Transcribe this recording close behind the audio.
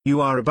You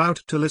are about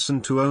to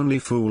listen to Only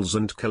Fools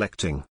and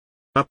Collecting,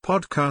 a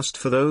podcast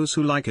for those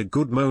who like a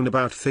good moan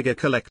about figure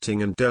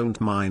collecting and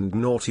don't mind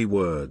naughty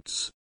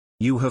words.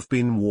 You have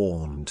been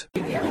warned.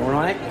 All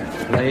right,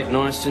 play it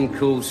nice and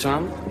cool,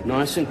 son.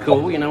 Nice and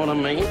cool, you know what I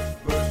mean?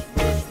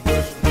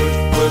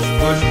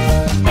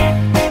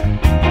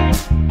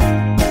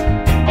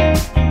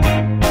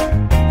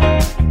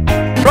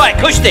 Right,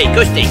 cushy.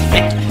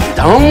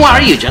 Don't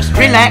worry, you just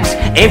relax.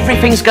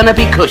 Everything's gonna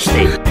be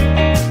cushy.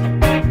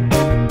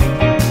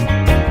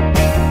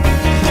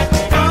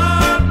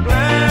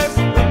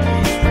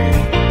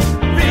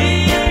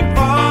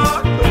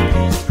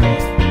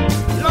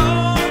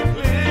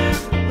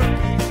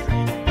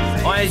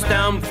 Eyes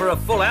down for a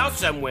full house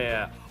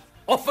somewhere.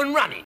 Off and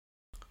running.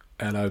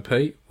 Hello,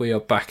 Pete. We are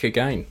back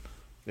again.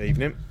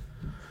 Evening.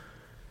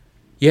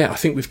 Yeah, I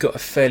think we've got a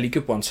fairly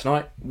good one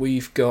tonight.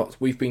 We've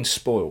been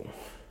spoiled.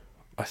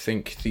 I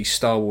think the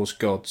Star Wars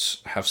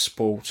gods have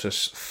spoilt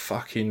us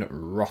fucking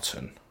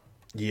rotten.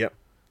 Yep.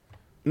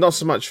 Not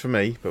so much for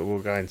me, but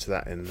we'll go into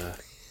that in.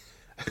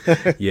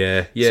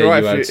 Yeah,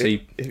 right,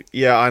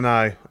 yeah, I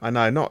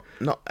know.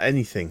 Not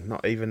anything.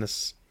 Not even a.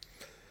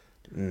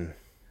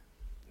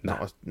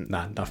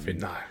 Nothing.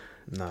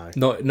 No.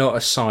 Not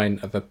a sign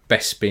of a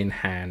Bespin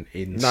hand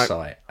in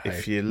sight.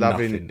 If you're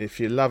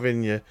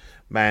loving your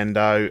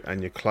Mando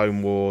and your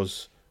Clone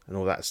Wars and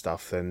all that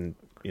stuff, then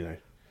you know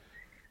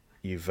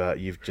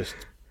you've just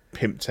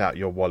pimped out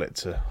your wallet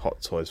to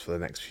Hot Toys for the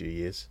next few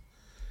years.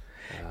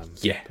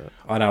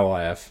 I know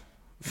I have.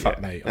 Fuck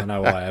Yeah. me, I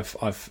know I have.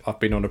 I've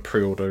been on a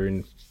pre-order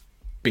in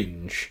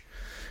binge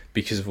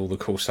because of all the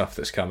cool stuff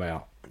that's come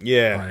out.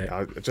 Yeah,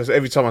 I just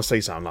every time I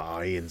see something, I'm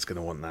like, oh, Ian's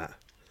gonna want that.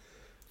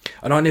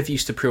 And I never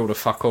used to pre-order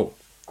fuck all.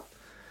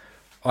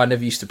 Now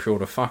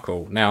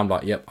I'm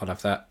like, yep, I'll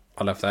have that.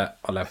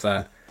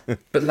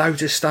 But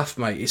loads of stuff,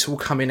 mate, it's all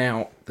coming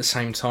out at the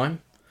same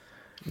time.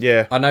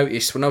 Yeah. I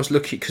noticed when I was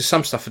looking, because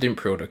some stuff I didn't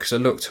pre-order, because I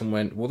looked and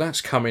went, well,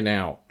 that's coming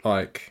out,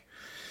 like,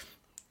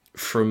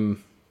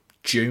 from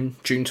June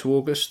to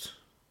August.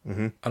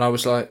 Mm-hmm. And I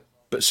was like,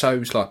 but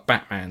so's, like,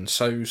 Batman,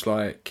 so's,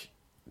 like,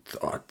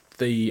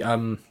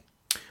 the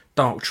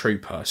Dark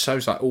Trooper,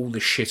 so's, like, all the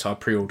shit I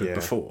pre-ordered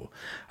before.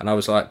 And I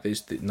was like,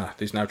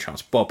 there's no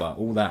chance. Bobber,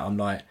 all that, I'm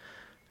like,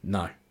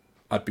 no.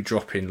 I'd be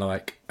dropping,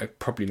 like,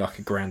 probably, like,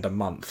 $1,000 a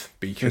month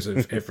because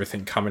of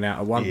everything coming out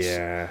at once.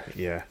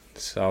 Yeah.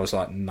 So I was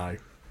like,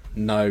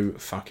 no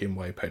fucking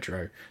way,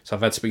 Pedro. So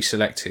I've had to be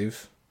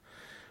selective.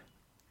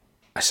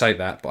 I say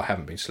that, but I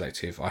haven't been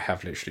selective. I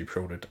have literally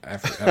pre-ordered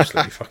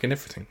absolutely fucking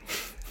everything.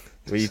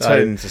 Well, you're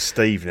turning to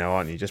Steve now,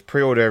 aren't you? Just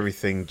pre-order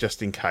everything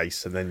just in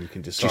case, and then you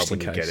can decide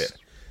when you get it.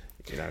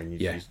 You know, and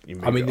you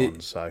move it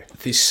on. So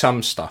there's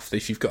some stuff that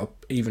if you've got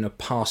even a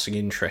passing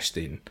interest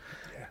in,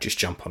 just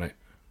jump on it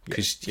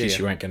because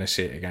you ain't going to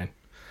see it again.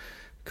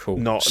 Cool.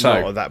 Not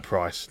at that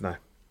price, no.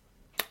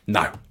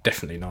 No,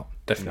 definitely not.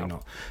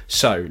 Not.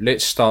 So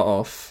let's start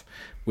off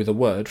with a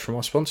word from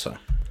our sponsor.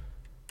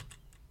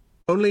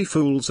 Only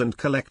Fools and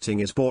Collecting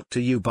is brought to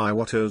you by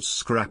Watto's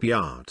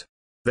Scrapyard.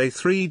 They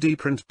 3D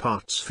print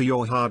parts for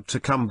your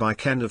hard-to-come-by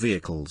Kenner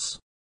vehicles.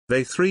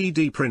 They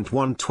 3D print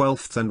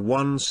 1/12 and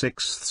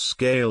 1/6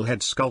 scale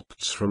head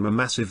sculpts from a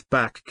massive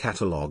back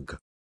catalogue.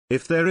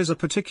 If there is a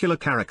particular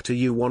character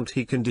you want,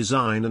 he can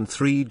design and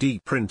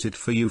 3D print it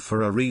for you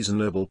for a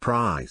reasonable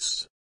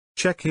price.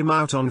 Check him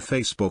out on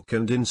Facebook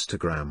and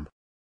Instagram.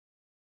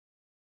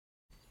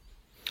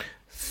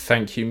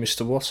 Thank you,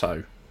 Mr.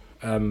 Watto.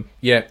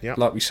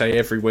 Like we say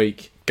every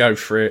week, go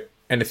for it.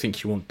 Anything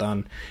you want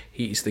done.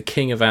 He is the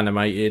king of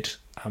animated.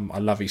 I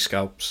love his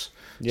sculpts.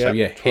 So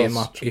hit him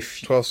up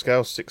if 12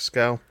 scale, 6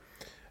 scale,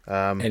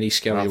 any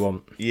scale you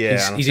want.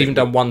 Yeah, he's even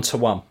done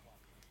 1-to-1.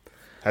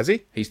 Has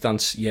he? He's done.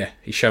 Yeah,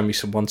 he's shown me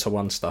some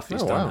 1-to-1 stuff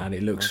he's done, and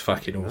it looks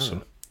fucking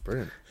awesome.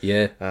 Brilliant.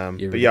 Yeah.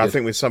 But I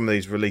think with some of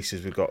these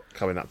releases we've got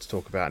coming up to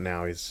talk about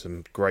now is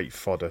some great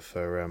fodder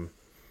for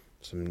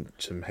some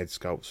head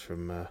sculpts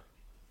from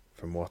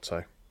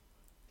Watto.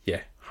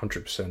 Yeah,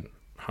 100%.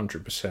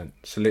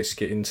 So let's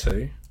get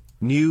into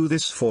new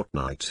this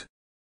fortnight.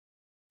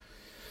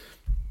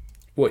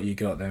 What you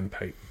got then,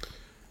 Pete?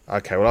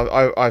 Okay,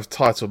 well I've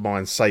titled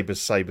mine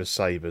Sabres.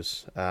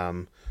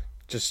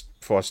 Just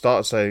before I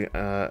start, say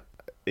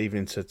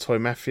evening to Toy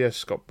Mafia,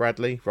 Scott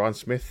Bradley, Ryan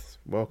Smith.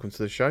 Welcome to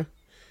the show.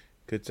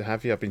 Good to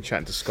have you. I've been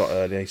chatting to Scott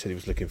earlier. He said he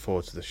was looking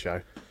forward to the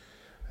show.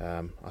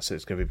 I said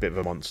it's going to be a bit of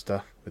a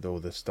monster with all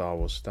the Star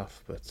Wars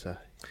stuff, but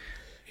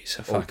he's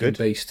a fucking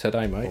beast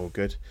today, mate. All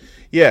good.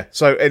 Yeah.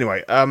 So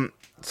anyway,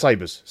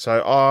 Sabres. So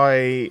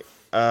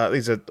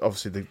these are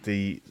obviously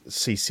the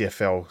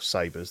CCFL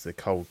Sabres, the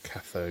cold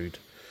cathode,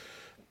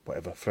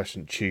 whatever,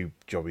 fluorescent tube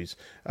jobbies.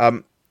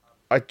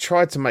 I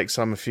tried to make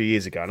some a few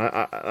years ago, and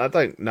I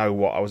don't know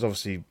what. I was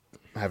obviously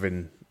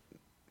having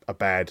a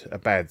bad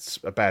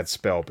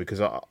spell because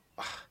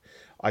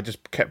I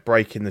just kept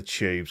breaking the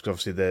tubes.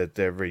 Because obviously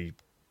they're really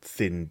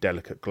thin,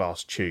 delicate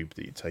glass tube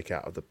that you take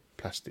out of the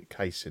plastic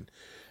casing.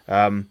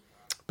 But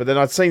then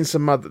I'd seen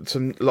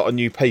a lot of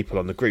new people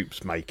on the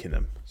groups making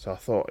them, so I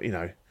thought,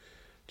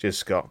 cheers,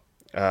 Scott.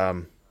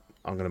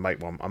 I'm going to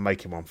make one. I'm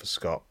making one for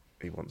Scott.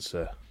 He wants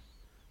a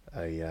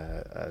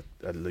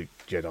Luke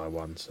Jedi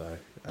one, so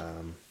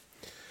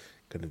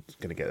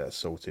gonna get that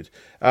sorted.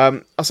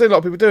 I see a lot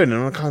of people doing it,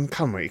 and I can't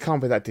come. It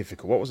can't be that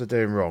difficult. What was I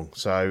doing wrong?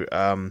 So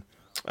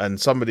and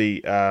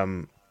somebody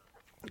guy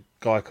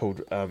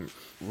called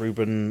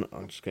Ruben.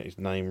 I'll just get his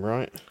name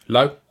right.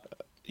 Low.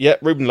 Yeah,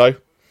 Ruben Lowe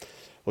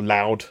or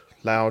Loud,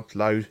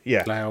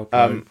 yeah. Loud.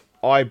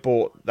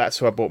 Low. That's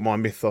who I bought my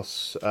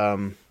Mythos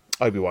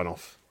Obi-Wan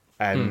off,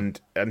 and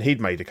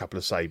he'd made a couple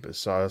of sabers.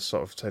 So I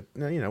sort of said,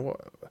 no, you know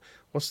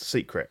what's the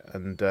secret?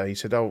 And he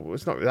said, oh,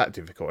 it's not that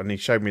difficult. And he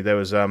showed me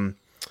there's a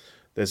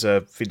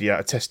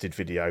tested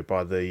video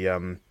by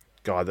the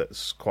guy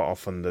that's quite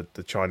often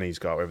the Chinese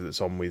guy, whatever,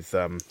 that's on with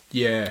I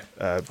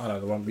know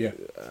the one. Yeah,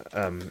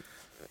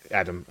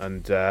 Adam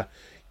and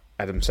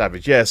Adam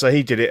Savage. Yeah, so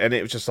he did it, and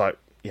it was just like,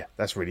 yeah,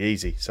 that's really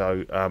easy.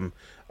 So I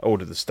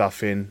ordered the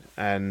stuff in,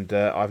 and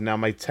I've now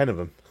made 10 of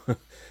them.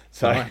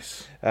 So,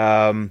 nice.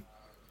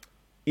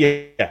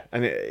 Yeah,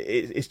 and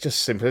it's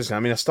just simple, isn't it?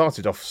 I mean, I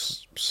started off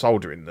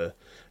soldering the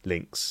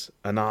links,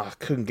 and I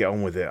couldn't get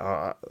on with it.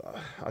 I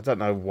don't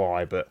know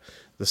why, but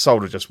the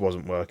solder just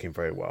wasn't working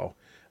very well.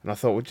 And I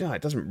thought, well,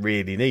 it doesn't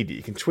really need it.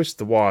 You can twist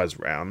the wires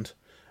round.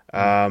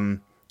 And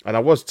I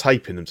was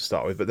taping them to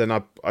start with, but then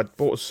I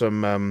bought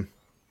some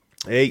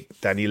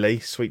Danny Lee,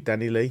 sweet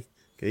Danny Lee.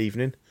 Good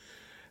evening.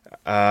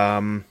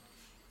 I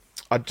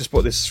just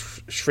bought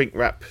this shrink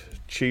wrap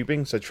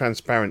tubing, so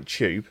transparent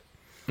tube,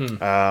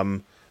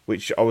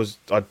 which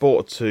I'd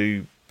bought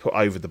to put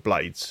over the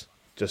blades,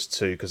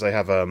 because they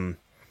have a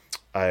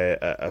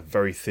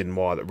very thin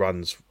wire that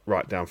runs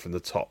right down from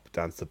the top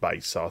down to the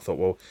base. So I thought,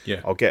 well,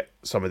 I'll get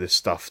some of this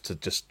stuff to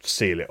just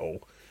seal it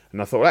all.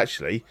 And I thought, well,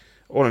 actually,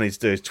 all I need to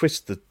do is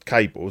twist the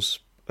cables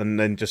and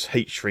then just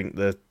heat shrink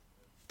the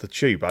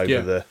tube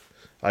over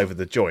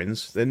the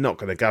joins. They're not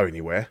going to go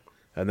anywhere.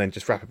 And then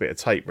just wrap a bit of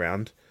tape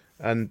round,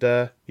 and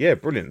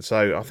brilliant.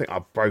 So I think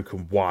I've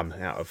broken one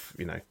out of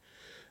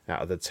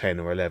the 10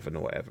 or 11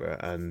 or whatever,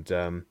 and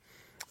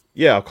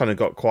I've kind of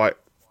got quite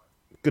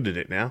good at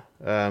it now.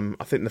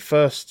 I think the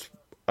first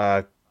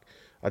I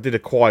did a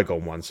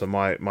Qui-Gon one, so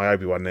my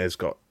Obi-Wan he's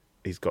got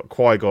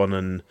Qui-Gon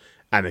and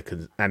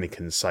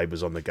Anakin's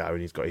sabers on the go, and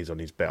he's got his on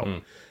his belt.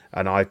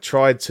 And I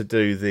tried to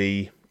do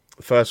the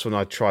first one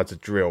I tried to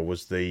drill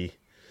was the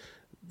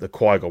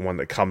Qui-Gon one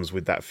that comes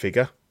with that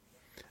figure.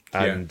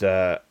 And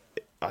I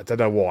don't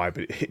know why,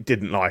 but it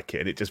didn't like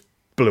it, and it just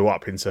blew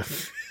up into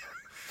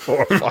 4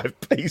 or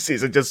 5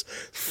 pieces and just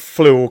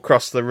flew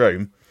across the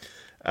room.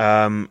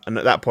 And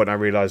at that point, I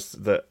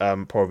realised that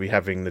probably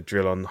having the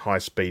drill on high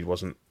speed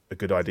wasn't a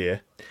good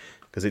idea,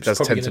 because it does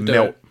tend to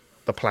melt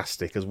the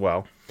plastic as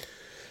well.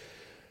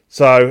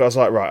 So I was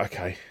like, right,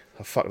 okay,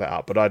 I'll fuck that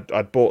up. But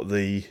I'd bought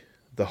the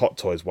Hot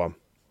Toys one,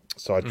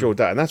 so I drilled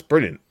that, and that's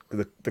brilliant.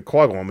 The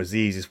Qui-Gon one was the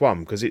easiest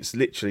one, because it's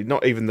literally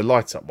not even the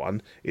light up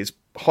one, it's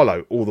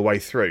hollow all the way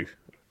through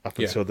up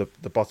until the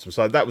bottom.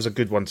 So that was a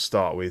good one to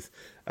start with.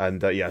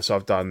 And so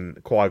I've done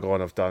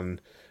Qui-Gon, I've done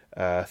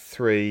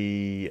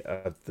 3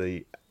 of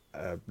the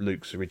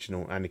Luke's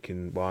original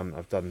Anakin one,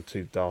 I've done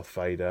 2 Darth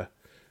Vader,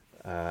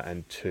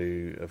 and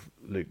 2 of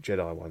Luke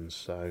Jedi ones.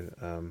 So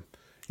cool.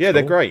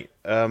 They're great.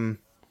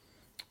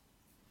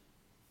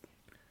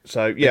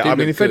 So yeah, I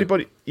mean, if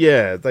anybody,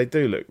 they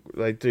do look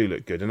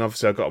good, and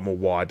obviously I got them all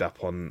wired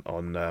up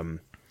on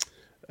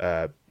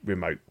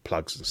remote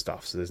plugs and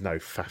stuff, so there's no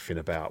faffing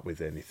about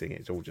with anything.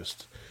 It's all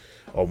just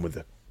on with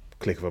the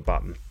click of a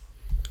button.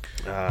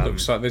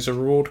 Looks like there's a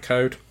reward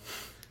code.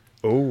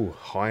 Oh,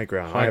 high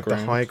ground! I have the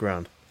high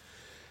ground.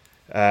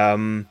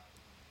 I'm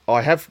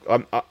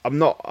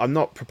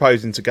not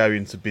proposing to go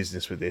into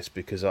business with this,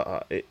 because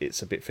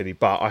it's a bit fiddly,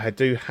 but I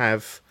do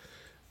have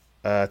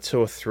 2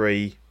 or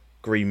 3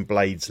 green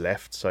blades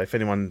left, so if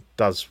anyone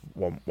does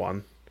want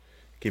one,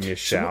 give me a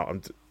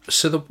shout.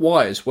 So the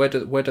wires, where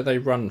do they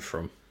run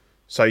from?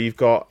 So you've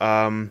got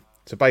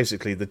so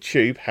basically the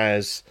tube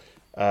has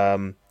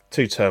 2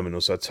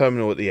 terminals. So a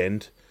terminal at the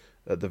end,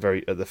 at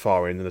the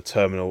far end, and a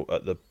terminal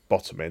at the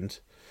bottom end.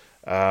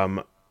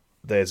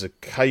 There's a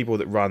cable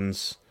that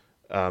runs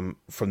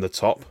from the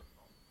top,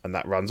 and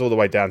that runs all the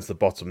way down to the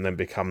bottom, and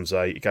then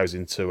it goes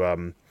into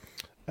a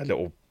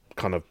little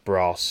kind of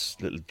brass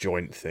little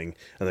joint thing,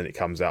 and then it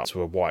comes out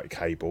to a white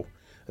cable,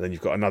 and then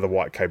you've got another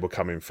white cable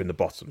coming from the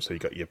bottom, so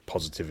you've got your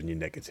positive and your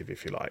negative,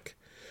 if you like.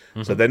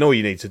 So then all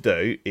you need to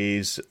do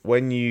is,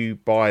 when you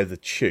buy the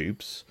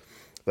tubes,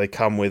 they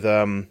come with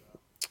a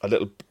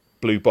little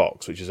blue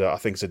box, which is I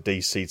think it's a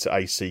DC to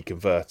AC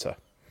converter.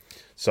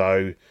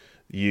 So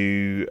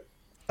you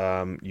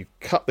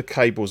cut the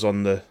cables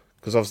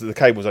because obviously the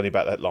cable's only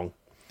about that long.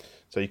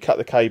 So you cut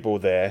the cable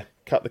there,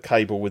 cut the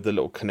cable with the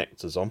little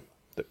connectors on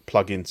that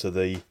plug into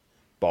the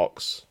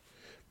box,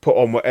 put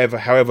on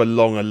however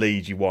long a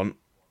lead you want,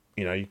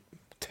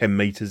 10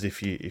 meters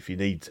if you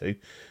need to.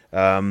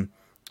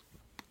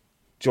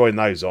 Join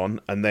those on,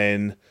 and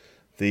then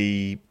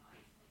the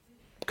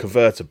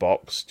converter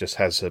box just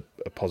has a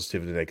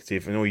positive and a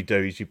negative, and all you do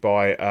is you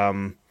buy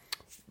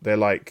they're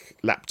like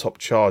laptop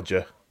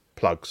charger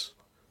plugs,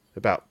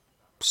 about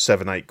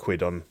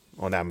 £7-8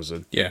 on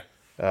Amazon. Yeah.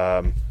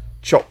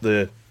 Chop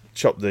the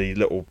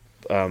little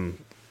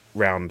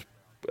round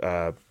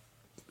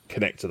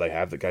connector they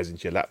have that goes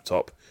into your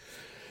laptop.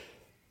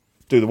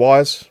 Do the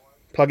wires,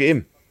 plug it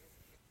in.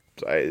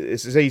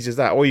 It's as easy as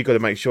that. All you've got to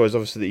make sure is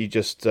obviously that you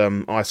just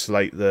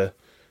isolate the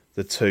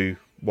two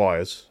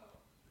wires.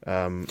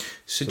 So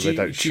they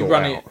don't do you short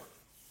run out.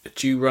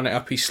 Do you run it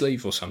up his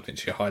sleeve or something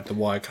to hide the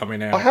wire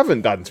coming out? I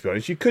haven't done, to be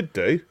honest. You could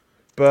do,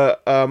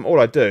 but all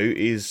I do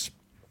is,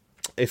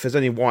 if there's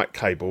any white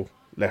cable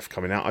left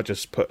coming out, I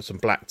just put some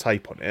black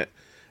tape on it.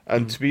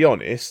 And to be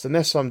honest,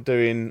 unless I'm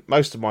doing,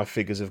 most of my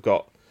figures have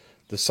got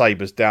the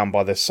sabres down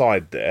by their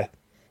side there,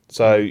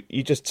 so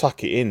you just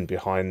tuck it in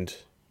behind,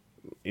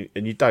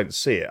 and you don't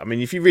see it. I mean,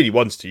 if you really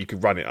wanted to, you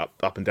could run it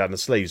up and down the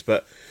sleeves,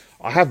 but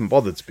I haven't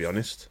bothered, to be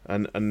honest.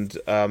 And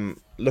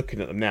looking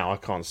at them now, I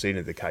can't see any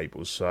of the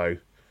cables. So,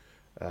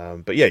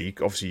 but yeah,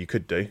 obviously you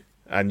could do,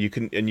 and you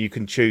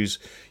can choose.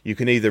 You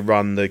can either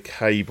run the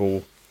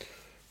cable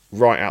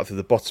right out to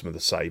the bottom of the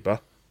sabre,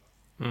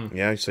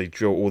 so you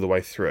drill all the way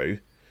through,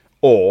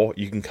 or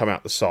you can come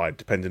out the side,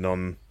 depending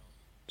on.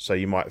 So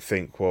you might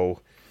think,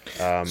 well,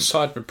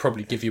 Side would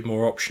probably give you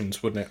more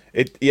options, wouldn't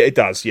it? It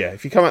does. Yeah,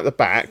 if you come out the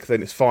back,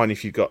 then it's fine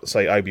if you've got,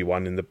 say,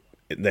 Obi-Wan in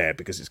there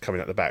because it's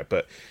coming out the back.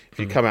 But if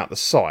you come out the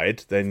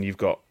side, then you've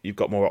got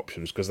more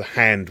options because the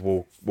hand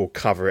will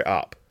cover it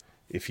up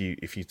if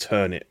you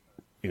turn it,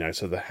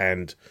 so the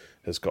hand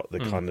has got the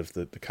kind of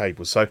the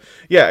cable. So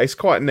yeah, it's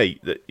quite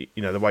neat that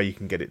the way you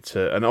can get it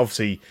to, and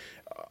obviously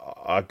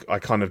I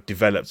kind of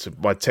developed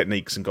my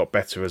techniques and got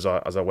better as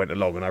I went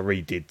along, and I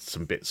redid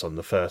some bits on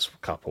the first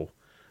couple.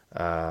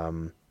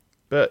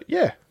 But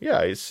yeah,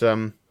 it's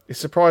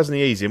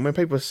surprisingly easy, and when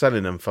people are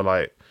selling them for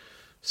like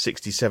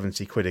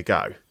 60-70 quid a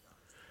go,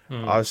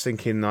 I was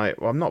thinking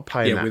like, well, I'm not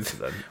paying that for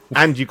them.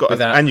 And you got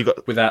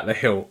without the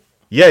hilt.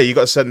 Yeah, you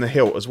got to send the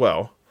hilt as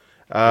well.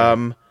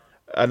 And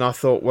I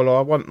thought, well,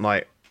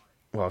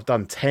 I've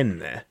done 10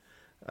 there.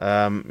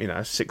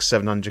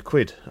 600-700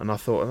 quid, and I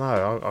thought,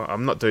 no,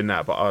 I'm not doing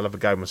that, but I'll have a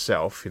go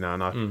myself, and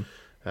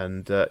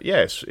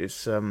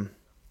it's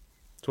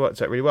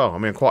worked out really well. I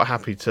mean, I'm quite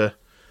happy to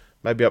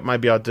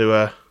maybe I'll do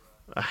a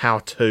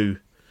how-to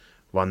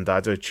one day.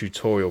 I'll do a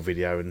tutorial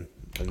video and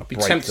I'd be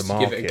break tempted the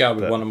market, to give it a go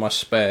with one of my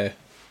spare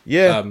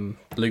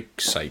Luke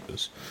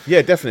sabres.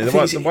 Yeah, definitely.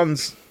 The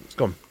ones it's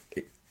gone.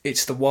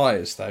 It's the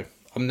wires though.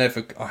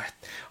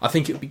 I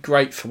think it would be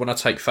great for when I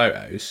take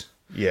photos.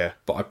 Yeah,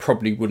 but I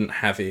probably wouldn't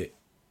have it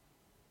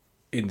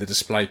in the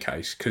display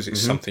case because it's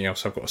something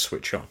else I've got to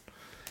switch on.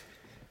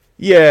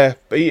 Yeah,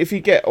 but if you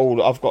get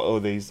I've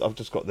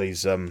just got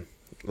these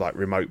like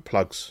remote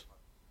plugs.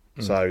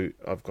 So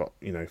I've got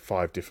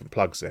 5 different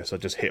plugs there. So I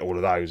just hit all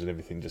of those and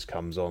everything just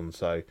comes on.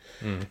 So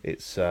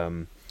it's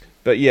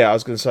but yeah, I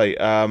was going to say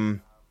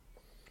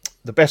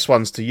the best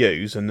ones to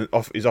use and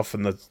is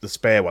often the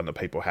spare one that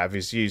people have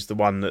is use the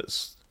one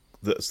that's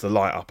the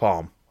light up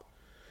arm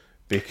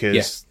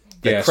because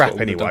they're crap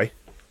anyway.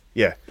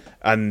 Yeah,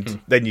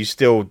 and then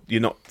you're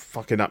not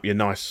fucking up your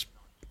nice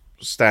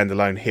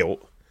standalone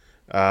hilt,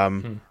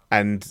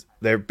 and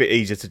they're a bit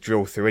easier to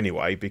drill through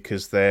anyway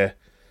because they're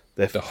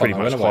pretty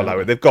much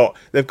hollow. They've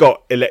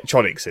got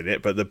electronics in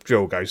it, but the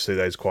drill goes through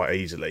those quite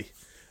easily.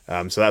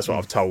 So that's what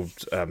I've told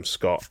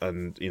Scott,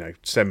 and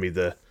send me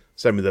the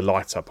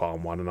light up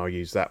arm one, and I'll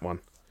use that one.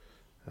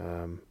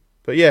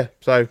 But yeah,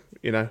 so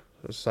as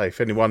I say, if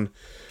anyone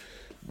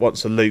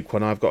wants a Luke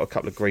one, I've got a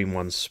couple of green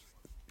ones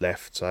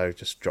left, so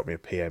just drop me a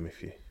PM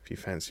if you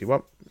fancy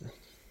one.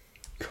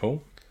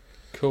 Cool.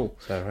 So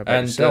how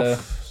about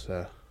yourself?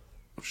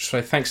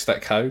 So thanks for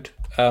that code.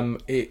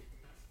 It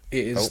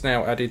is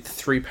now added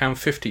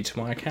 £3.50 to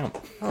my account.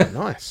 Oh,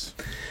 nice.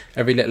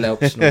 Every little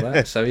helps and all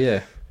that. So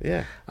yeah.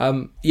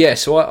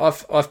 So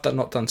I've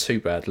not done too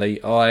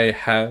badly. I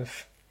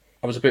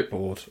was a bit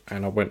bored,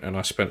 and I went and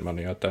I spent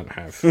money I don't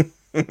have,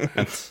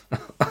 and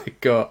I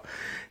got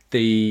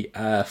the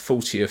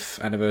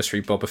 40th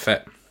anniversary Boba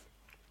Fett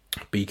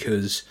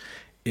because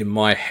in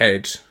my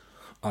head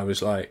I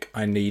was like,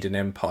 I need an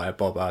Empire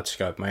Boba to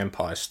go with my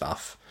Empire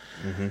stuff,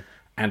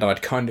 and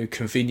I'd kind of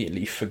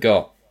conveniently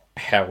forgot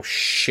how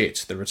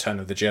shit the Return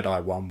of the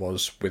Jedi one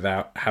was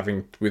without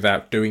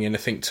doing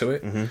anything to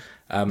it.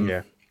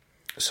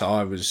 So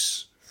I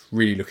was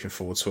really looking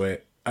forward to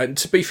it. And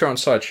to be fair, on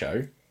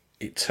Sideshow,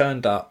 it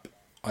turned up.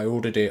 I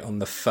ordered it on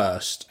the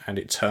 1st, and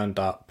it turned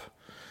up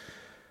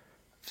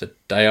the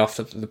day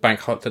after the bank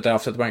holiday on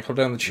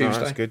the Tuesday. Oh,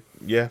 that's good.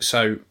 Yeah.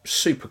 So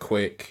super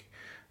quick.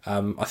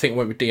 I think I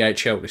went with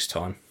DHL this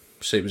time,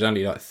 so it was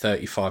only like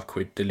 35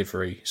 quid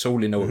delivery. So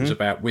all in all, it was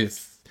about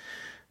with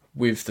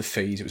the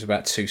fees, it was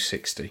about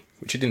 $260,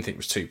 which I didn't think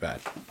was too bad.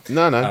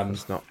 No,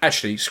 it's not.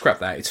 Actually, scrap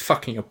that. It's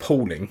fucking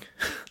appalling.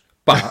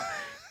 But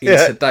in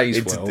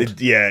today's world,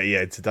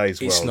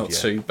 it's not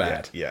too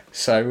bad. Yeah.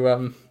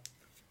 So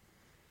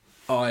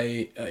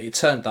it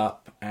turned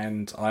up,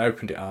 and I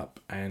opened it up,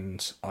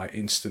 and I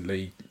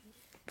instantly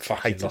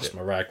fucking lost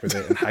my rag with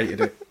it and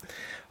hated it.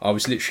 I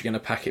was literally going to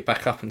pack it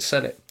back up and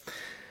sell it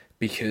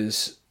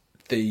because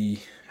the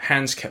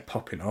hands kept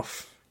popping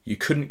off. You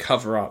couldn't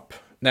cover up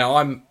Now,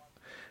 I'm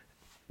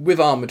with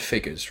armoured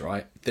figures,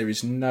 right? There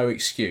is no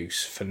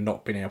excuse for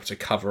not being able to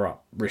cover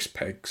up wrist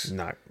pegs.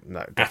 No, At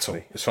all,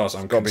 definitely. as far as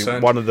I'm Got to be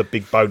concerned. one of the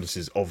big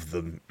bonuses of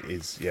them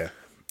is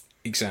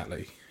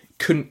Exactly.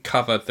 Couldn't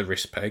cover the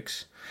wrist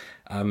pegs.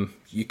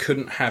 You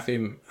couldn't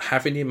having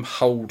him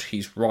hold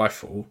his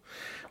rifle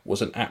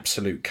was an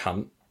absolute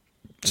cunt.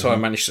 So I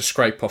managed to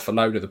scrape off a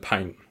load of the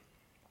paint.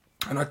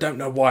 And I don't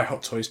know why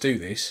Hot Toys do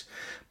this,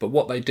 but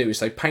what they do is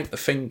they paint the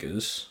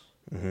fingers,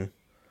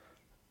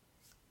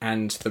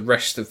 and the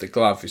rest of the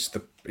glove is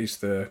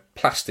the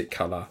plastic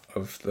colour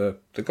of the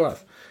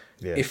glove.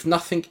 Yeah. If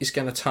nothing is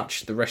going to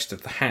touch the rest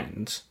of the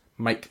hand,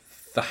 make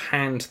the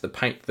hand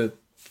the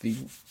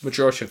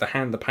majority of the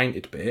hand the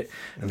painted bit,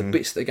 and the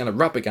bits that are going to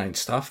rub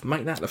against stuff,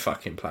 make that the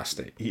fucking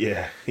plastic.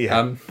 yeah.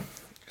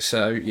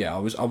 So yeah, I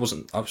was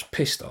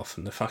pissed off,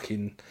 and the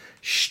fucking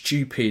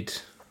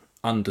stupid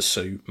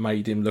undersuit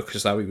made him look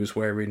as though he was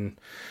wearing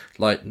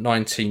like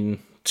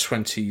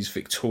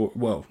 1920s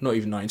well, not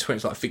even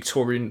 1920s, like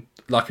Victorian,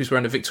 like he was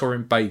wearing a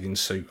Victorian bathing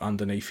suit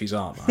underneath his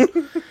armour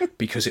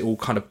because it all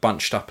kind of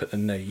bunched up at the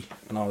knee,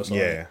 and I was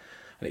like, Yeah.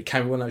 and it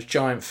came with one of those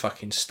giant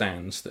fucking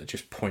stands that are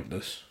just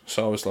pointless.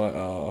 So I was like,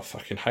 oh, I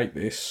fucking hate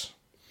this.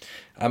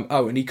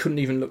 And he couldn't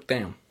even look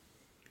down.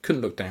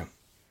 Couldn't look down.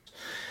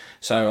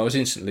 So I was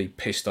instantly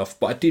pissed off.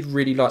 But I did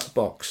really like the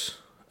box.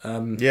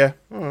 Yeah.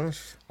 Oh,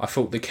 I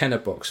thought the Kenner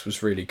box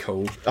was really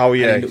cool. oh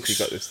yeah. And it looks, You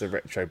got this the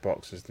retro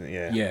box, isn't it?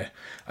 Yeah. yeah,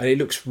 and it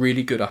looks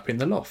really good up in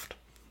the loft.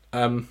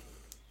 But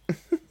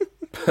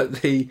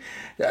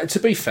to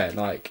be fair,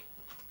 like,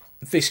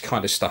 this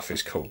kind of stuff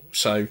is cool.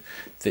 So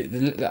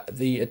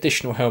the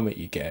additional helmet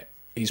you get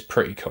is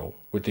pretty cool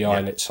with the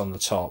eyelets on the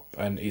top,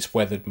 and it's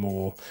weathered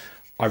more.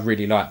 I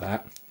really like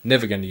that.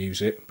 Never going to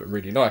use it, but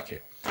really like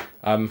it.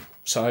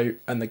 So,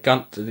 and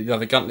the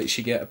other gauntlets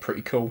you get are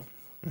pretty cool.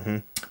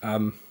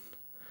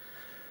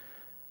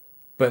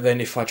 But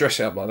then if I dress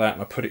it up like that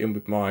and I put it in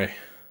with my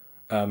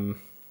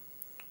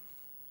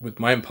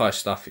Empire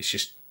stuff,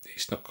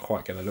 it's not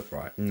quite going to look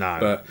right.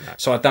 No.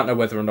 So I don't know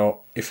whether or not,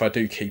 if I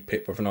do keep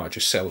it, whether or not I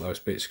just sell those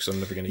bits because I'm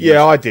never going to use Yeah,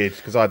 them. I did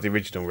because I had the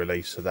original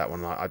release of that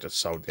one. I just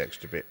sold the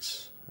extra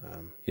bits.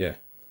 Yeah.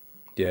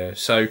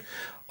 So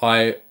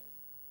I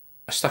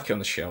stuck it on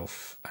the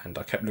shelf and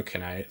I kept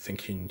looking at it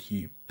thinking,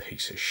 you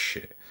piece of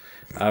shit.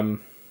 And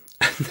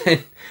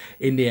then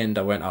in the end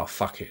I went, oh,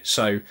 fuck it.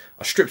 So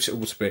I stripped it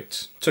all to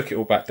bits, took it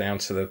all back down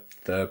to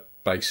the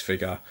base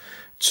figure,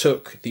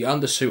 took the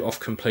undersuit off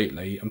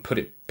completely and put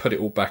it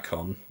all back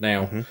on.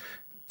 Now,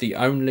 the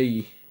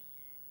only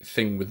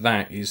thing with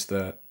that is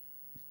that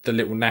the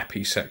little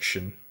nappy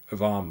section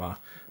of armour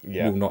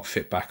will not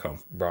fit back on.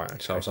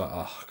 Right. So I was like,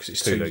 oh,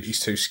 because loose. he's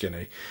too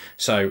skinny.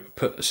 So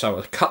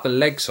I cut the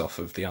legs off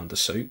of the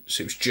undersuit,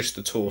 so it was just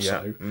the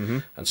torso,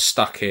 and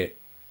stuck it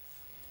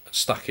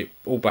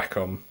all back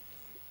on,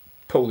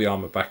 put all the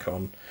armour back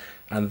on,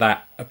 and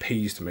that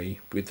appeased me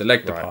with the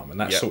leg department.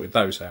 That sorted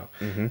those out.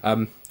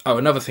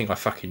 Another thing I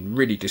fucking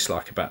really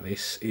dislike about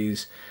this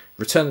is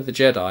Return of the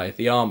Jedi.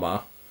 The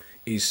armour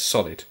is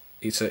solid.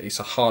 It's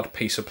a hard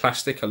piece of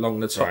plastic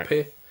along the top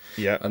here,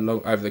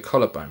 along over the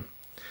collarbone,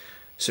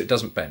 so it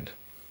doesn't bend.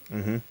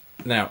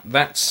 Now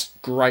that's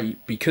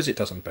great because it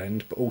doesn't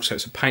bend, but also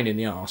it's a pain in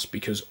the arse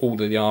because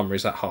all of the armour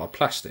is that hard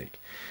plastic.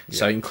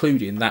 So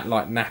including that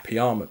like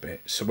nappy armour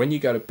bit. So when you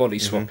go to body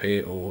swap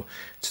it or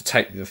to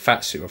take the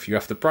fat suit off, you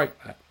have to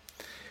break that.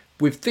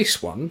 With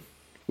this one,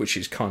 which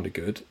is kind of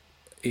good,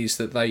 is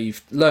that they've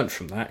learnt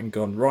from that and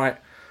gone, right,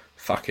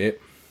 fuck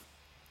it,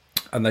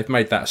 and they've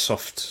made that a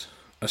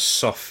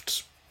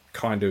soft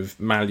kind of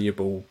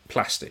malleable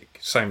plastic,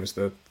 same as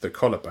the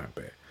collarbone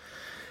bit.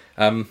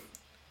 The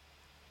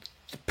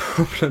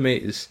problem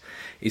is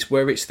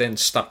where it's then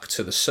stuck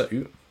to the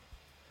suit.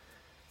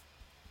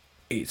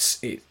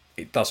 It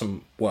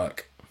doesn't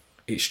work.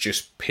 It's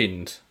just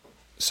pinned,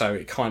 so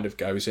it kind of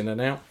goes in and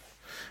out,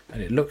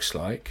 and it looks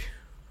like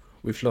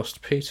we've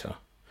lost Peter.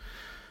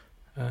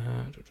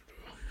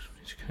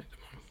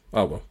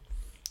 Oh well,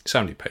 it's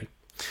only P.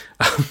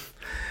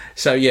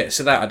 So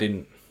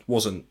that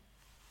wasn't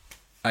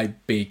a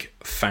big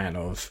fan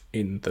of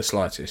in the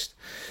slightest.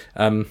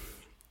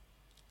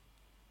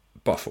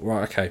 But I thought,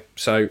 right, okay.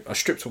 So I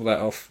stripped all that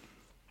off,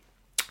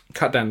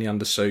 cut down the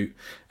undersuit,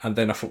 and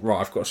then I thought,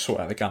 right, I've got to sort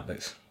out the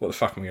gauntlets. What the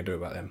fuck am I going to do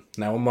about them?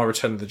 Now, on my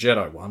Return of the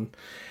Jedi one,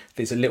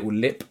 there's a little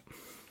lip.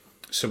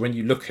 So when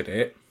you look at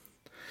it,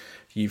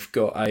 you've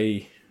got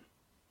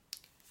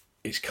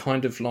it's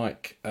kind of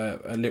like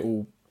a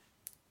little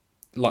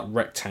like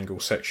rectangle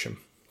section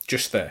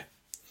just there.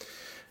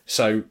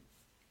 So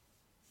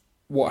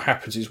what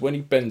happens is when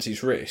he bends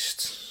his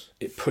wrists,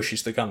 it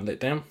pushes the gauntlet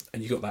down,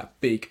 and you've got that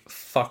big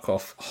fuck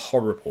off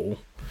horrible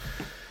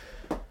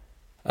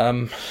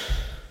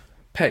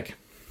peg.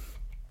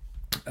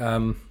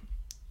 Oh,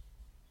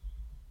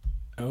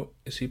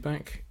 is he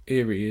back?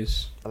 Here he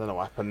is. I don't know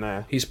what happened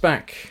there. He's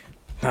back.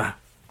 Nah.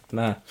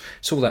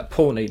 It's all that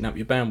porn eating up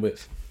your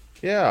bandwidth.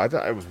 Yeah,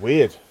 it was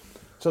weird.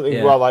 Something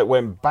Yeah. like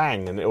went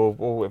bang, and all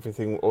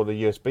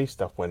the USB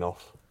stuff went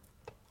off.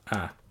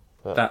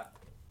 That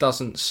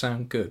doesn't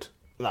sound good.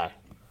 No.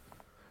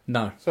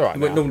 No. It's all right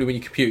now. Normally when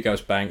your computer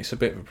goes bang, it's a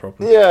bit of a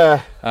problem.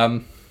 Yeah.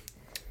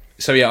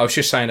 So yeah, I was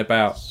just saying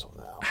about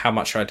how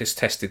much I just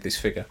tested this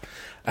figure.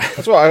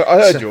 That's right. I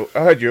heard you. I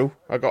heard you.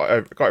 I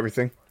got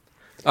everything.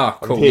 Ah,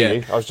 cool. I hear Yeah.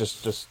 you. I was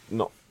just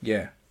not.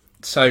 Yeah.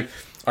 So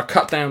I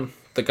cut down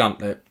the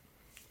gauntlet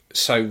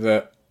so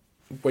that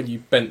when you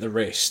bent the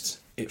wrist,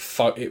 it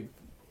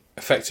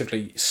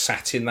effectively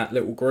sat in that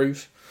little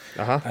groove.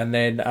 And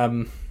then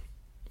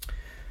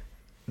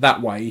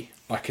that way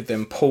I could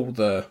then pull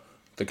the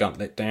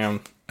gauntlet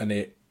down and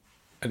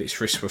its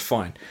wrists were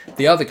fine.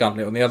 The other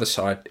gauntlet on the other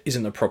side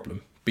isn't a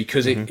problem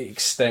because it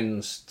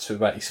extends to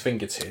about his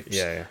fingertips.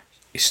 Yeah.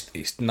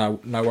 It's no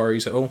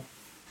worries at all.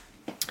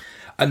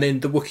 And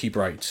then the Wookiee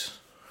braids,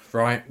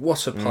 right?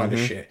 What a pile of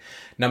shit.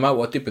 No matter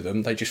what I did with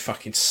them, they just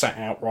fucking sat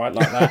out right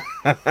like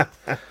that.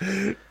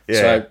 Yeah.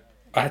 So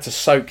I had to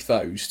soak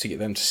those to get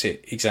them to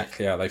sit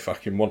exactly how they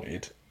fucking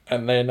wanted.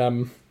 And then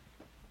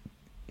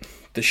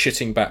the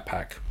shitting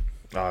backpack.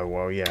 Oh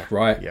well, yeah.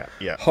 Right?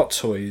 Yeah. Hot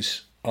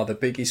Toys are the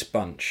biggest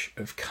bunch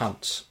of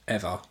cunts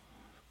ever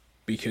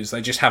because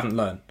they just haven't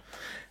learned.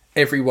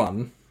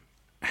 Everyone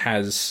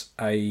has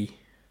a...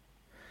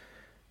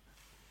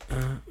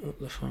 what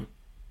the fuck?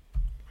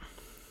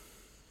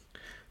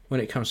 When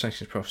it comes to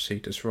Sanction's Prophecy,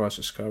 does Rise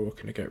of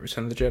Skywalker negate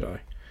Return of the Jedi?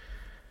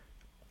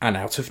 And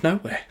out of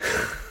nowhere.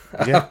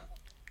 Yeah.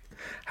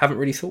 Haven't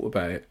really thought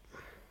about it.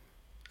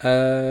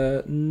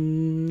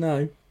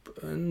 No,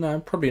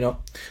 probably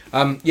not.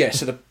 So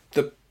the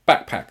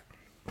backpack,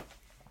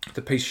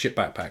 the piece of shit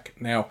backpack.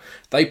 Now,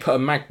 they put a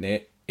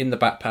magnet in the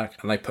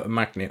backpack and they put a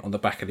magnet on the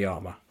back of the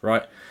armour,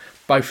 right?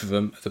 Both of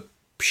them are the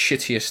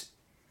shittiest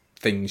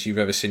things you've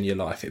ever seen in your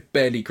life. It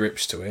barely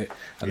grips to it,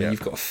 and then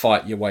you've got to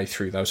fight your way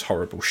through those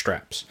horrible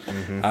straps.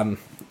 You've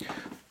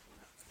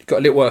got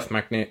a little earth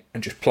magnet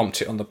and just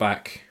plonked it on the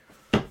back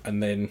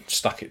and then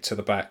stuck it to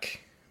the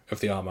back of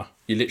the armour.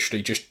 You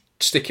literally just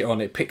stick it on,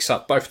 it picks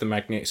up both the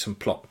magnets and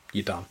plop,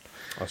 you're done.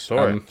 I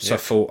saw it. So I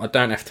thought I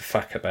don't have to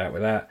fuck about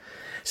with that.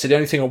 So the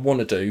only thing I want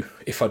to do,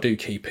 if I do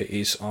keep it,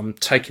 is I'm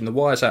taking the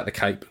wires out of the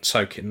cape and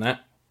soaking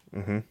that.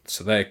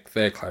 So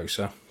they're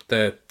closer.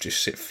 They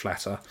just sit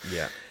flatter.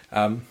 Yeah.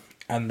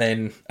 And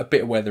then a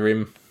bit of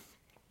weathering,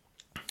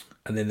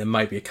 and then there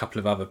may be a couple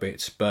of other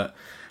bits. But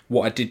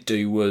what I did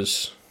do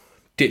was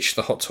ditch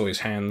the Hot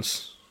Toys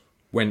hands,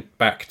 went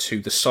back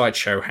to the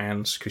Sideshow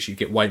hands because you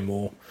get way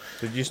more.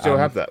 Did you still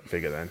have that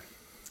figure then?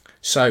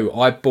 So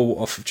I bought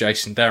off of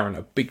Jason Darren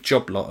a big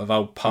job lot of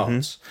old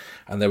parts,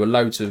 and there were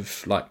loads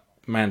of like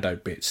Mando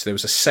bits. There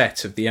was a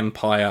set of the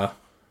Empire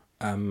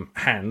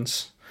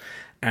hands,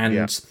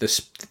 and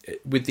this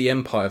with the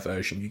Empire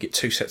version, you get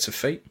two sets of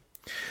feet.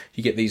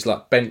 You get these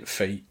like bent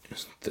feet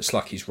that's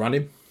like he's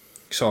running.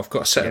 So I've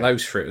got a set of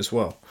those for it as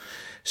well.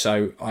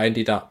 So I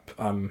ended up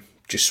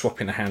just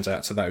swapping the hands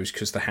out to those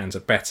because the hands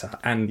are better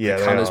and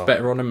the colour's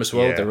better on them as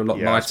well. Yeah, they're a lot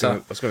lighter.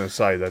 I was going to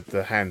say that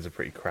the hands are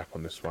pretty crap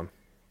on this one.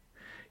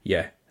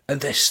 Yeah, and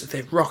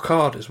they're rock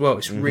hard as well.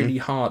 It's really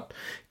hard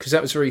because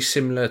that was very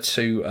similar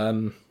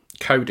to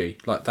Cody.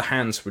 Like the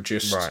hands were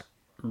just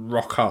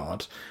rock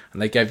hard,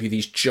 and they gave you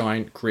these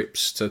giant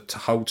grips to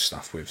hold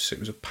stuff with. So it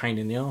was a pain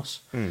in the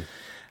arse.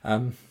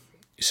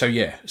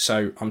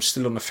 So I'm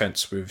still on the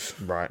fence with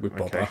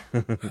Bobber.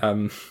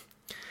 Okay.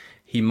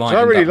 He might. So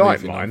I really like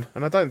moving mine,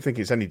 and I don't think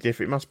it's any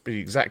different. It must be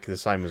exactly the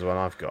same as the one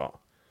I've got.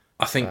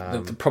 I think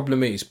the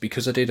problem is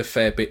because I did a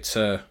fair bit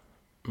to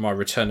my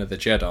Return of the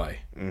Jedi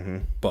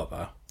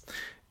Bobber.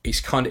 It's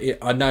kind of.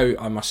 I know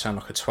I must sound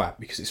like a twat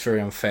because it's very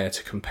unfair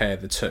to compare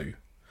the two.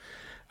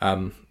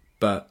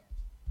 But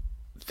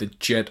the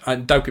Jedi.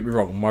 And don't get me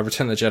wrong, my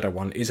Return of the Jedi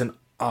one is an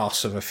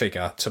arse of a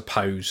figure to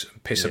pose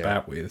and piss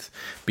about with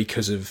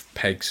because of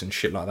pegs and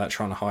shit like that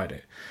trying to hide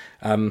it.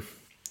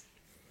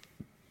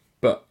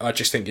 But I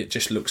just think it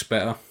just looks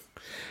better.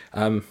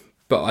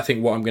 But I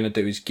think what I'm going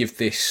to do is give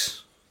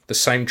this the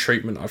same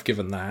treatment I've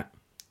given that.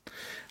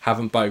 Have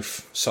them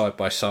both side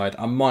by side.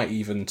 I might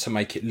even, to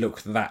make it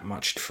look that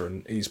much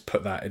different, is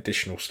put that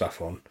additional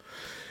stuff on.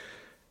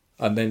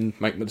 And then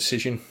make my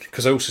decision.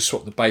 Because I also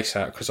swapped the base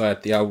out because I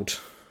had the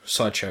old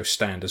Sideshow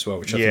stand as well,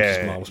 which I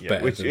think is miles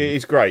better. Which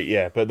is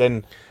great, but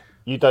then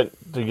you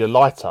don't do your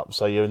light up,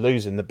 so you're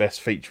losing the best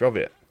feature of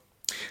it.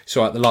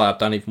 So the light up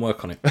don't even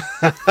work on it.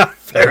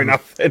 Fair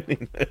enough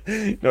then.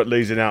 Not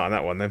losing out on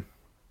that one then.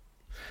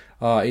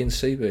 Ian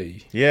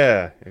CB.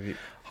 Yeah.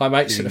 Hi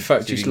mates, in the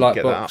Focus Light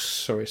get box.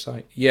 Sorry,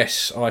 say.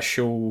 Yes, I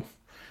shall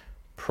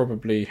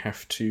probably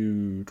have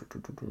to.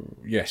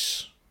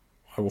 Yes,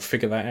 I will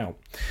figure that out.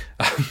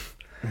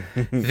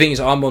 The thing is,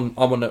 I'm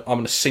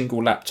on a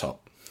single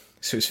laptop,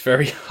 so it's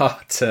very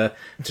hard to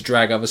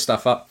drag other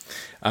stuff up.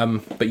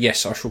 But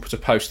yes, I shall put a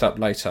post up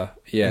later.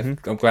 Yeah,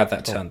 I'm glad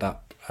that turned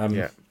up.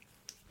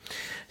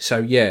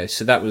 So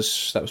that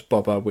was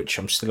Bobber, which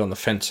I'm still on the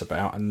fence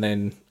about, and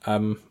then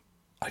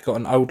I got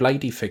an old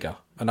lady figure,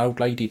 an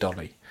old lady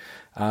dolly.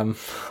 I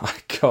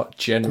got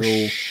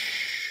General.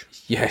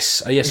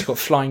 Yes, I got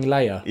Flying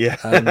Leia.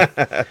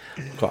 Yeah,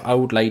 got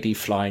old lady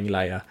Flying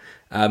Leia.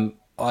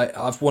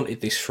 I've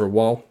wanted this for a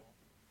while,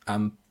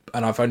 and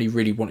I've only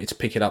really wanted to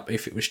pick it up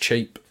if it was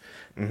cheap.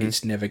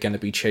 it's never going to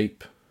be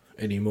cheap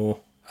anymore.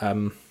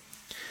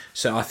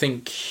 So I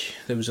think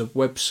there was a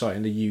website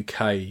in the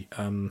UK,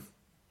 I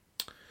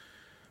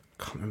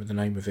can't remember the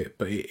name of it,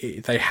 but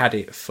they had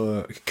it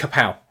for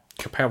Kapow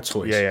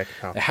toys. Yeah,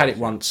 Kapow they had it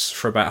toys, once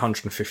for about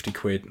 150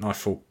 quid, and I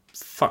thought,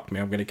 fuck me,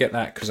 I'm going to get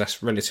that because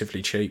that's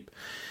relatively cheap.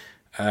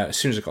 As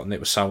soon as I got in, it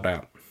was sold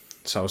out.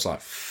 So I was like,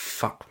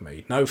 fuck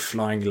me, no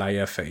flying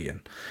Leia for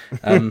Ian.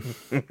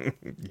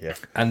 Yeah.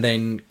 And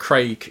then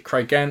Craig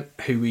Gant,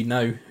 who we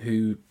know,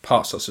 who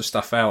parts lots of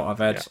stuff out. I've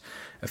had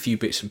a few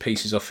bits and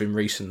pieces off him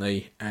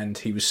recently, and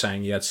he was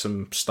saying he had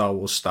some Star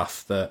Wars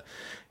stuff that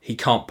he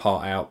can't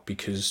part out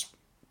because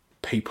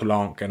people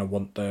aren't going to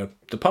want the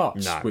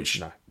parts.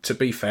 No. To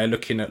be fair,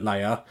 looking at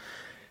Leia,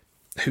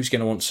 who's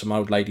going to want some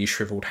old lady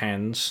shriveled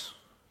hands?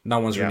 No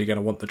one's really going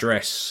to want the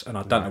dress, and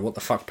I don't know what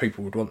the fuck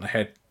people would want the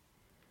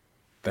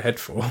head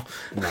for.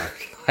 No.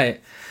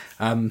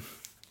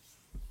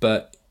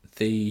 But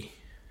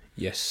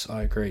yes,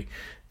 I agree.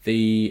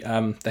 The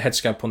head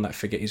sculpt on that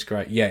figure is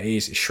great. Yeah, it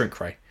is. It's shrink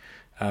ray.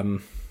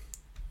 It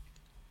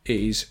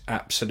is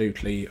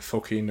absolutely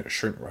fucking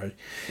shrink ray.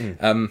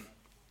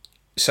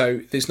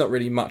 So there's not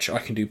really much I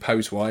can do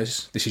pose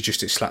wise. This is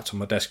just it slapped on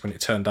my desk when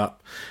it turned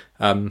up.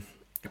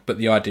 But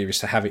the idea is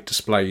to have it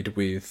displayed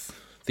with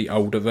the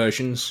older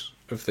versions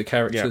of the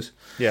characters.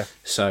 Yeah.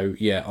 So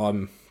yeah,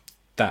 I'm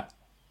that.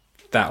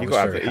 You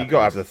got to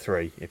have the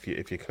 3 if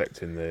you're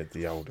collecting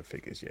the older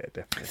figures. Yeah,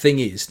 definitely. Thing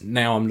is,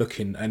 now I'm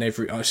looking,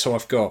 and so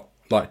I've got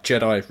like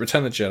Jedi,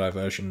 Return of the Jedi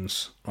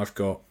versions. I've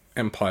got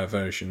Empire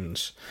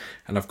versions,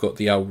 and I've got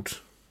the old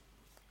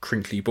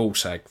crinkly ball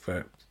sag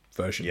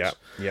versions.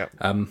 Yeah.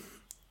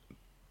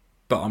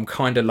 But I'm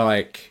kind of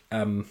like,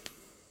 I've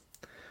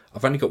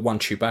only got one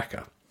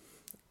Chewbacca,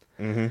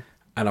 and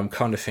I'm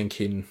kind of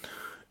thinking,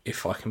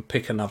 if I can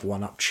pick another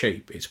one up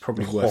cheap, it's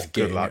probably worth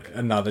getting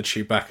another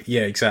Chewbacca.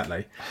 Yeah,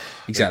 exactly.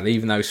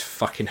 Even those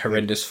fucking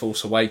horrendous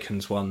Force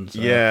Awakens ones.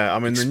 Yeah, I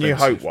mean the New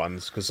Hope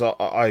ones, because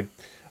I'd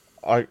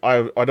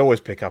always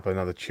pick up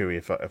another Chewie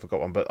if I got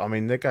one, but I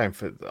mean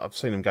I've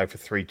seen them go for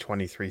 $320,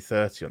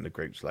 $330 on the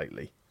groups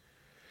lately.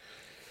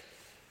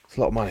 It's a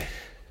lot of money.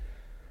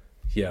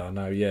 Yeah, I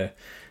know. Yeah,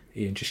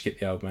 Ian, just get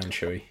the old man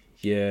Chewie.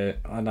 Yeah,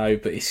 I know,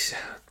 but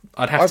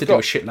I'd have to do a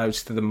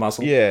shitloads to the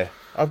muzzle. Yeah,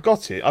 I've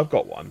got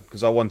one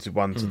because I wanted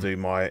one to do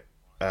my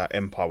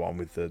Empire one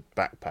with the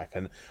backpack,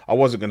 and I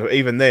wasn't going to.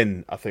 Even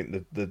then, I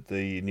think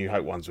the New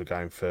Hope ones were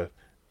going for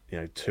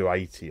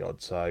 $280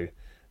 odd. So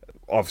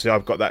obviously,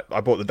 I've got that. I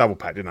bought the double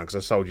pack, didn't I? Because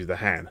I sold you the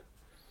Han,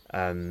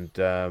 and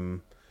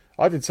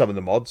I did some of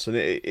the mods, and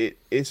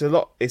it's a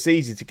lot. It's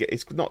easy to get.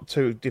 It's not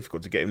too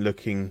difficult to get him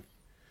looking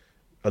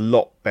a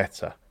lot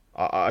better.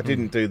 I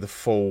didn't do the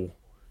full.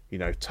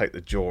 Take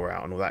the jaw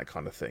out and all that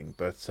kind of thing.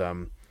 But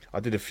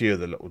I did a few of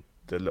the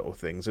little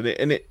things, and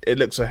it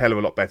looks a hell of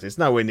a lot better. It's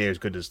nowhere near as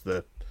good as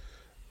the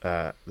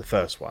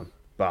first one,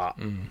 but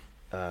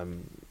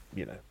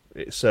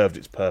it served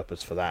its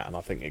purpose for that, and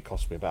I think it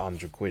cost me about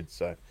 100 quid.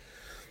 So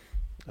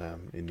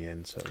in the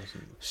end, so it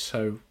wasn't.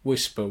 So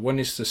Whisper, when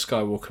is the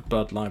Skywalker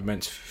bloodline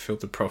meant to fulfill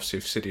the prophecy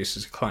of Sidious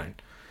as a clone?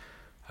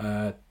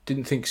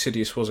 Didn't think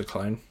Sidious was a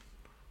clone.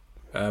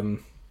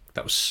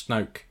 That was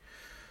Snoke.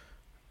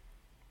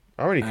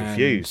 I'm really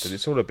confused, and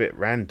it's all a bit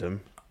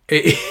random.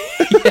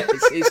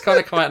 It's kind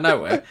of come out of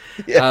nowhere.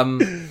 Yeah.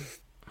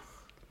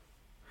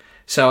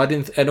 So I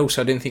didn't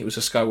think it was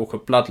a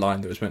Skywalker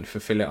bloodline that was meant to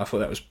fulfill it. I thought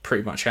that was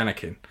pretty much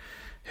Anakin,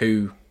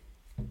 who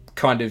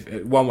kind of,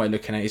 one way of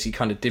looking at it is he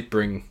kind of did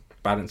bring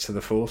balance to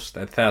the Force.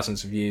 They had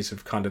thousands of years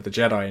of kind of the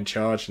Jedi in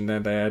charge, and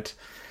then they had,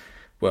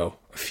 a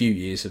few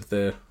years of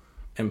the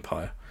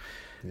Empire.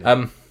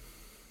 Yeah.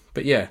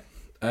 But yeah.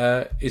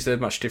 Is there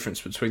much difference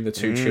between the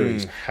two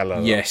Chewies?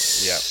 Hello.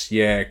 Yes. Yep.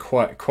 Yeah,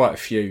 quite a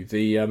few.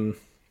 The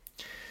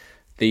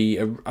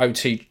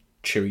OT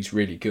Chewie's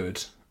really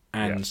good,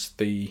 and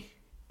the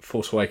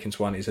Force Awakens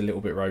one is a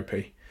little bit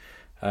ropey.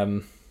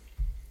 Ryan,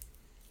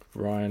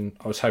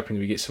 I was hoping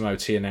we get some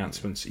OT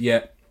announcements.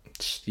 Yeah.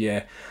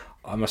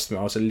 I must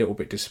admit, I was a little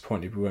bit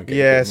disappointed we weren't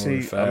getting more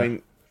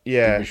of,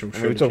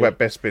 we talk about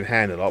Best Bin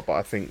Hand a lot, but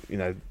I think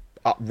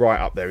right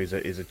up there is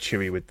a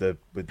Chewie with the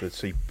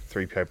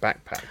C-3PO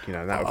backpack.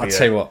 That would be.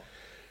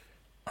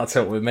 I'll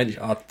tell you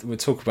what we'll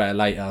talk about it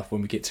later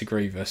when we get to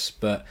Grievous.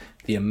 But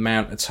the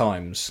amount of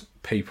times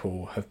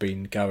people have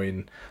been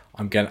going,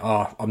 I'm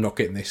not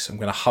getting this. I'm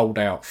going to hold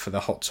out for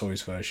the Hot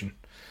Toys version.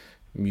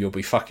 You'll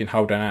be fucking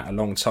holding out a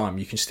long time.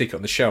 You can stick it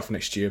on the shelf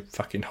next to your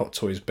fucking Hot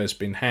Toys Best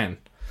Bin Han.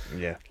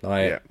 Yeah.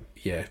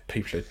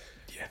 People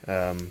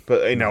are.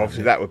 But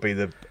obviously that would be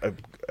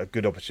a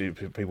good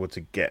opportunity for people to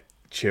get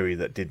Chewie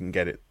that didn't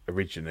get it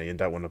originally and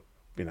don't want to,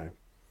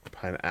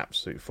 pay an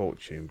absolute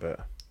fortune.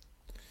 But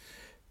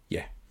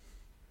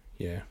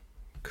yeah,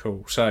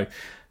 cool. So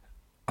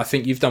I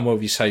think you've done well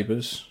with your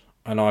sabers,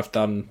 and I've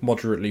done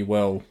moderately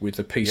well with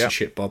the piece of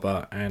shit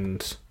Boba.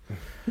 And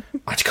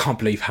I can't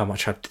believe how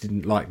much I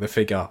didn't like the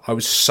figure. I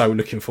was so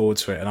looking forward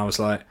to it, and I was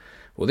like,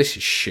 "Well, this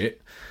is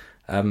shit."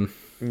 But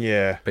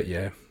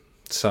yeah.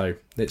 So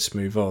let's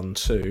move on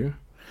to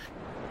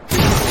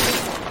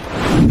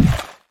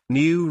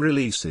New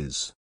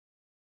releases.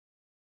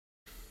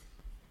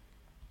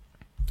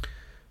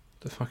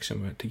 The fuck is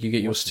it? Did you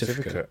get your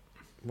certificate?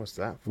 What's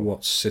that for?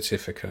 What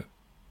certificate?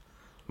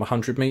 My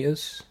 100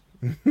 metres?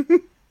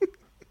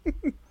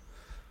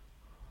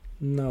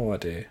 No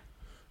idea.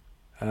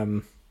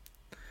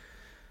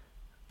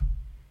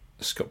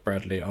 Scott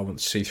Bradley, I want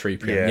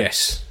C3PO. Yeah.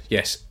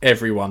 Yes,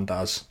 everyone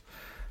does.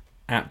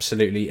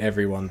 Absolutely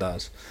everyone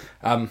does.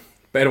 But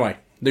anyway,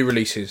 new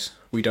releases.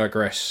 We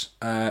digress.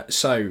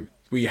 So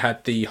we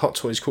had the Hot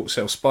Toys Court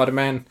Sale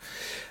Spider-Man.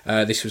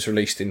 This was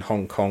released in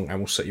Hong Kong and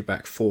will set you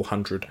back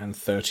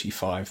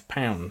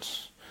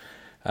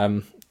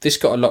 £435. This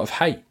got a lot of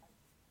hate.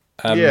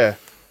 Yeah.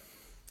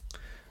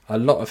 A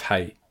lot of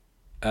hate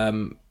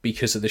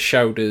because of the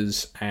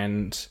shoulders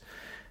and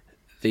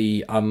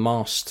the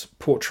unmasked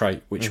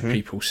portrait, which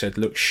people said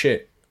looked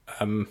shit.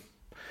 I'm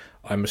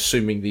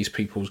assuming these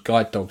people's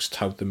guide dogs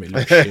told them it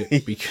looked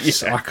shit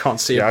because I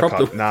can't see a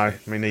problem. No,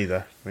 me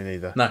neither.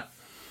 No.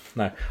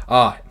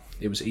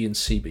 It was Ian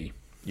Seaby.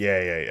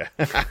 Yeah.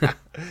 I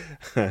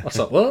was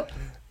like, what?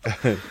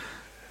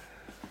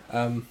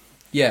 And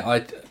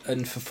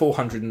for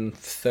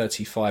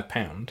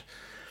 £435,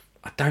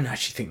 I don't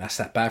actually think that's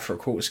that bad for a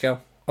quarter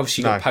scale.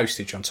 Obviously, you got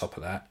postage on top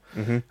of that.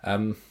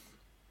 Mm-hmm.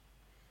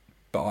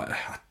 But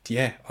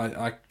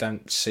I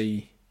don't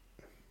see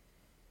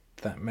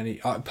that many.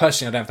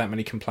 Personally, I don't have that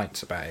many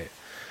complaints about it.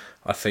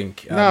 I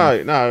think no,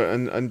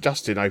 and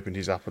Justin opened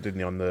his up, didn't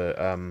he, on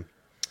the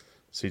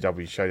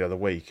CW show the other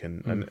week,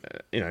 and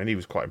he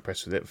was quite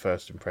impressed with it.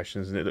 First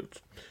impressions, and it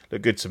looked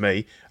good to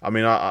me. I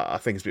mean, I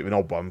think it's a bit of an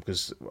odd one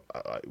because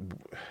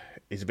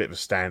it's a bit of a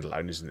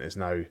standalone, isn't it?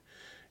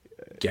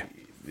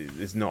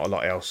 There's not a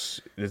lot else.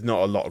 There's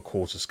not a lot of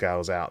quarter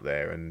scales out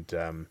there, and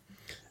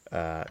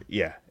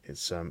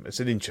it's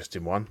an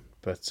interesting one,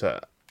 but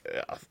I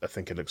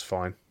think it looks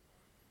fine.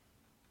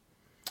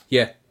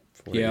 Yeah,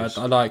 I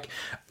like.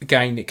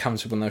 Again, it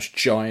comes with one of those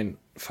giant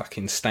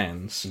fucking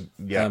stands.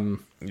 Yeah.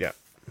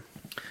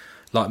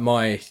 Like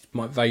my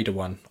Vader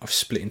one, I've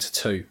split into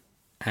two,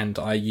 and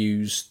I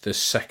use the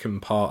second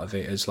part of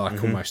it as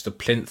like almost a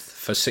plinth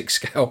for 6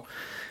 scale.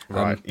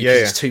 Right.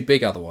 Because it's too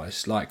big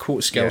otherwise. Like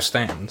quarter scale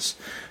stands,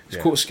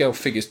 quarter scale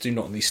figures do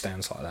not need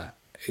stands like that.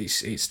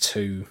 It's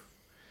too.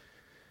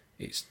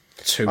 I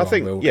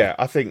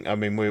think. I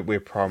mean, we're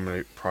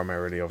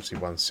primarily obviously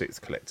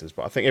 1/6 collectors,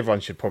 but I think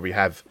everyone should probably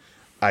have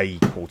a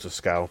quarter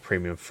scale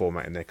premium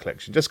format in their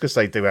collection, just because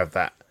they do have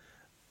that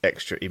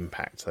extra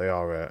impact. They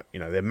are,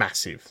 they're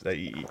massive.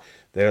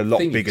 They're a lot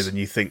bigger than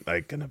you think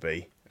they're going to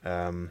be.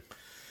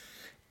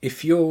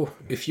 If you're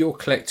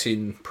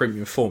collecting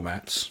premium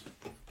formats,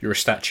 you're a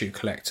statue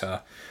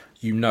collector.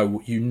 You know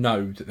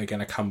that they're going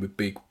to come with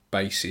big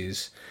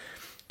bases.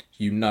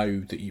 You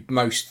know that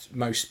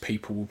most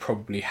people will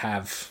probably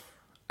have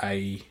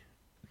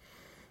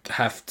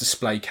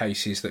display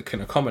cases that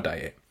can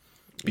accommodate it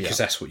because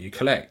that's what you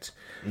collect.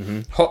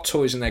 Mm-hmm. Hot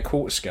Toys and their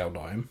quarter scale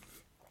line,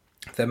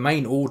 their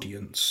main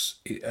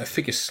audience are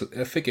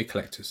figure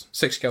collectors,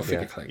 6 scale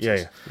figure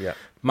collectors. Yeah.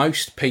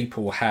 Most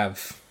people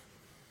have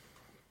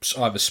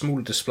either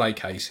smaller display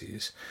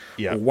cases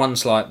or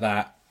ones like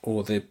that,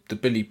 or the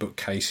Billy book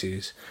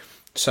cases.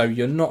 So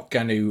you're not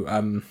going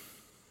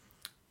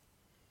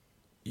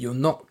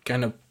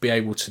to be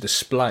able to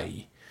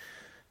display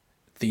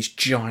these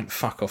giant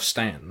fuck off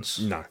stands.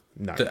 No.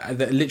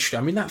 That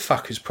literally, I mean, that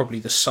fucker's probably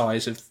the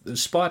size of the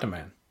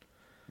Spider-Man.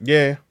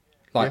 Yeah.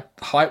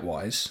 Height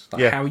wise,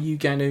 how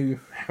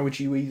would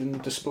you even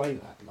display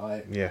that?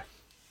 I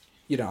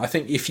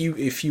think if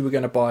you were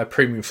going to buy a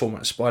premium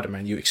format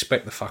Spider-Man, you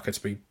expect the fucker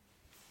to be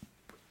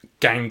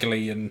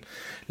gangly and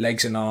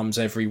legs and arms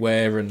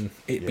everywhere, and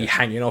it'd be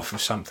hanging off of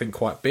something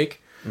quite big.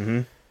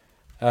 Mm-hmm.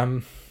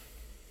 I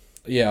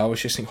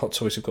was just thinking Hot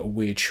Toys have got a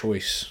weird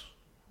choice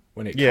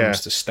when it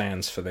comes to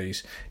stands for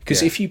these,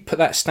 because if you put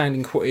that stand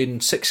in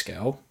 6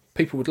 scale,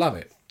 people would love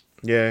it.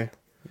 Yeah.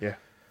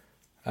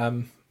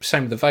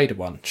 Same with the Vader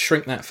one.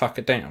 Shrink that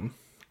fucker down,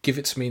 give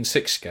it to me in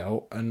 6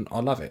 scale, and I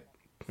love it.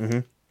 Mm-hmm.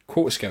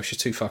 Quarter scale's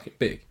just too fucking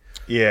big.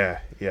 Yeah.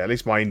 At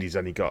least my Indy's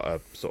only got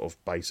a sort of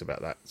base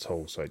about that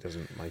tall, so it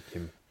doesn't make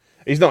him.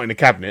 He's not in a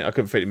cabinet. I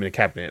couldn't fit him in a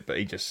cabinet, but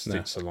he just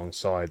sits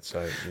alongside.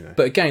 So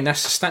But again,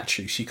 that's a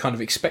statue, so you kind of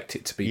expect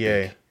it to be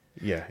big.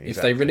 Yeah. Exactly. If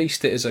they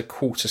released it as a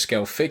quarter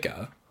scale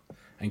figure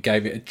and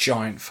gave it a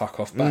giant fuck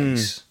off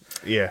base,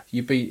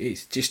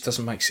 it just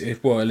doesn't make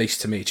sense. Well, at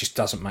least to me, it just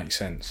doesn't make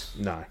sense.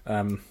 No.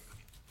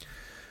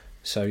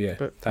 So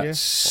that's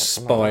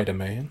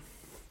Spider-Man,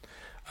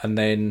 and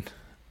then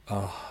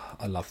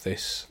I love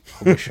this.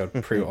 I wish I'd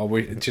do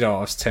you know,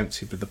 I was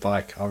tempted with the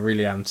bike. I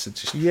really am to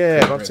just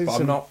I've seen but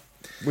some I'm not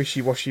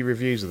wishy-washy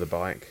reviews of the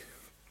bike.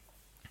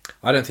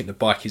 I don't think the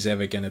bike is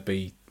ever going to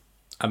be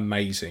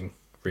amazing,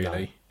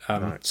 really.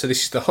 No. So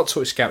this is the Hot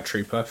Toy Scout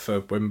Trooper for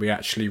when we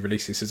actually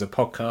release this as a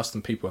podcast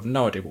and people have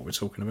no idea what we're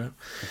talking about.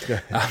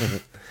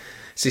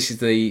 So this is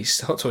the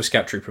Hot Toy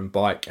Scout Trooper and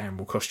bike, and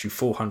will cost you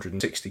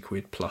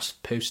 £460 plus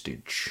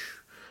postage.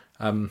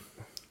 What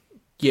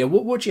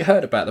you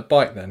heard about the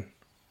bike then?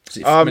 Is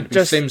it meant to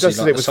be flimsy, just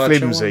like that it the was Sideshow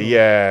flimsy. one, or-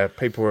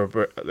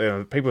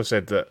 Yeah, people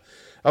said that.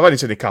 I've only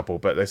seen a couple,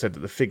 but they said that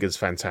the figure's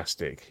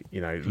fantastic.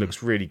 You know, it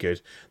looks really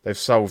good. They've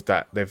solved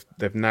that.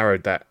 They've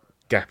narrowed that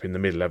gap in the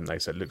middle, haven't they?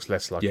 So it looks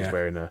less like he's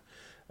wearing a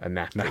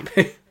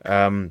nappy.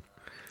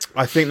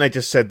 I think they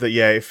just said that.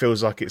 Yeah, it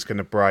feels like it's going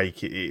to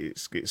break.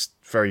 It's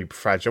very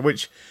fragile,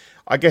 which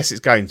I guess it's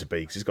going to be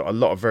because it's got a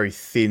lot of very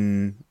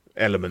thin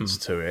elements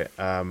to it.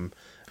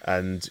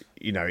 And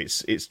you know,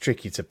 it's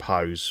tricky to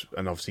pose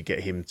and obviously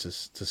get him to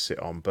sit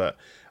on, but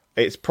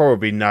it's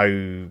probably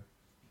no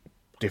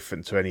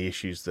different to any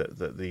issues that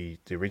the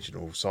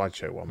original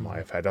Sideshow one might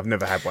have had. I've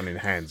never had one in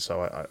hand,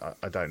 so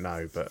I don't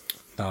know. But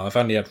No, I've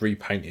only had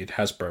repainted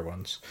Hasbro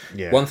ones.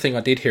 Yeah. One thing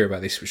I did hear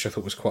about this, which I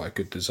thought was quite a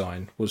good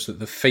design, was that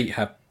the feet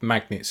have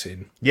magnets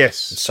in. yes,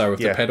 So have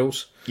the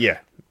pedals. Yeah,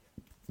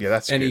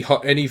 that's Any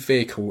good. any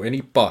vehicle,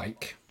 any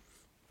bike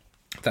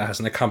that has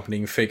an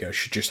accompanying figure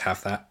should just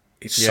have that.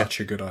 It's such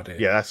a good idea.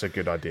 Yeah, that's a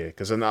good idea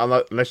because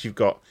unless you've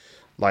got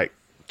like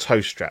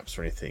toe straps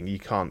or anything, you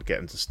can't get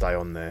them to stay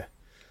on there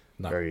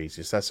very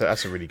easy. So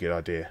that's a really good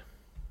idea.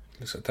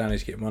 Looks like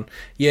Danny's getting one.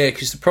 Yeah,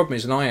 because the problem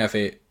is, and I have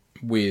it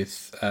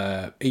with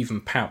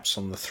even Pouts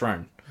on the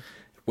throne.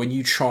 When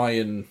you try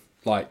and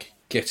like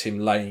get him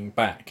laying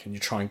back and you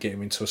try and get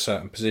him into a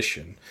certain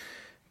position,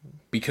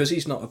 because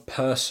he's not a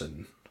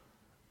person.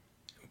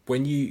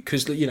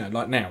 Because you know,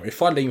 like now,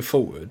 if I lean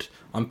forward,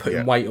 I'm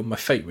putting weight on my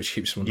feet, which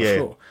keeps them on the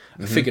floor.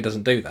 A figure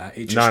doesn't do that;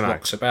 it just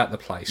rocks about the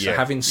place. So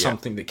having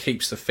something that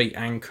keeps the feet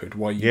anchored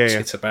while you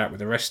sit about with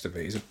the rest of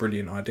it is a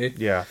brilliant idea.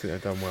 Yeah, I think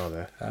they've done well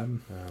there.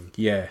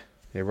 Yeah,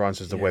 Ryan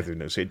says the weathering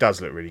looks. It does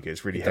look really good.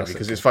 It's really heavy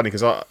because it's funny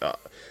because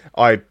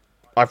I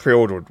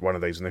pre-ordered one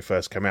of these when they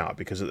first came out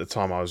because at the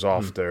time I was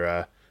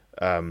after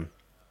Return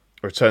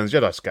of the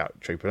Jedi Scout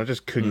Trooper and I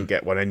just couldn't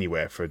get one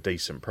anywhere for a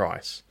decent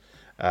price.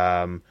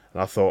 And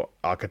I thought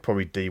I could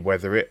probably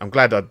de-weather it. I'm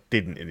glad I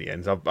didn't in the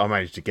end. I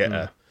managed to get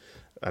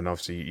and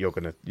obviously you're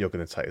gonna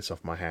take this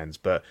off my hands.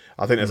 But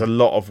I think there's a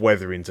lot of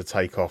weathering to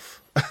take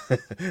off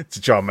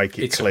to try and make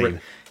it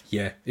clean.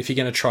 If you're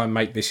going to try and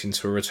make this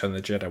into a Return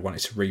of the Jedi one,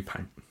 it's a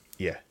repaint.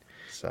 Yeah,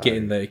 so,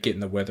 getting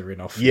the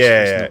weathering off.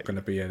 It's not going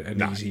to be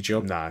an easy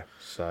job. No,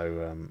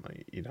 so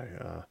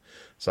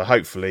so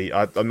hopefully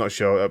I'm not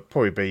sure. It'll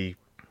probably be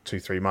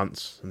 2-3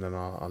 months, and then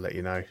I'll let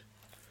you know.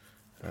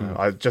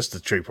 Just the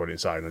Trooper on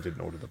its own. I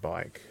didn't order the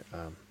bike.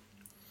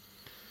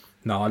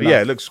 No,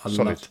 it looks I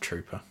solid. love the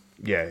Trooper.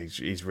 Yeah,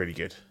 he's really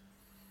good.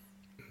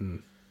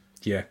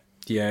 Yeah.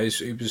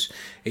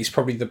 It's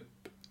probably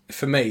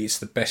for me, it's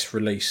the best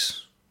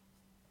release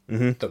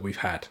that we've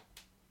had.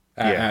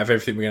 Out of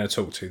everything we're going to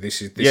talk to,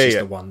 this is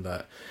the one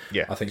that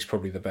I think is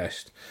probably the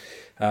best.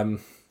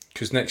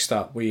 Because next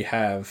up we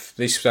have,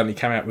 this only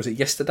came out, was it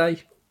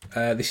yesterday?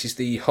 This is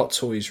the Hot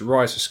Toys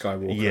Rise of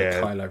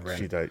Skywalker Kylo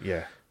Ren.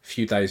 A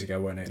few days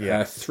ago, wasn't it?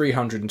 Yeah.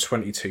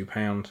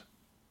 £322.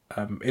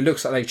 It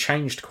looks like they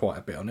changed quite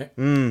a bit on it.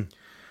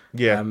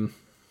 Yeah.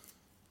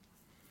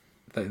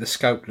 The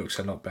scope looks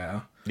a lot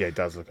better. Yeah, it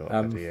does look a lot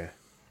better, yeah.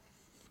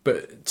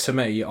 But to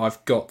me,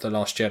 I've got the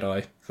Last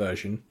Jedi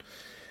version.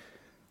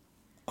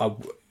 I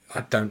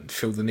don't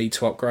feel the need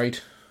to upgrade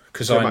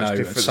because I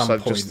know at some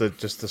point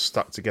just the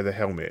stuck together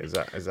helmet is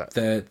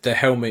that the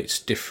helmet's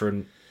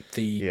different,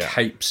 the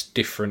cape's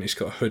different. It's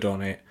got a hood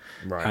on it,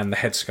 and the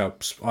head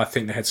sculpts. I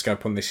think the head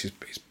sculpt on this is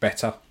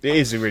better. It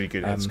is a really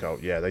good head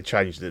sculpt. Yeah, they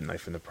changed, didn't they,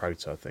 from the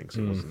proto? I think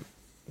so. It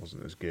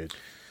wasn't as good.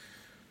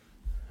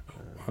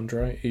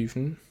 Andre,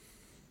 even.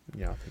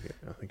 Yeah,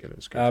 I think it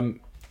looks good.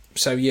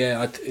 So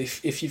yeah,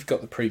 if you've got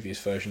the previous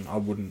version, I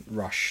wouldn't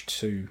rush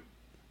to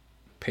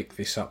pick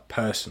this up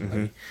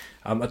personally.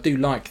 I do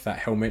like that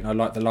helmet. I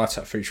like the light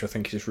up feature. I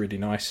think is really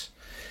nice.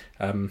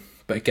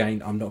 But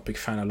again, I'm not a big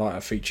fan of light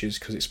up features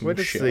because it's more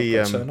shit I've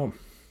got to turn on.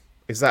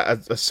 Is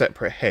that a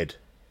separate head?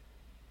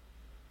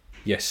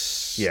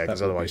 Yes. Yeah,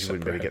 because otherwise you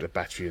wouldn't be able to get the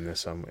battery in there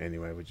somewhere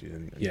anyway, would you?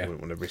 And you wouldn't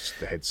want to risk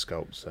the head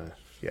sculpt. So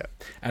yeah.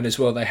 And as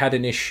well, they had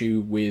an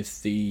issue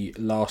with the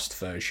last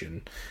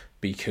version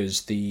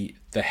because the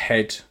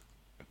head,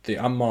 the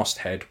unmasked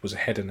head, was a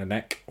head and a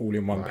neck all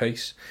in one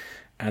piece.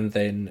 And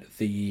then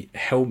the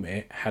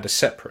helmet had a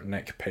separate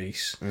neck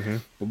piece.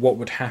 But what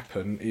would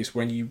happen is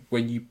when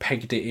you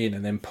pegged it in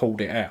and then pulled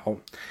it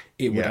out,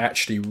 it would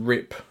actually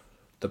rip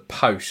the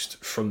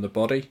post from the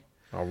body.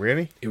 Oh,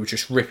 really? It would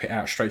just rip it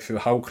out straight through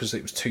the hole because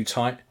it was too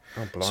tight.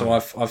 Oh, blimey.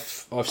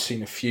 So I've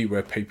seen a few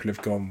where people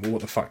have gone, well,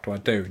 what the fuck do I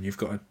do? And you've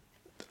got to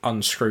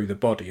unscrew the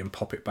body and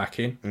pop it back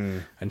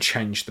in and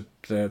change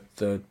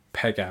the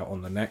peg out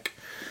on the neck.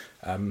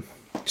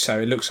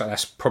 So it looks like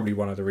that's probably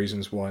one of the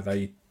reasons why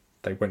they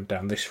went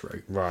down this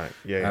route. Right,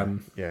 yeah.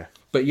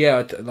 But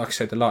yeah, like I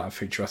said, the light up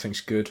feature I think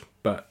is good.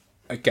 But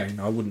again,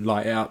 I wouldn't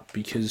light it up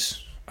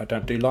because I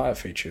don't do light up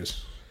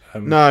features.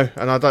 No,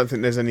 and I don't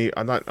think there's any.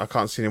 I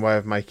can't see any way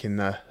of making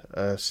a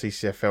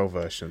CCFL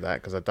version of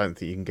that because I don't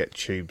think you can get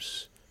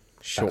tubes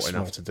short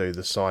enough to do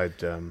the side.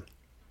 The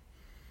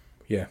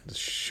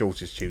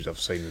shortest tubes I've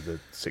seen are the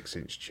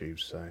 6-inch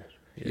tubes. So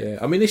yeah,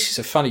 I mean this is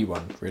a funny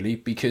one really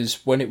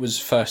because when it was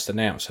first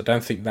announced, I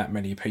don't think that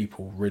many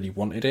people really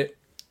wanted it.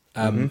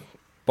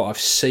 But I've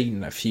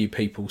seen a few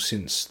people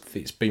since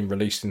it's been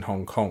released in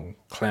Hong Kong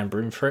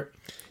clambering for it.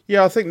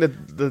 Yeah, I think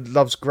the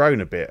love's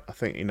grown a bit. I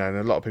think, and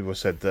a lot of people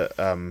said that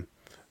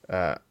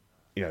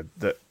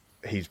that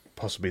he's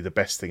possibly the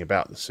best thing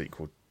about the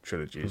sequel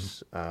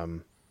trilogies.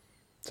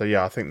 So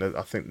yeah, I think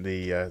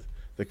the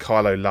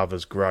Kylo love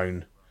has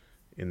grown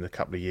in the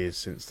couple of years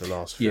since the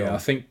last film. Yeah, I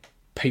think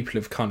people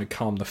have kind of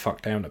calmed the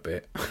fuck down a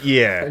bit.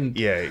 Yeah, and,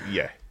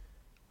 yeah.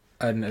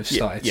 And have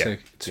started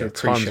to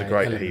appreciate time's a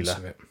great elements healer.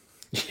 of it.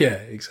 Yeah,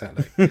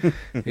 exactly.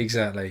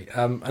 Exactly.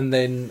 And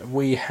then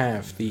we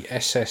have the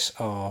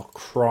SSR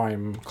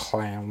Crime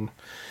Clown.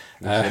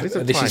 This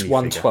is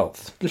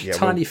 1/12.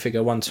 Tiny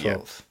figure,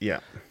 1/12. Yeah.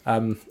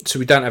 So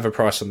we don't have a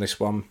price on this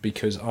one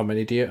because I'm an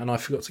idiot and I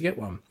forgot to get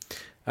one.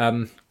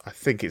 I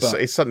think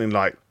it's something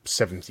like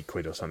 70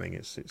 quid or something.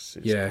 It's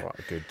quite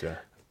a good.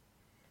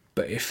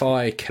 But if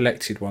I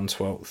collected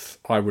 1/12,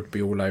 I would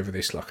be all over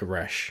this like a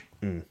rash.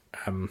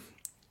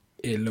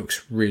 It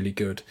looks really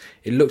good.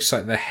 It looks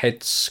like the head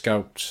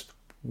sculpt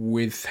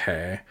with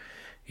hair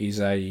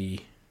is a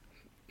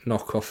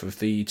knockoff of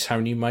the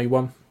Tony May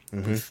one,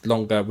 with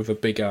longer, with a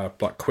bigger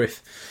like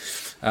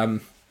quiff.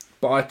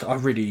 But I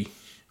really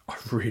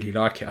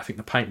like it. I think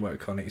the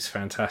paintwork on it is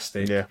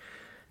fantastic. Yeah.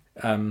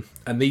 And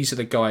these are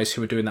the guys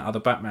who are doing that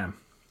other Batman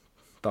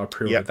that I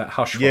pre-ordered, that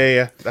Hush one.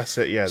 Yeah, that's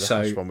it. Yeah, the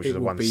So Hush one, which is it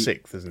the will be-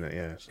 1/6, isn't it?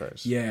 Yeah. So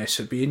it's,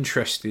 So it'd be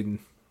interesting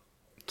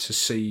to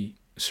see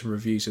some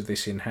reviews of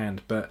this in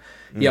hand. But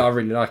I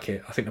really like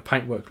it. I think the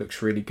paintwork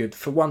looks really good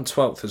for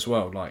 1/12 as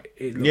well. Like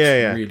it looks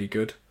really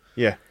good.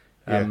 yeah.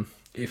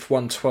 If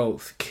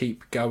 1/12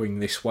 keep going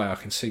this way, I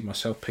can see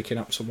myself picking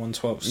up some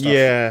 1/12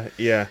 stuff.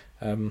 Yeah.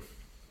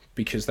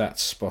 Because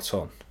that's spot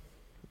on.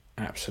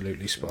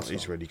 Absolutely spot on.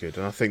 It's really good,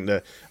 and I think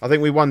with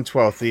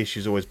 1/12 the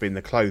issue's always been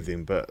the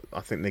clothing, but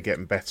I think they're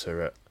getting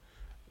better at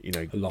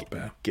a lot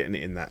better getting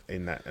it in that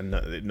and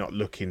not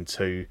looking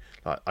too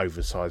like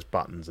oversized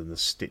buttons and the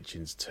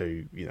stitching's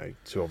too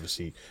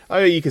obviously.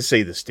 You can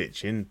see the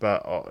stitching,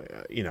 but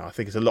I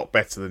think it's a lot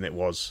better than it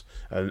was.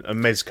 And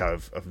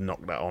Mezco have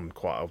knocked that on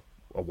quite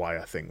a way,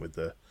 I think, with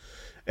the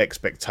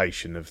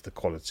expectation of the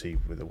quality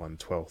with the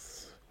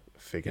 1/12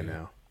 figure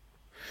now.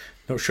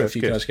 Not sure if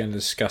you guys are going to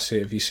discuss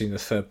it. Have you seen the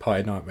third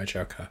party Nightmare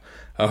Joker?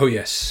 Oh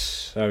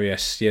yes. We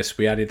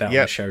added that on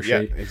the show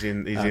sheet. Yeah, he's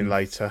in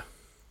later.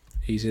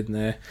 He's in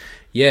there.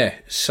 Yeah.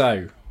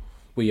 So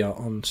we are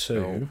on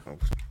to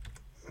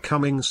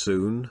Coming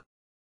soon.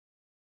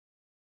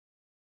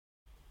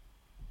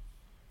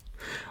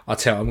 I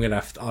tell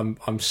you,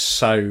 I'm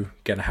so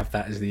gonna have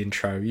that as the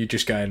intro. You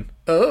just going,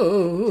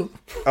 oh,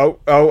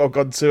 I've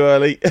gone too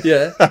early.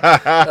 yeah.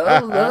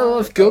 Oh no,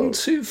 I've gone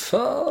too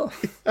far.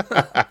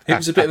 It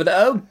was a bit of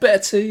an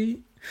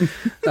Betty.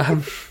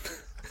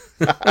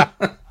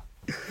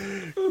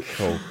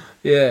 Cool.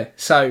 Yeah.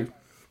 So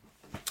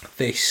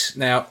this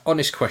now,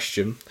 honest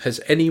question: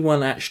 has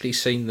anyone actually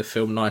seen the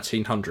film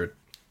 1900?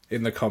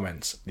 In the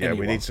comments. Yeah, anyone?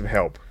 we need some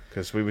help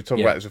because we were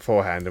talking about this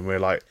beforehand, and we're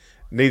like,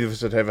 neither of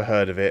us had ever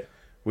heard of it.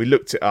 We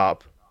looked it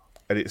up,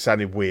 and it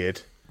sounded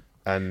weird,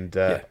 and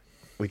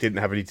we didn't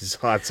have any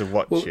desire to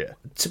watch it.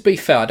 To be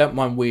fair, I don't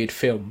mind weird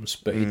films,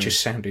 but it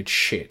just sounded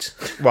shit.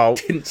 Well,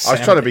 I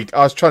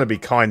was trying to be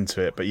kind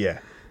to it, but yeah,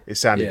 it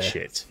sounded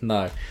shit.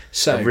 No,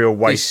 so a real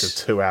waste of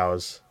 2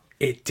 hours.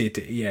 It did.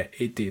 Yeah,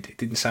 it did. It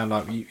didn't sound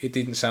like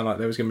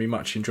there was going to be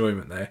much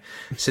enjoyment there.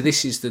 So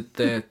this is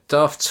the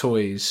Daft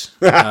Toys.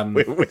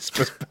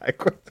 Whispers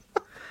backward.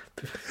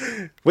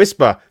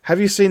 Whisper,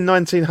 have you seen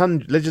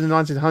 1900? Legend of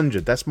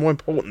 1900? That's more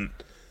important.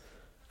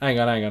 Hang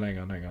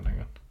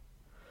on.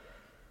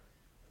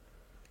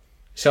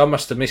 So I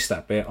must have missed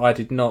that bit. I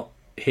did not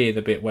hear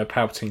the bit where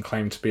Palpatine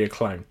claimed to be a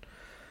clone.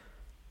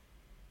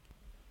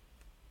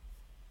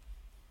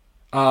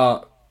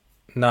 No,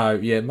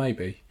 yeah,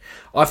 maybe.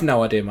 I've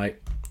no idea, mate.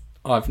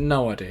 I've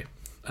no idea.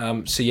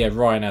 So yeah,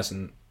 Ryan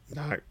hasn't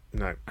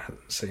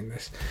seen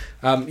this.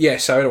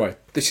 So anyway,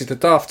 this is the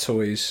Daft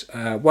Toys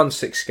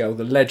 1/6 scale,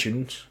 The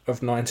Legend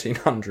of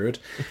 1900.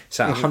 It's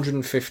at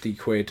 150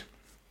 quid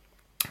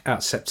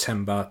out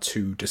September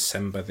to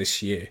December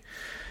this year.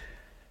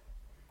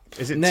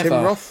 Is it Tim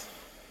Roth?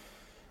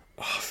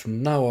 I've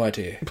no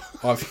idea.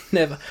 I've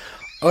never...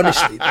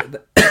 Honestly,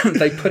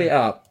 they put it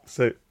up.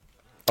 So,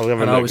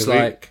 I was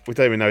like... We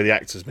don't even know who the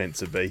actor's meant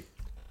to be.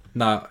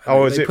 No.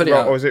 Is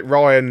it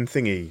Ryan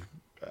Thingy?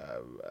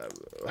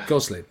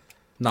 Gosling?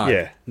 No.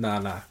 Yeah.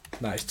 No,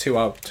 it's too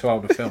old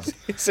a film.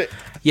 Is it?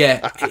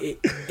 Yeah,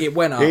 it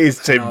went up. It is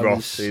Tim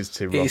Roth. It is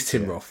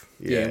Tim Roth.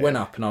 Yeah, it went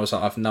up and I was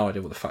like, I've no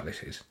idea what the fuck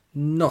this is.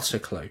 Not a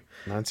clue.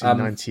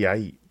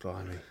 1998,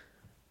 blimey.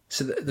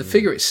 So the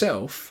figure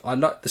itself, I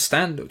like. The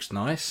stand looks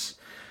nice.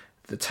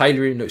 The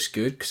tailoring looks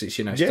good because it's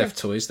Daft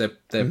Toys.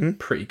 They're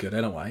pretty good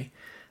anyway.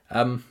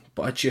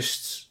 But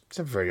it's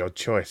a very odd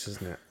choice,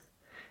 isn't it?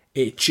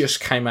 It just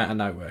came out of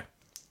nowhere.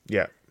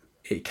 Yeah.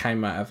 It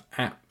came out of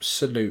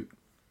absolute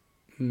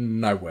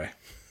nowhere.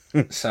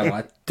 So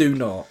I do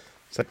not.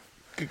 So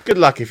good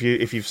luck if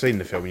you've seen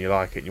the film and you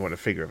like it and you want a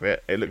figure of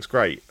it. It looks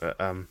great, but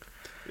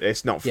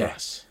it's not for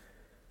us.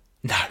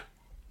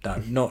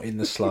 not in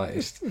the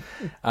slightest.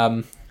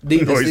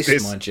 Neither Nor is is this,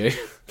 this. mind you.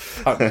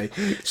 Fuck me.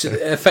 So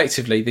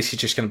effectively, this is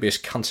just going to be us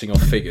cunting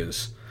off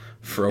figures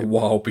for a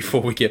while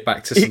before we get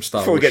back to some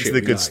Star Before we Wars get to shit the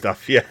we good like.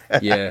 stuff, yeah.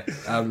 Yeah.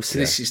 So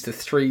this is the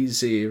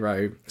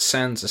 3-0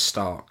 Sansa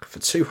Stark for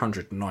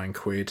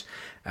 £209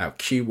 out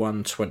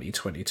Q1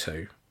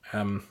 2022.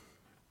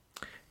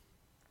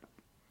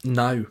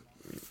 No.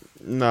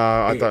 No,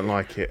 I don't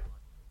like it.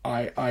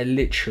 I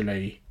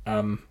literally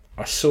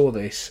I saw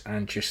this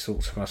and just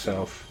thought to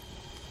myself,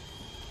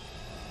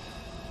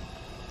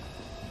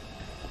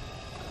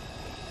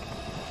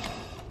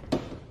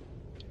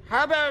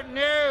 How about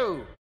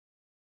new?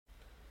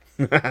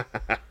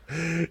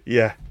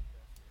 Yeah.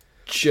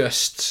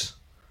 just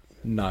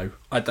no.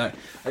 I don't.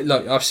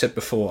 Like I've said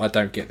before, I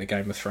don't get the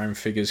Game of Thrones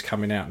figures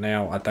coming out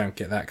now. I don't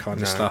get that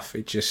kind of stuff.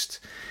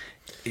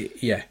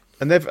 Yeah.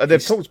 And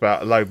they've talked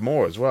about a load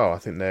more as well. I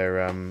think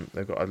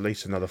they've got at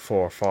least another 4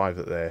 or 5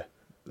 that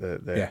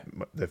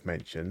they've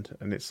mentioned,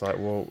 and it's like,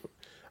 well,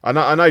 I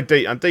know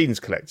Dean's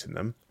collecting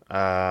them.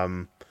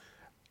 To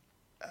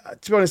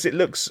be honest,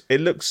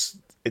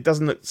 it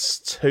doesn't look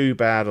too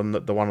bad on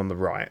the one on the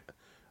right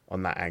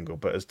on that angle,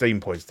 but as Dean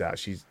pointed out,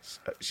 she's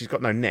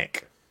got no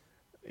neck.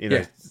 You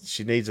know,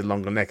 she needs a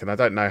longer neck, and I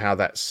don't know how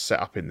that's set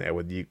up in there,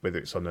 whether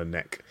it's on her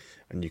neck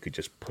and you could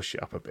just push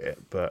it up a bit,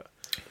 but.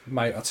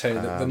 Mate, I'll tell you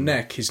that the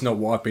neck is not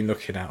what I've been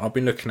looking at. I've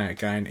been looking at it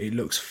going, it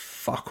looks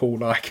fuck all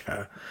like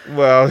her.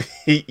 Well,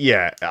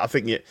 yeah, I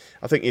think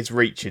it's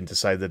reaching to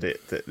say that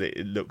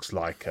it looks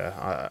like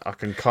her. I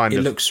can kind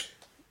of.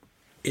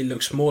 It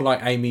looks more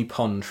like Amy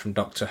Pond from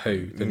Doctor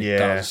Who than it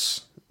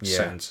does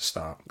Sansa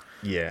Stark.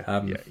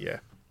 Yeah, yeah.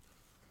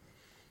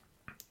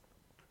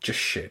 Just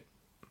shit.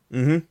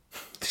 Mm-hmm.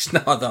 It's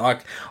not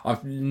that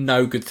I've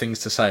no good things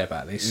to say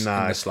about this in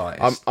the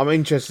slightest. I'm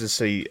interested to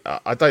see.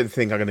 I don't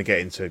think I'm going to get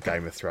into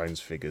Game of Thrones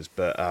figures,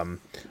 but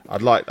I'm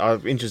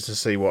interested to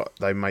see what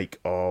they make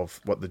of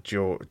what the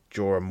Jorah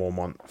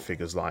Mormont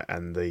figures like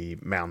and the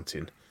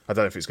Mountain. I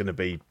don't know if it's going to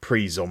be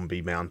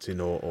pre-zombie Mountain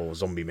or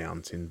zombie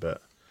Mountain,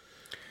 but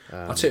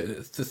I'll tell you,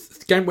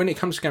 the game when it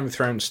comes to Game of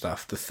Thrones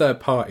stuff, the third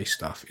party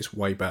stuff is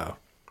way better.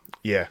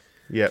 yeah.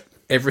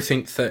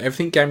 Everything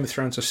Game of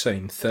Thrones I've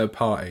seen, third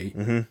party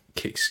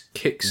kicks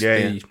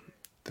the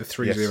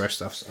 3-0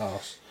 stuff's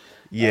arse.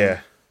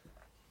 Yeah.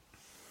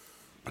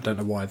 I don't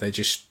know why they're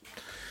just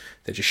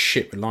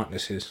shit with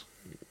likenesses.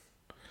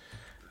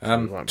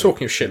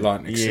 Talking of shit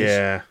likenesses,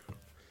 Yeah.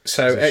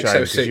 so It's a shame,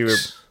 'cause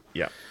XO6,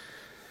 yeah.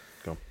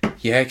 Go on.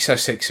 yeah,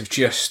 XO6 have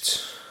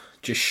just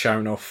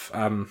shown off.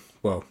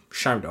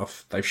 Shown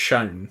off. They've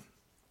shown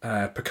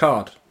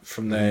Picard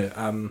from their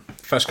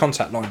First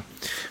Contact line,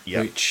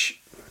 Yeah. which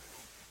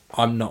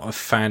I'm not a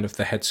fan of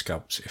the head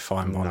sculpts, if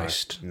I'm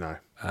honest. No.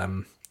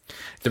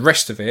 The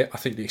rest of it, I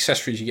think the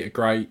accessories you get are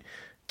great.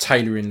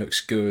 Tailoring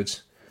looks good.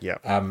 Yeah.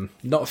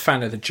 Not a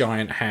fan of the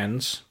giant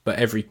hands, but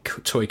every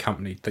toy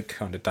company that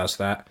kind of does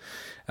that.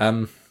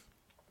 The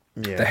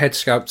head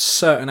sculpts,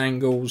 certain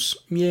angles,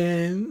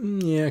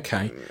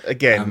 okay.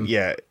 Again,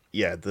 yeah.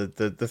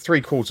 The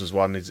 3/4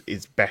 one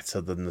is better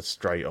than the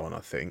straight on, I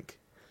think.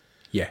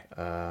 Yeah,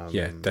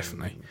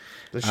 definitely.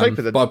 The shape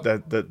of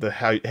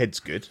the head's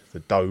good. The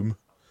dome.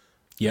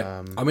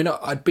 Yeah, I mean,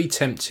 I'd be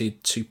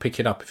tempted to pick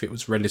it up if it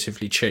was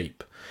relatively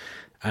cheap,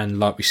 and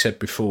like we said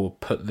before,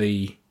 put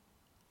the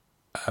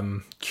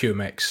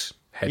QMX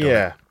head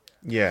on.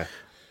 Yeah.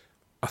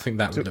 I think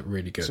that would look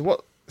really good. So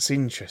what's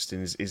interesting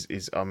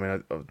is I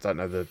mean, I don't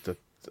know the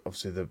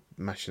obviously the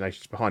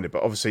machinations behind it,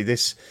 but obviously the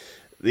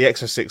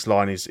XO6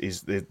 line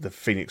is the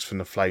Phoenix from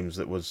the Flames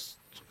that was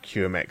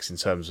QMX in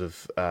terms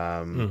of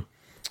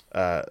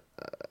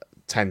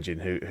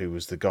Tanjin, who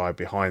was the guy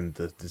behind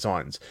the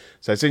designs.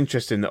 So it's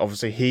interesting that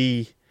obviously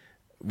he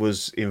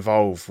was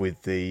involved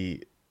with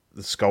the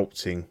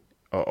sculpting,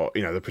 or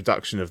the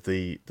production of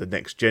the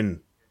next gen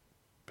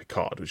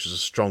Picard, which was a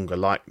stronger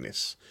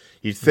likeness.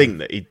 You'd think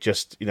that he'd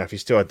just, if he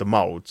still had the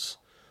molds,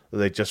 that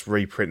they'd just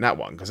reprint that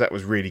one because that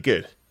was really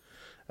good.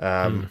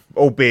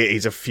 Albeit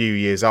he's a few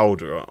years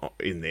older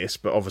in this,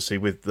 but obviously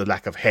with the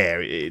lack of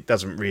hair, it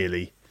doesn't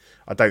really.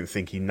 I don't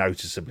think he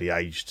noticeably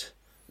aged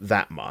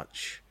that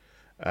much.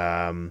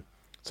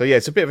 So yeah,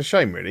 it's a bit of a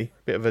shame, really.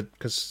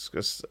 Because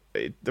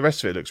the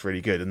rest of it looks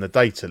really good, and the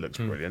data looks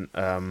brilliant.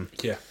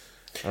 Yeah,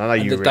 and I know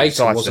you the were data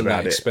excited wasn't about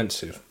that it.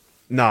 expensive.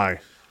 No, I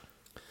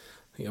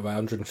think about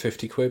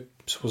 150 quid.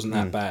 So it wasn't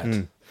that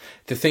bad.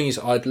 The thing is,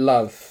 I'd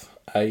love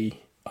the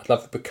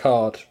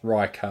Picard,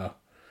 Riker,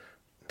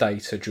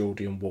 Data,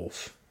 Geordie, and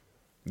Worf.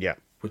 yeah,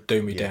 Would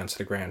do me down to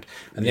the ground.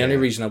 And the only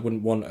reason I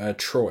wouldn't want a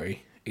Troy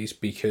is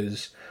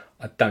because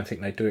I don't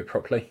think they do it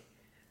properly.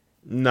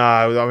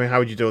 no. I mean, how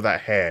would you do all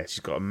that hair? She's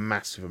got a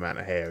massive amount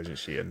of hair, isn't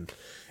she? And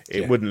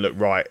it wouldn't look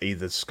right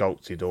either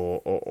sculpted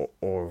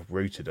or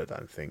rooted. I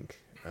don't think.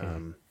 I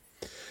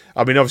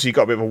mean, obviously you've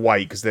got a bit of a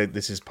wait because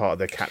this is part of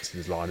their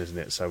captain's line, isn't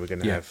it? So we're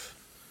going to have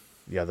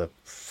the other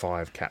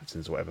 5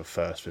 captains, or whatever,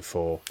 first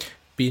before.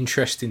 Be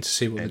interesting to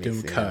see what they're doing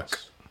with anything Kirk.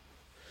 else.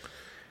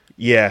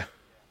 Yeah.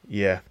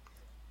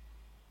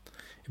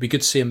 It'd be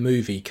good to see a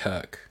movie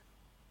Kirk.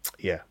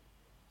 Yeah.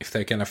 if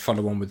they're going to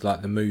follow on with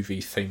like the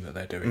movie theme that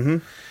they're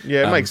doing.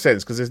 Yeah, it makes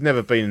sense because there's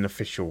never been an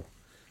official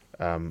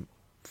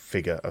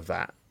figure of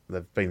that.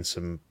 There've been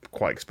some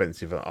quite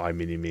expensive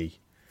iMini-Me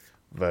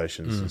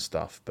versions and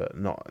stuff, but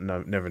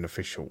never an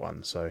official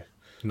one. So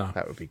No.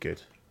 that would be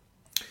good.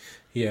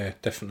 Yeah,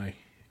 definitely.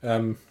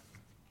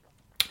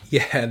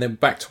 Yeah, and then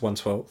back to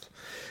 1/12.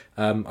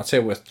 I'll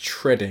tell you, we're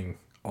treading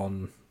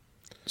on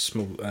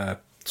small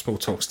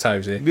talk's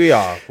toes here. We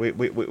are.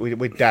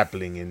 We're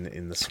dabbling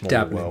in the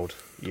small world.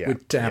 Yeah, We're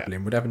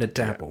dabbling. We're having a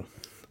dabble.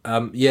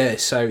 Yeah.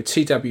 So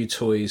TW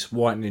Toys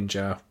White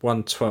Ninja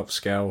 1/12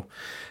 scale,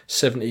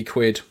 70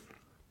 quid,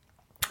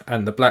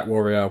 and the Black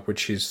Warrior,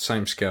 which is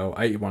same scale,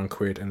 81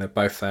 quid, and they're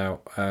both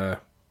out.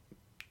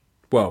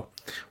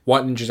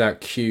 White Ninja's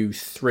out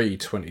Q3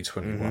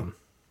 2021.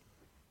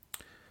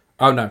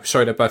 Oh no,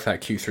 sorry, they're both out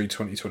Q3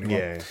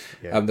 2021.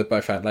 Yeah. They're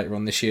both out later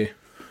on this year.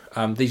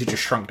 These are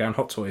just shrunk down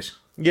Hot Toys.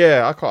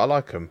 Yeah, I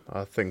like them.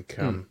 I think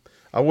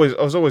I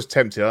was always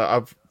tempted.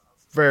 I've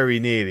very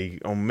nearly,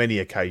 on many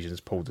occasions,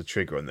 pulled the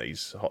trigger on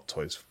these Hot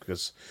Toys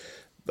because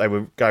they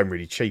were going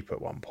really cheap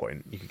at one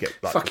point. You could get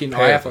like Fucking, a I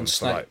pair have of them on for,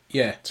 Snake. like,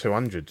 Yeah,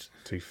 200.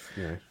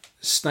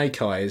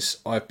 Snake Eyes.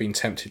 I've been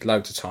tempted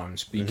loads of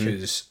times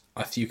because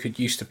you could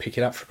used to pick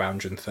it up for about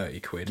 130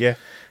 quid. Yeah,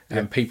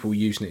 and people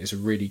using it as a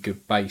really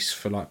good base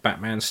for like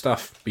Batman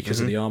stuff because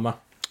of the armor.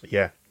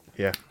 yeah.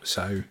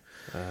 So.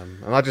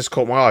 And I just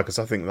caught my eye because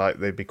I think like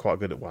they'd be quite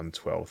good at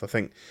 1/12. I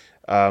think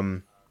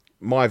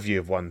my view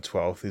of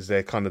 1/12 is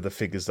they're kind of the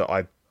figures that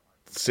I'd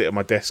sit at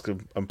my desk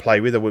and play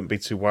with. I wouldn't be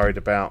too worried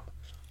about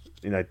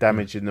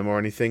damaging them or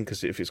anything,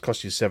 because if it's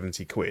cost you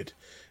 70 quid,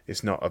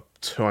 it's not a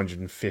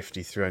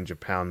 250, 300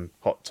 pound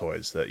Hot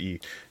Toys that you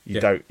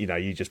don't,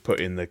 you just put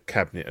in the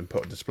cabinet and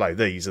put on display.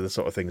 These are the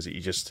sort of things that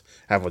you just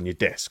have on your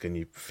desk and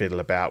you fiddle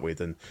about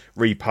with and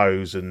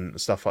repose and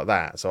stuff like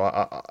that. So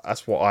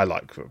that's what I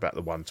like about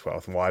the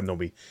 1/12 and why I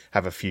normally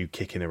have a few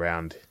kicking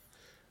around.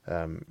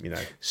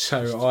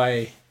 So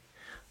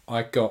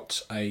I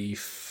got a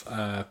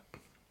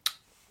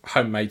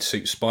homemade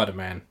suit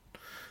Spider-Man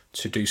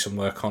to do some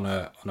work on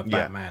a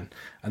Batman,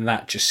 and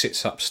that just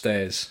sits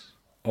upstairs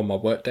on my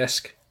work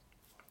desk.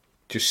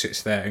 Just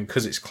sits there, and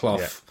because it's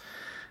cloth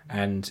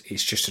and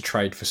it's just a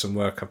trade for some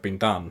work I've been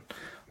done,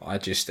 I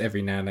just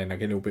every now and then I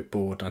get a little bit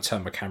bored and I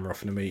turn my camera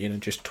off in a meeting and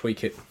just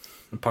tweak it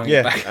and put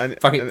it back,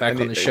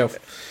 on the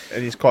shelf.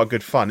 And it's quite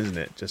good fun, isn't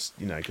it? Just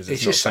because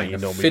it's not just something you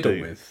to normally fiddle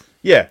do. with.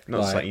 Yeah,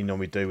 not something you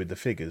normally do with the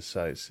figures.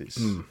 So it's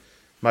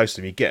most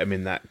of them you get them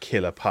in that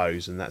killer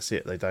pose and that's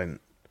it. They don't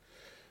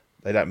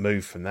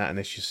move from that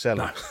unless you sell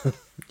them.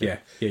 Yeah,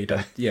 you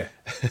don't. Yeah,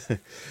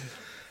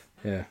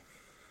 yeah.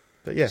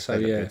 But yeah, So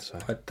they yeah,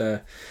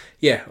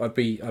 look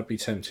good, I'd be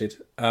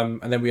tempted.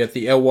 And then we had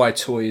the LY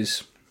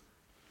Toys,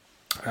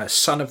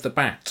 Son of the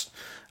Bat.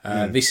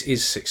 This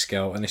is 6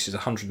 scale, and this is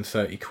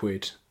 130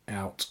 quid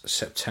out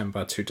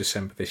September to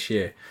December this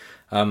year.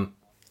 I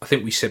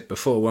think we said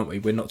before, weren't we?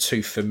 We're not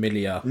too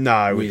familiar.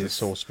 No, with the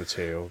source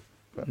material.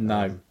 But,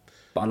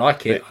 but I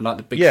like it. I like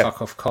the big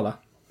fuck off collar.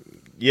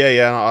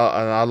 Yeah,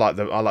 I like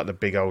the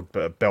big old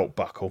belt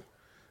buckle.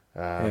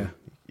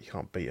 You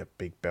can't beat a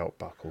big belt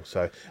buckle.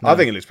 So I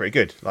think it looks pretty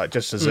good. Like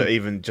just as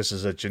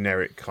a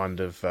generic kind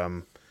of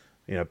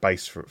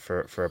base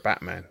for a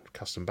Batman,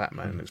 custom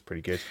Batman, it looks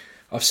pretty good.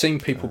 I've seen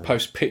people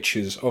post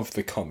pictures of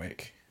the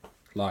comic,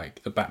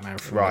 like the Batman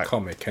from the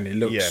comic, and it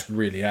looks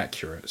really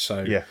accurate.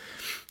 So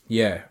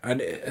yeah,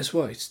 and as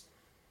well, it's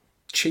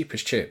cheap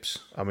as chips.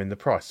 I mean, the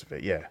price of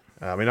it, yeah.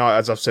 I mean,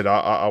 as I've said,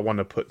 I want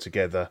to put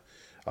together.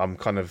 I'm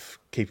kind of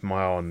keeping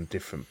my eye on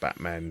different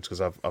Batmans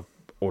because I've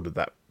ordered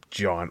that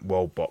giant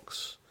world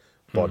box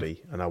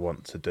body, and I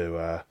want to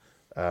do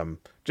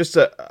just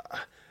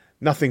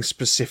nothing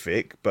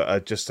specific,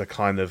 but just a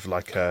kind of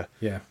like a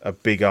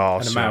big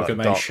arse, an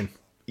amalgamation.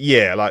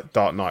 Like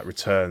Dark Knight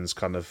Returns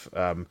kind of,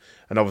 and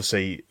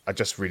obviously I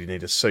just really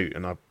need a suit,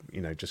 and I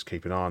just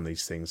keep an eye on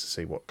these things to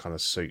see what kind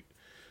of suit,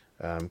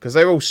 because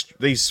they're all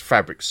these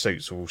fabric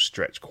suits all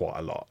stretch quite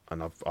a lot,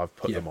 and I've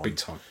put them on big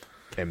time.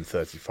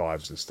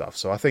 M35s and stuff,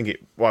 so I think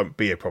it won't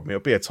be a problem. It'll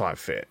be a tight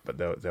fit, but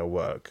they'll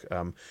work.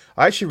 I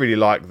actually really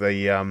like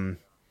the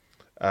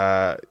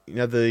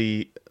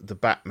the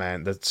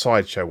Batman, the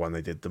sideshow one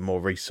they did, the more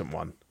recent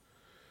one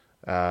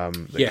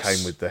that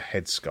came with the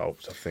head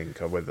sculpt, I think,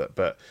 or with it,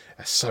 but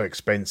it's so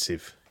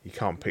expensive. You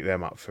can't pick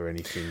them up for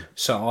anything.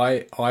 So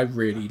I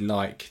really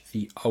like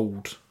the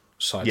old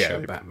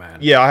sideshow Batman.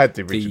 Yeah, I had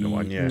the original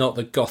one. Yeah, not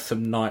the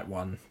Gotham Knight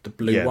one, the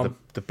blue one.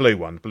 The blue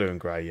one, blue and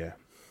grey. Yeah.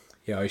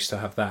 Yeah, I used to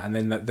have that, and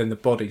then the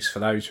bodies for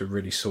those were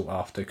really sought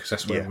after because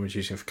that's what everyone was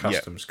using for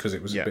customs because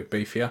it was a bit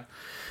beefier.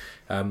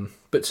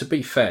 But to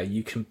be fair,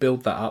 you can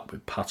build that up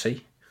with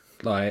putty.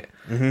 Like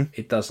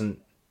it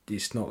doesn't.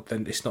 It's not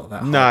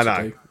that hard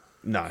to do.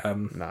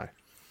 No.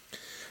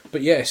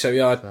 But yeah,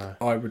 so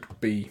I would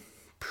be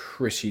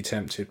pretty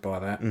tempted by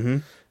that.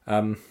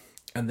 And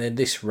then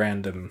this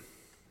random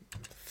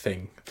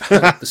thing,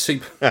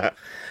 the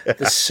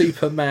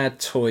Super Mad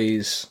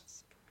Toys.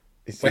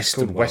 It's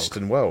called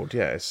Western World,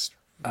 yes.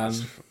 I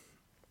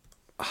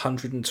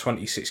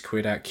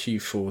 £126 out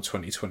Q4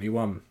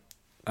 2021.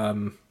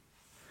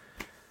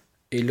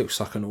 He looks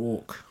like an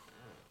orc.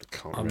 I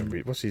can't remember.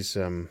 What's his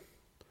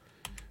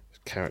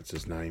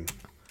character's name?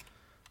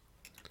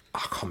 I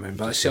can't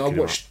remember. See,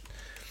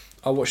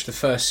 I watched the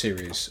first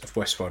series of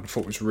Westworld and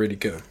thought it was really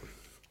good.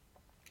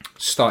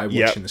 Started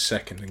watching the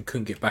second and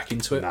couldn't get back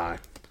into it. No.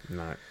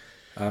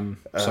 So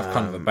I've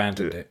kind of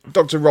abandoned it.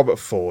 Dr. Robert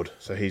Ford.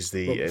 So he's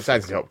it's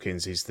Anthony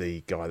Hopkins. He's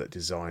the guy that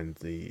designed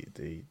the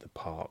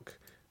park.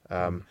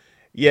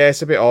 Yeah,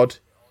 it's a bit odd.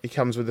 He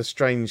comes with a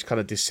strange kind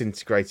of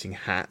disintegrating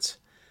hat.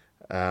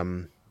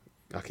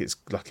 Like it's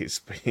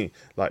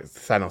like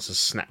Thanos has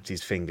snapped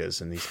his fingers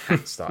and his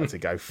hat started to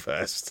go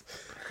first.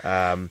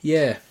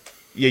 Yeah,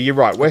 you're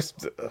right.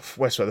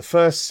 Westworld, the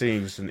first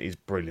season is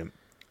brilliant,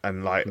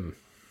 and like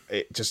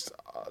it just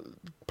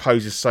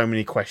poses so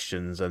many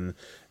questions and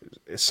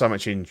so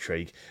much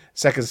intrigue.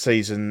 Second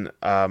season,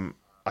 I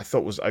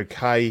thought was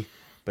okay,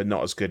 but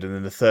not as good. And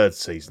then the third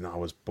season, I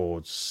was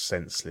bored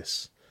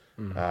senseless.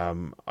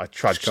 I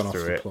trudged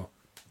through it. Plot.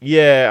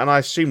 Yeah, and I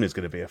assume there's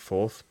going to be a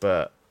fourth,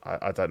 but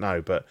I don't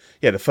know. But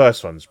yeah, the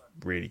first one's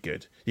really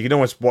good. You can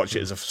almost watch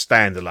it as a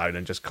standalone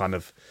and just kind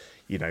of,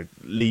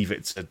 leave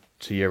it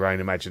to your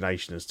own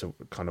imagination as to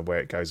kind of where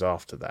it goes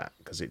after that,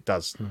 because it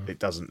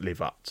doesn't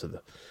live up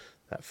to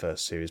that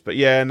first series. But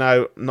yeah,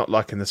 no, not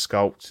liking the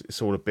sculpt.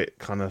 It's all a bit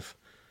kind of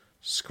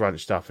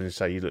scrunched up, and you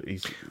say he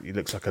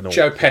looks like an orc.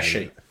 Joe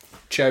Pesci.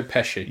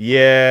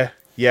 Yeah.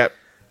 Yep.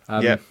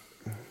 Yep.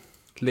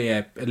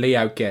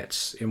 Leo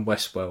Getz in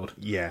Westworld.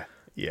 Yeah.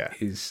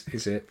 Is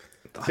it?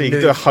 So you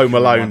could do a Home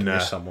Alone,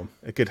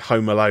 a good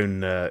Home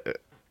Alone.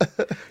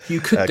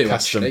 You could do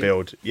custom actually.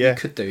 Build. Yeah, you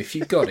could do if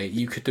you got it.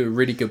 You could do a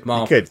really good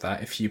Marvel with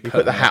that if you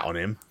put the hat on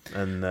him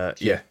and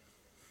yeah,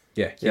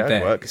 you're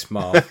there. Work. It's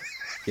Marvel.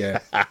 Yeah,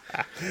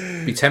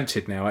 be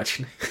tempted now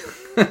actually.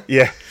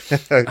 Yeah,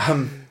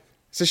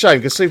 it's a shame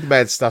because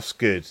Superman stuff's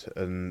good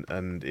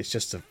and it's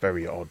just a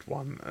very odd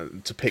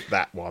one to pick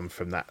that one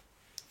from that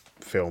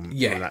film, from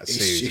that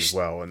series as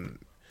well, and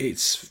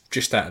it's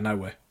just out of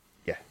nowhere.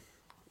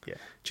 Yeah,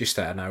 just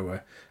out of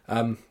nowhere.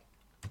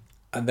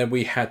 And then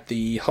we had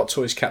the Hot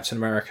Toys Captain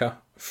America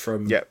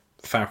from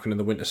Falcon and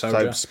the Winter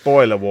Soldier. So,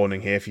 spoiler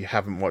warning here if you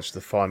haven't watched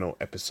the final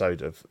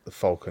episode of The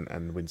Falcon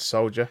and the Winter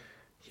Soldier.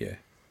 Yeah.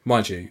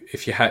 Mind you,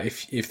 if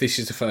this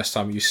is the first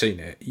time you've seen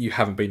it, you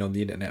haven't been on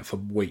the internet for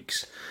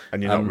weeks.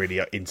 And you're not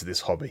really into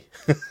this hobby.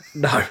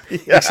 No,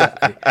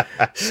 exactly.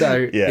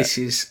 So, this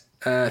is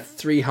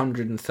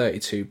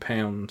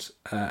 £332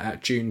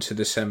 at June to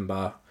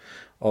December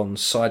on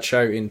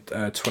Sideshow in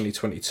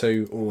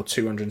 2022, or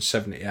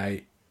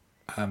 278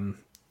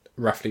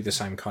 roughly the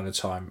same kind of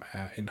time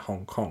in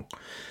Hong Kong.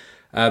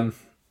 I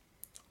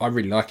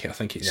really like it. I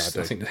think I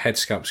think the head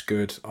sculpt's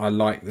good. I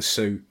like the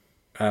suit.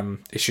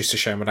 It's just a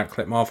shame I don't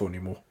collect Marvel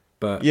anymore.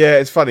 But yeah,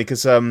 it's funny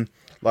because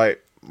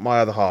like my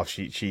other half,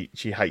 she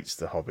hates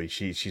the hobby.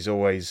 She's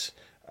always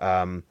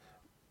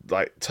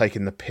like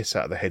taking the piss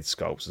out of the head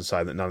sculpts and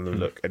saying that none of them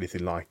look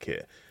anything like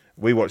it.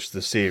 We watched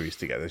the series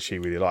together. She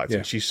really liked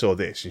it. She saw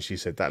this and she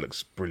said that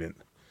looks brilliant.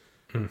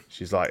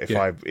 She's like,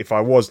 if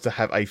I was to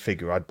have a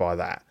figure, I'd buy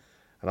that.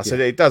 And I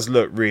said it does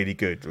look really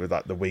good with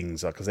like the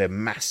wings, because they're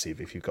massive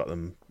if you've got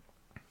them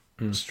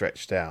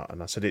stretched out.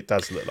 And I said it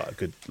does look like a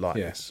good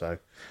likeness. So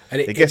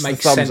and it gets the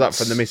thumbs up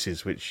from the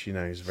missus, which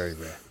is very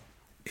rare.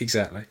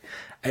 Exactly.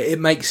 It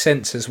makes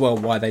sense as well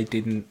why they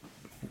didn't,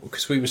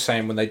 because we were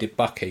saying when they did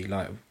Bucky,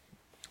 like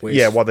why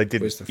they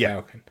didn't. Where's the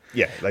Falcon?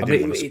 Yeah, they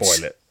didn't want to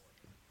spoil it.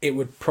 It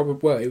would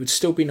it would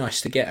still be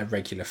nice to get a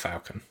regular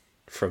Falcon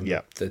from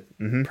the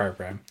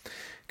program,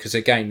 because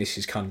again, this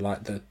is kind of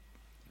like the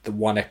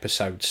one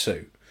episode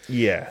suit.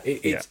 Yeah,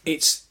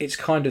 it's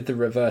kind of the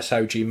reverse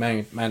OG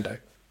Mando,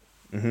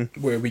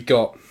 where we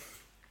got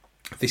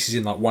this is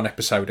in like one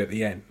episode at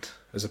the end,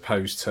 as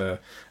opposed to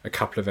a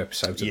couple of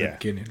episodes at the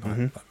beginning,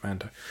 like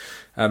Mando.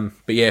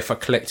 But yeah, if I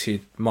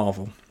collected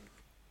Marvel,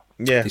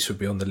 this would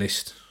be on the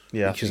list.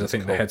 Yeah, because I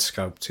think the head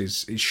sculpt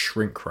is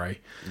shrink ray.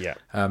 Yeah,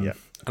 and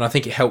I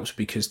think it helps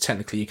because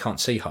technically you can't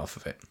see half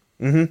of it.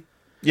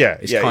 Yeah,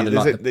 it's kind of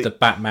like the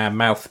Batman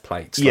mouth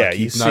plates. Yeah,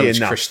 you see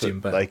enough Christian,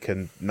 but they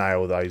can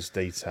nail those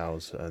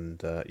details,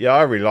 and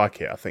I really like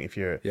it. I think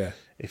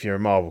if you're a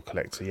Marvel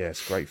collector,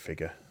 it's a great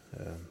figure.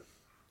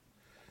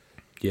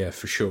 Yeah,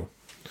 for sure.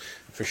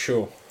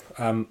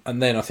 And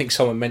then I think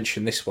someone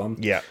mentioned this one.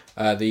 Yeah,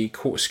 the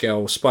quarter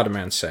scale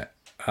Spider-Man set.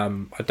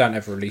 I don't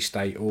have a release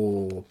date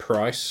or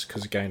price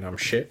because again I'm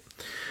shit.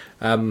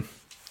 But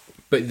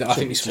I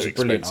think this was a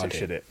brilliant idea.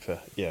 Should it?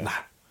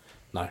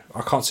 No,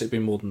 I can't see it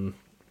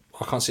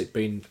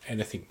being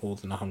anything more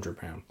than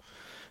 £100.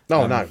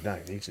 No,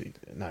 easily,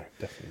 no,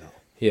 definitely not.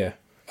 Yeah,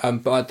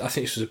 but I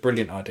think this was a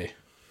brilliant idea.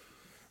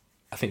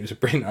 I think it was a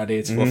brilliant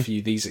idea to offer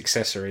you these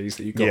accessories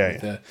that you got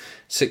with the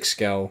 6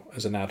 scale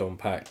as an add-on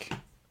pack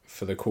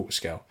for the quarter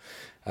scale.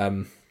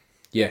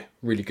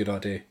 Really good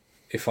idea.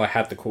 If I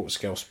had the quarter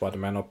scale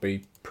Spider-Man, I'd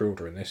be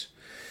pre-ordering this.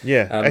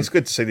 Yeah, it's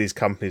good to see these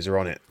companies are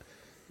on it.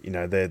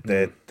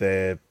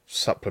 They're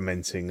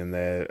supplementing and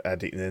they're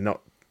adding. They're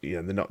not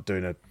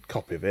doing a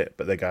copy of it,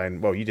 but they're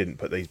going, well, you didn't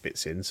put these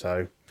bits in,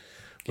 so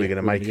we're going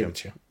to we're make gonna them.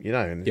 give it to You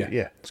know, and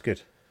Yeah. it's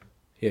good.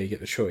 Yeah, you get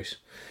the choice.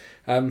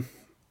 And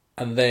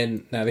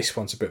then, now this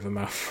one's a bit of a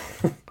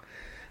mouthful.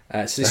 So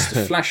this is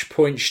the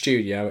Flashpoint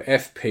Studio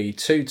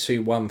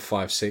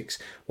FP22156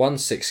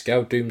 1/6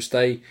 scale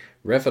Doomsday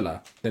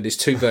Reveler. Now there's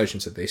two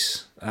versions of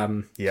this.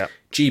 Yeah.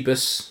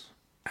 Jeebus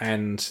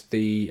and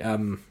the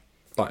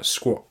like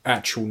squat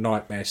actual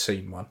nightmare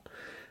scene one.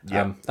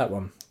 Yeah. That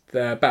one.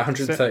 They're about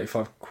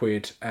 135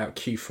 quid out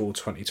Q4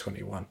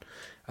 2021.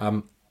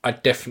 I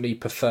definitely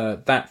prefer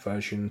that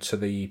version to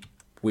the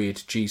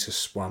weird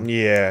Jesus one.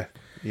 Yeah.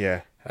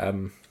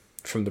 From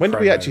the When did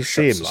we promo actually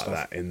see him shots and like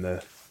stuff. that in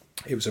the?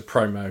 It was a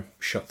promo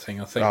shot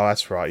thing, I think. Oh,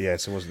 that's right.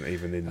 Yes, it wasn't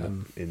even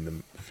in the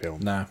film.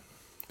 No.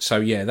 So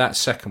yeah, that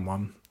second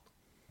one,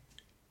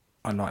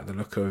 I like the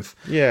look of.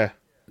 Yeah.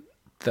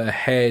 The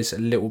hair's a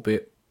little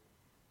bit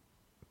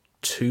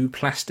too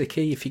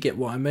plasticky, if you get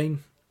what I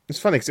mean. It's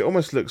funny because it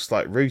almost looks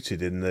like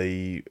rooted in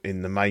the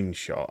main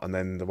shot, and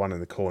then the one in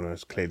the corner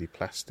is clearly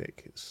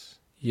plastic. It's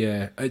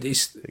Yeah,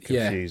 it's a bit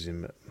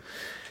confusing,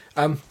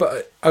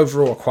 but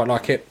overall, I quite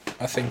like it.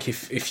 I think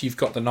if you've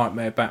got the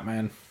Nightmare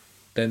Batman,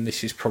 then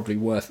this is probably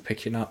worth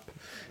picking up.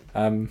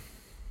 I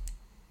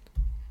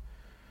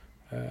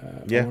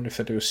wonder if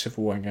they do a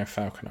Civil War and go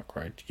Falcon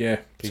upgrade. Yeah,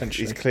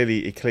 potentially.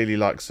 He clearly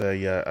likes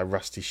a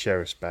rusty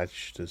sheriff's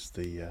badge. Does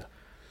the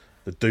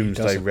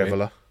Doomsday a bit.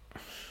 Reveler?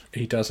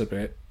 He does a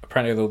bit.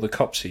 Apparently, with all the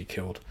cops he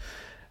killed.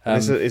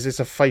 Is this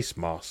a face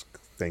mask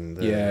thing?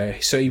 Yeah,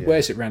 so he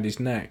wears it around his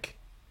neck.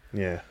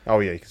 Yeah. Oh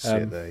yeah, you can see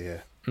it there. Yeah.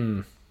 No,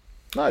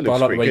 it But I looks like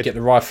the way pretty you good. get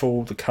the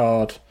rifle, the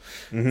card,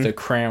 the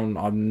crown.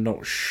 I'm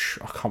not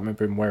sure. I can't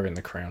remember him wearing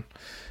the crown.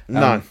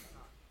 No.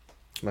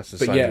 That's the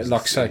but same yeah, as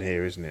like I it's say- in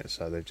here, isn't it?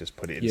 So they've just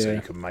put it in so Yeah.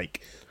 you can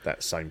make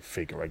that same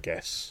figure, I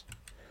guess.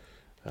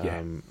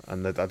 Yeah.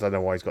 And I don't know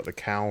why he's got the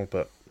cowl,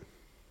 but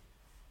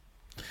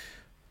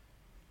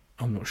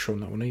I'm not sure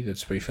on that one either,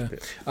 to be fair.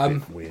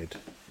 bit weird.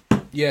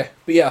 Yeah,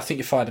 but yeah, I think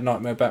if I had a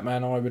Nightmare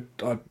Batman,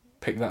 I'd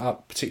pick that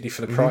up, particularly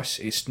for the price.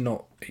 It's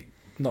not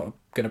going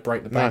to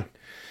break the bank.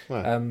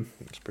 No,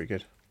 it's pretty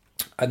good.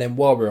 And then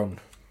while we're on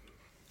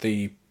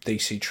the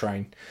DC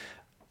train,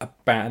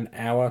 about an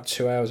hour,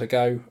 2 hours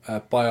ago,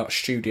 BioArt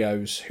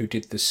Studios, who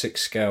did the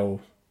 6 scale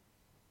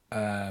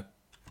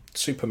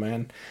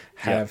Superman,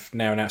 have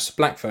now announced the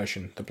black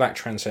version, the Black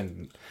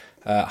Transcendent,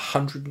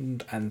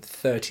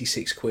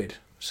 136 quid.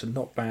 So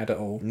not bad at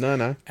all.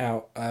 No.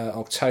 Out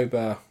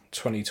October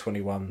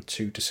 2021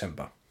 to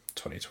December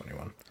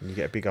 2021. And you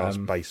get a big ass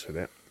base with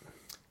it.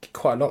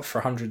 Quite a lot for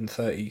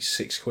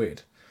 136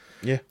 quid.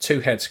 Yeah. 2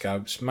 head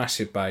scopes,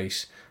 massive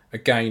base.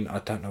 Again, I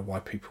don't know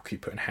why people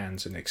keep putting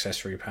hands in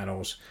accessory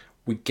panels.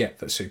 We get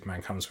that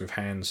Superman comes with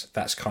hands.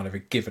 That's kind of a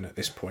given at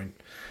this point.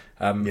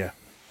 Yeah.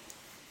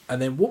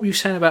 And then what were you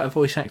saying about a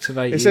voice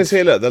activated? It says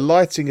here, look, the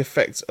lighting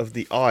effect of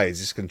the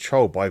eyes is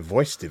controlled by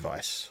voice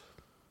device.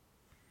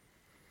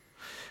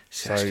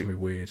 See, that's going to be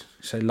weird.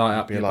 So light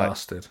up, you like-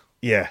 bastard.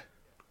 Yeah.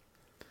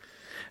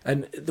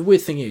 And the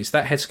weird thing is,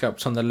 that head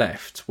sculpt on the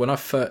left, when I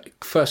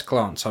first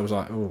glance, I was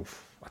like, oh,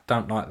 I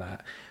don't like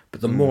that.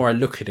 But the more I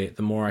look at it,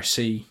 the more I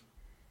see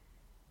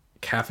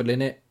Cavill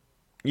in it.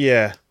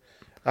 Yeah.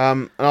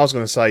 And I was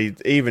going to say,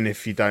 even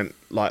if you don't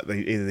like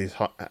either of these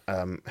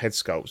head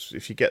sculpts,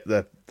 if you get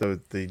the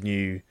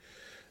new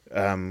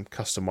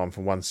custom one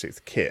from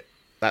 1/6 kit,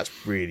 that's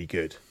really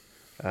good.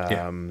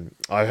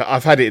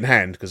 I've had it in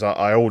hand because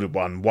I ordered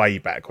one way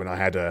back when I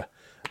had a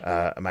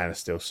Man of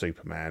Steel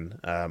Superman.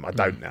 I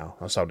don't now.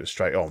 I sold it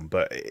straight on,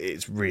 but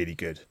it's really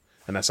good.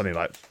 And that's only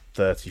like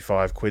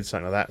 35 quid,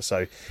 something like that.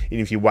 So even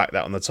if you whack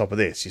that on the top of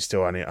this, you're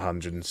still only at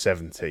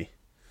 170.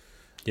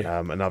 Yeah.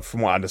 And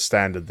from what I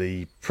understand of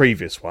the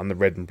previous one, the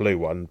red and blue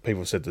one,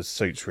 people said the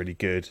suit's really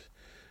good.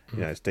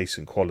 You know, it's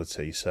decent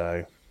quality.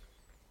 So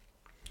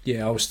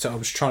Yeah, I was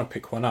trying to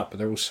pick one up, but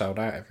they're all sold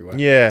out everywhere.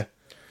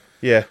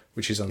 yeah,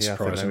 Which is I think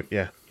unsurprising.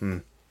 I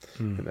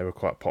think they were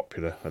quite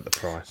popular at the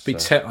price.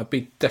 So. I'd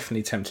be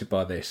definitely tempted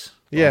by this.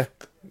 Yeah.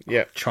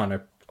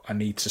 I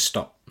need to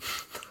stop.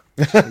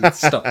 I need to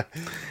stop.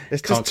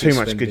 There's Can't just too keep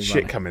much good spending shit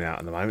money. coming out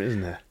at the moment,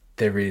 isn't there?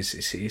 There is.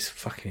 It's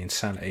fucking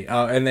insanity.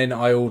 And then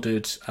I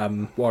ordered,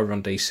 while we were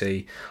on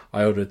DC,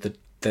 I ordered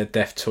the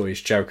Death Toys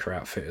Joker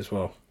outfit as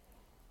well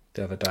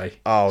the other day.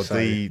 Oh, So,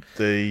 the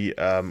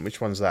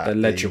which one's that? the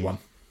Ledger one.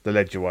 The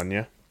Ledger one,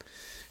 yeah.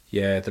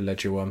 Yeah, the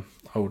Ledger one.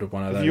 I ordered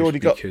one of those. Have you already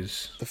got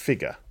because the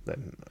figure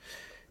then?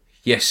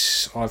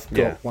 yes, I've got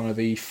Yeah. one of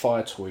the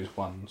Fire Toys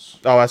ones.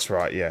 Oh, that's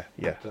right. Yeah.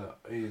 That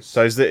is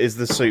So is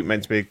the suit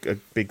meant to be a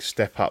big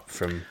step up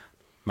from?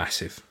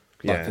 massive.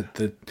 Yeah. Like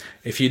the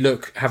if you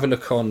have a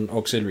look on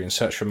Auxiliary and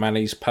search for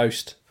Manny's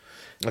post.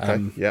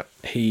 Okay. Yep.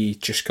 He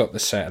just got the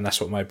set, and that's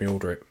what made me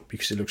order it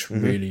because it looks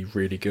Mm-hmm. really,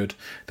 really good.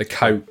 The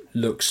coat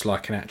looks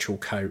like an actual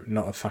coat,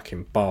 not a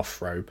fucking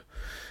bathrobe.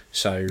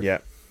 So Yeah.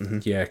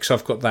 yeah, because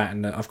I've got that,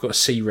 and I've got a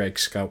C-Reg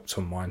sculpt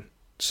on mine.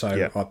 So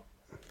Yeah.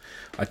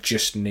 I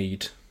just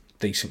need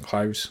decent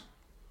clothes.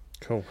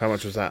 Cool. How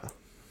much was that?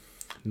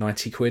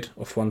 90 quid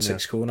off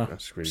 1/6 corner.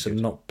 that's really so good.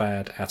 not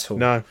bad at all.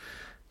 No.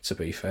 to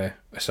be fair.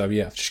 So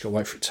yeah, I've just got to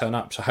wait for it to turn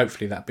up. So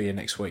hopefully that'll be here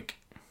next week.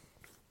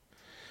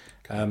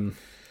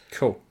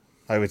 Cool.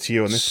 Over to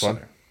you on this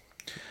one.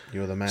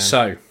 You're the man.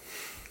 So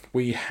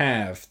we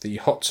have the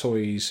Hot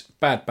Toys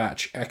Bad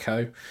Batch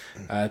Echo,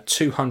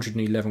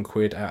 211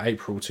 quid at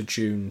April to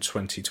June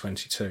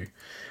 2022.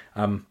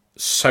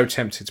 So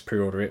tempted to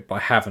pre-order it, but I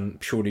haven't,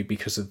 purely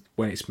because of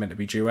when it's meant to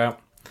be due out.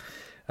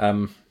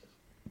 There's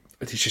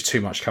just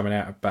too much coming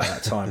out about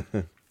that time.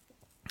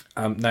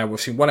 Now, we've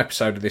seen one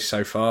episode of this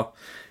so far.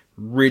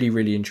 Really,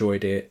 really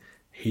enjoyed it.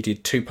 He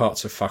did 2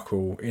 parts of fuck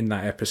all in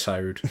that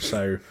episode,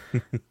 so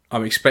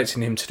I'm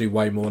expecting him to do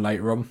way more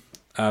later on.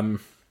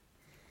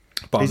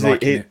 But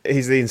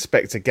he's the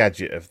Inspector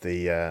Gadget of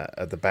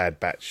the Bad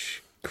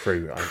Batch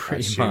crew.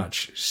 Pretty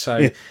much.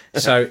 So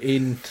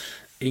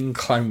in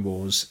Clone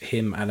Wars,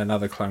 him and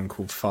another clone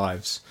called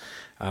Fives.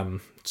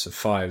 So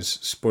Fives,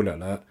 spoiler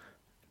alert,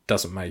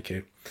 doesn't make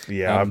it.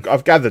 Yeah,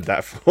 I've gathered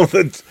that from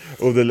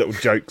all the little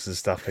jokes and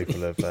stuff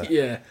people have.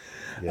 Yeah.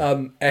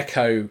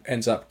 Echo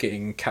ends up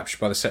getting captured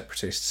by the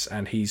Separatists,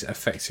 and he's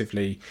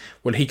effectively,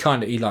 well, he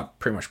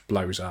pretty much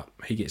blows up.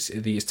 He gets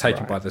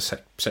taken by the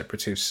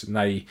Separatists, and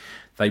they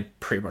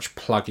pretty much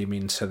plug him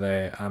into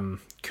their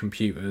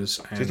computers.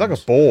 And he's like a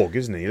Borg,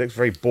 isn't he? He looks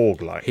very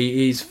Borg-like.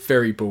 He is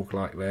very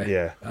Borg-like there.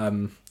 Yeah.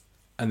 And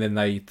then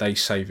they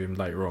save him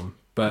later on.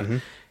 But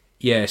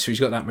yeah, so he's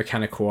got that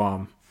mechanical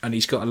arm, and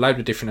he's got a load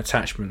of different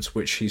attachments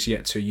which he's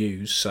yet to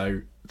use.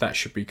 So that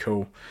should be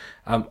cool.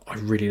 I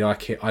really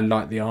like it. I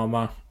like the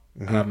armour.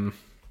 Yeah,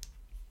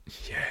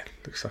 it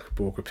looks like a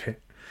Borg a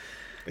bit.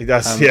 He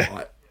does,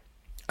 yeah.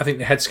 I think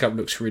the head sculpt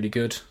looks really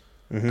good.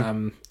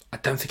 I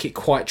don't think it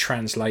quite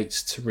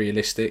translates to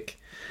realistic.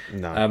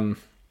 No.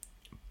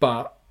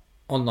 But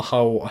on the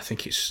whole, I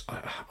think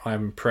I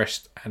am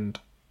impressed, and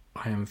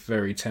I am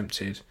very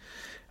tempted.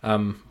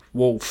 Hunter.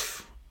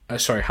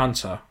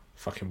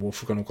 Fucking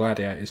Wolf, we've gone all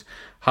gladiators.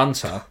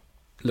 Hunter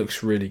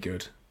looks really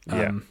good.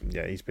 Yeah,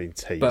 he's been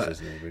teased,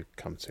 hasn't he? We'll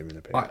come to him in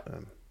a bit.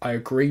 I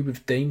agree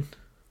with Dean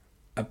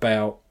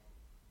about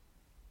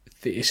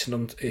it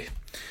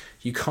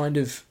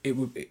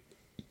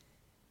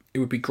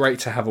would be great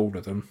to have all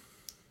of them.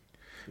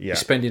 Yeah. You're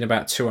spending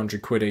about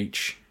 200 quid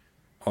each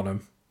on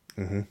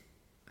them.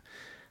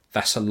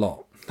 That's a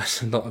lot.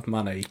 That's a lot of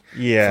money for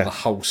the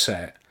whole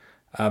set.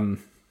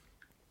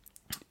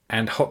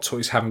 And Hot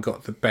Toys haven't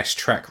got the best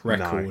track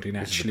record in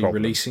actually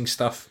releasing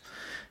stuff.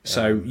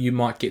 So you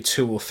might get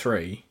 2 or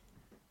 3.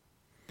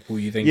 Will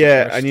you think?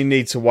 Yeah, and you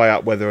need to weigh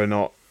up whether or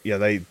not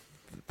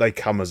they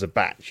come as a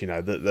batch. You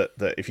know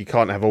that if you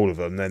can't have all of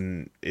them,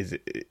 then is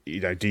it,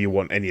 do you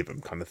want any of them?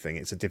 Kind of thing.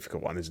 It's a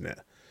difficult one, isn't it?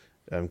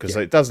 Because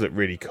it does look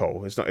really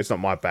cool. It's not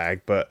my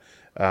bag, but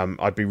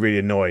I'd be really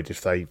annoyed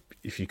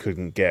if you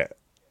couldn't get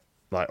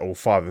like all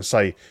 5 of them.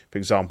 Say, for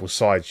example,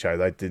 Sideshow,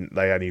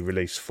 they only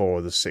released 4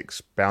 of the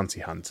 6 bounty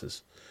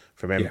hunters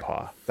from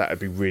Empire. That would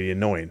be really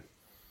annoying.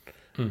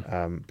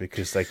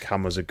 Because they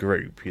come as a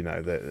group,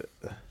 And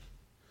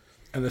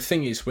the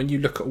thing is, when you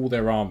look at all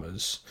their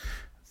armours,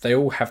 they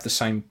all have the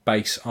same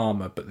base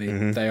armour, but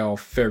they are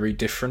very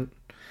different.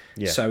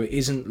 Yeah. So it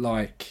isn't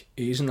like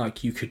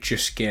you could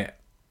just get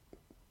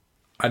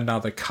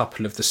another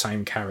couple of the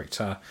same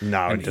character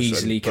and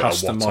easily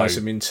customise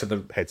them into the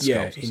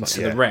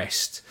the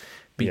rest,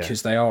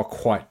 because they are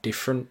quite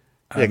different.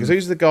 Because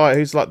who's the guy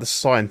who's like the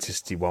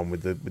scientisty one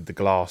with the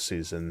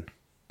glasses and?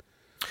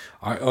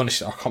 I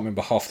can't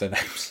remember half their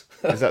names.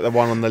 Is that the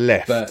one on the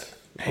left? But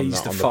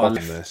he's the far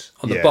left.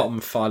 On the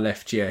bottom far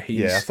left, yeah.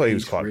 I thought he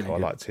was quite really cool.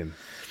 Good. I liked him.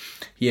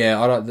 Yeah,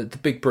 I like the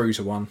big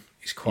bruiser one.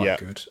 He's quite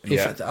good. In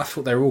fact, I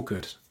thought they were all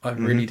good. I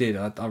really did.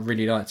 I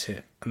really liked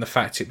it. And the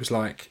fact it was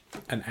like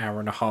an hour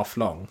and a half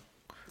long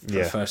for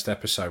the first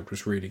episode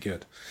was really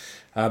good.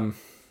 But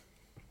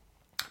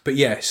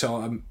yeah,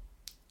 so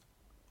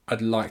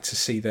I'd like to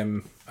see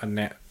them, and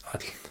I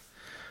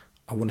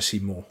want to see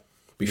more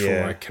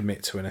before I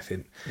commit to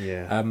anything.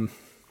 Yeah. Do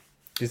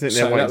you think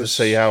they're waiting to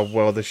see how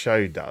well the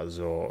show does,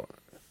 or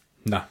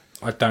no?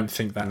 I don't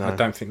think that. No. I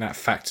don't think that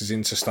factors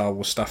into Star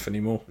Wars stuff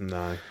anymore.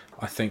 No.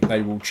 I think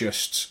they will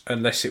just,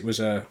 unless it was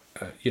a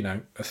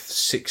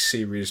 6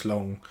 series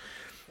long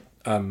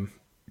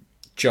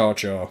Jar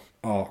Jar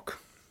arc.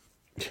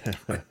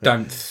 I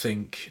don't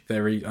think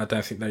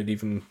they'd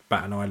even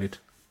bat an eyelid.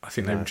 I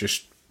think they would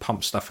just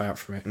pump stuff out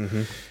from it.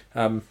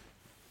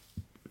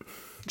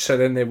 So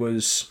then there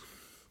was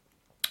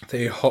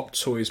the Hot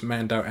Toys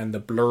Mando and the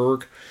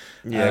Blurg.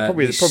 Yeah,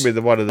 probably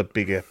the one of the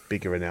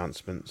bigger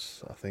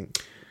announcements, I think.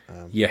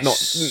 Yes,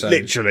 not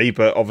literally,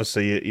 but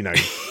obviously,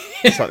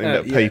 something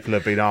that people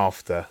have been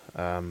after.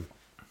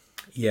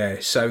 Yeah,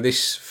 so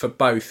this for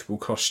both will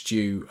cost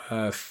you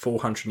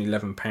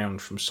 £411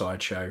 from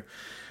Sideshow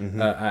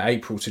at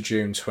April to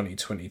June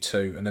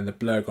 2022, and then the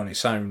Blurg on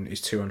its own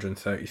is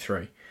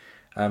 $233.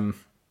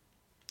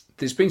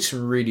 There's been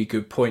some really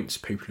good points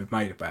people have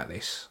made about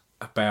this,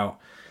 about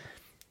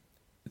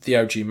the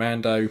OG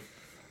Mando,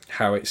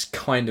 how it's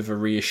kind of a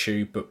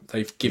reissue, but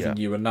they've given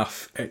you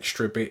enough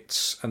extra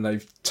bits and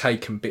they've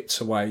taken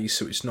bits away,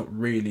 so it's not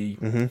really.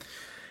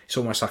 It's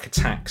almost like a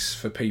tax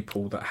for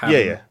people that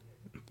haven't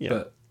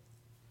But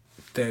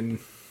then,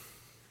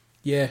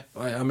 yeah,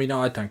 I mean,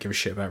 I don't give a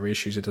shit about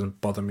reissues. It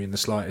doesn't bother me in the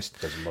slightest.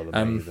 Doesn't bother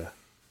me either.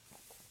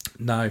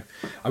 No.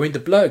 I mean, the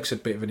Blurg's a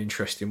bit of an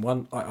interesting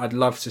one. I'd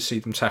love to see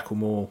them tackle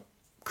more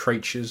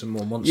creatures and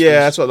more monsters. Yeah,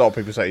 that's what a lot of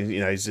people say. You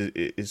know,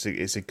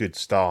 it's a good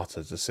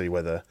starter to see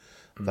whether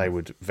they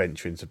would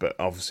venture into. But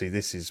obviously,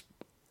 this is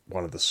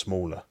one of the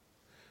smaller.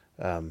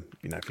 You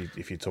know,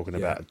 if you're talking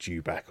about a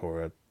Dewback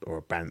or a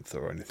Bantha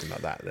or anything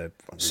like that, they're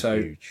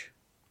huge.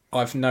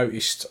 I've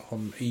noticed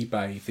on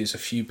eBay there's a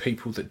few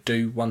people that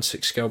do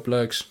 1/6 scale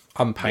Blurgs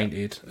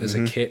unpainted as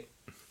a kit.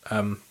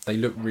 They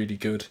look really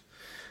good.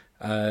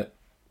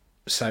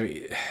 So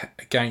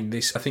again,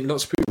 I think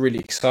lots of people are really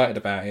excited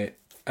about it,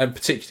 and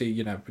particularly,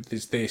 you know,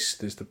 there's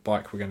the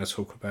bike we're going to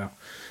talk about.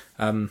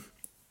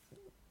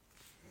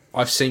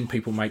 I've seen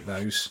people make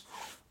those.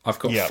 I've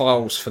got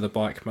files for the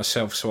bike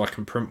myself, so I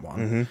can print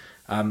one.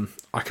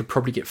 I could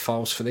probably get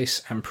files for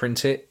this and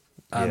print it.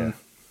 I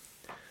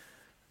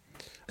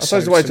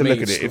suppose the way to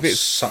look at it, if it's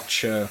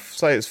such a,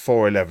 say it's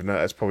 411,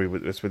 that's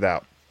probably it's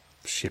without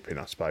shipping,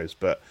 I suppose.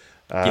 But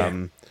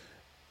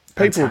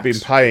people have been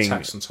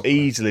paying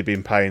easily,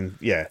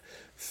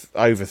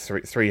 over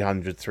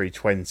 300,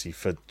 320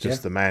 for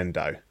just the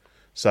Mando.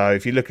 So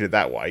if you look at it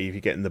that way, if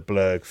you're getting the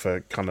Blurg for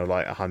kind of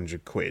like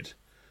 £100,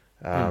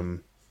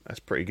 that's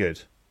pretty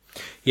good.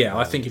 Yeah,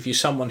 I think if you're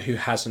someone who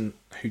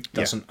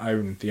doesn't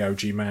own the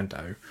OG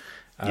Mando,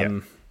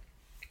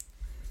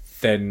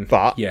 then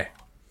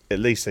at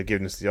least they're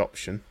giving us the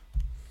option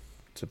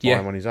to buy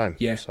him on his own.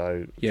 Yeah,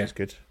 so that's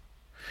good.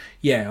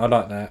 Yeah, I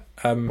like that.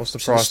 What's the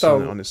price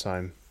on its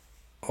own?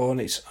 On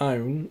its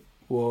own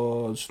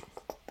was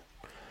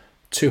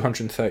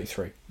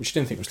 233, which I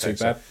didn't think was too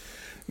bad.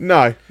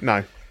 No,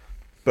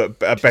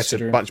 but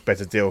a much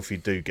better deal if you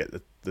do get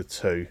the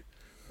two.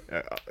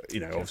 You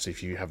know, obviously,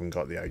 if you haven't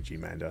got the OG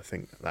Mando, I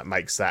think that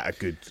makes that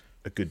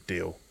a good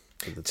deal.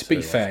 To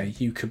be fair,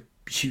 you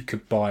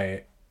could buy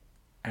it,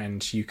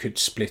 and you could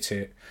split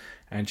it,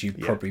 and you'd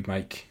probably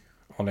make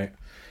on it.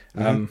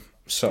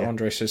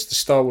 Andre says the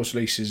Star Wars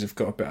releases have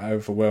got a bit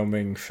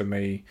overwhelming for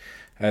me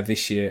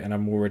this year, and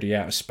I'm already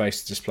out of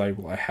space to display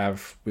what I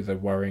have with a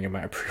worrying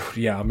amount of pre-order.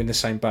 Yeah, I'm in the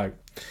same boat.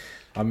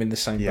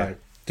 boat.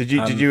 Did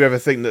you ever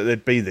think that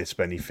there'd be this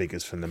many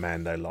figures from the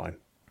Mando line?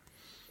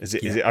 Is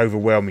it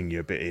overwhelming you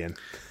a bit, Ian?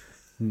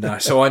 No,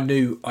 so I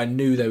knew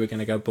they were going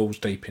to go balls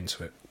deep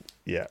into it.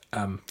 Yeah.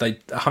 They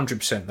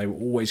 100%. They were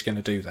always going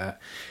to do that.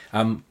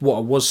 What I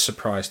was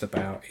surprised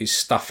about is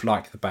stuff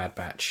like the Bad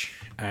Batch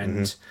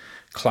and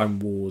Clone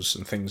Wars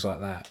and things like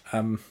that.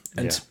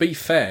 To be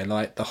fair,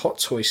 like the Hot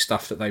Toy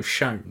stuff that they've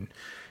shown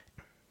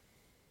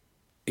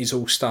is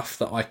all stuff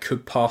that I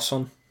could pass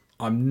on.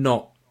 I'm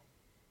not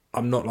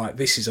like,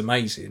 this is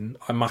amazing,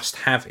 I must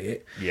have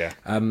it. Yeah.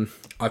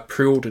 I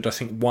pre-ordered, I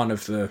think, one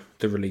of the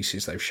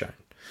releases they've shown.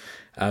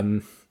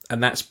 And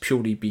that's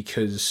purely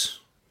because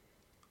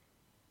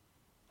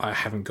I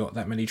haven't got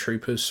that many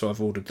troopers, so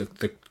I've ordered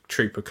the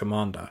Trooper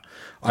Commander.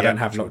 I don't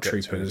have a lot of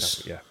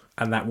troopers,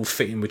 and that will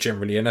fit in with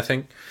generally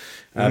anything.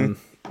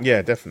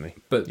 Yeah, definitely.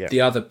 But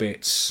the other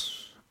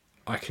bits,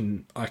 I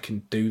can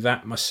do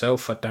that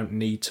myself. I don't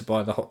need to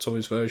buy the Hot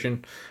Toys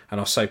version, and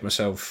I'll save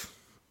myself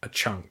a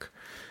chunk.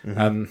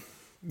 But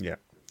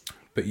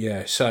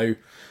yeah, so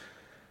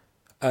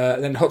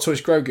then Hot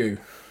Toys Grogu,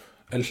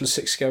 a little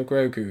 6-scale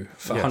Grogu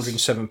for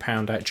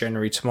 £107 out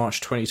January to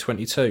March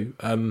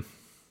 2022.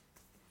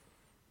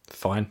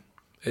 Fine,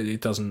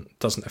 it doesn't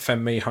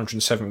offend me.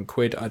 £107.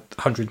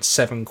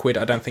 £107.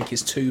 I don't think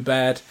it's too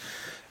bad.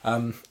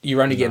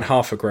 You're only getting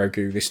half a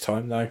Grogu this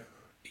time, though.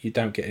 You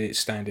don't get it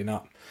standing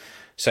up,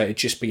 so it'd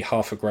just be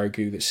half a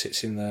Grogu that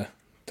sits in the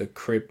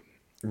crib.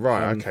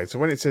 Right. Okay. So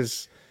when it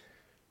says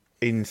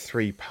in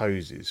 3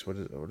 poses, what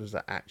does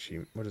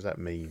that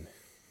mean?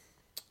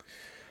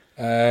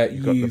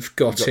 You've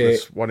got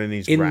it one in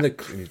his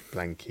rack, in his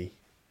blankie,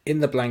 in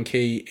the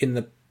blankie,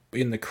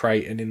 in the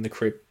crate, and in the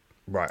crib.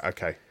 Right.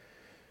 Okay.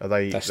 Are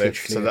they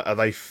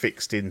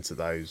fixed into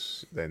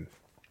those then?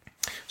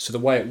 So the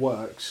way it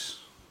works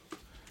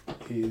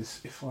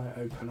is if I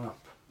open up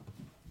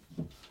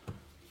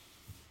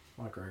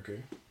my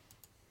Grogu,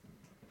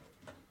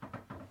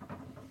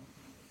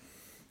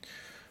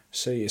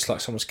 see, it's like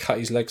someone's cut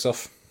his legs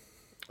off.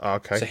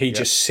 Okay. So he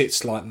just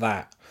sits like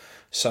that.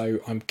 So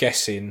I'm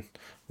guessing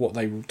what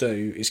they will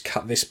do is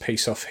cut this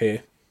piece off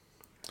here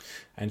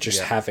and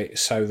just have it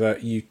so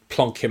that you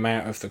plonk him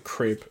out of the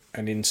crib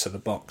and into the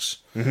box.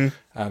 And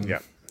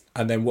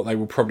then what they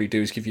will probably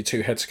do is give you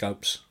 2 head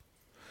sculpts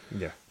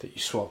that you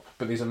swap.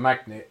 But there's a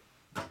magnet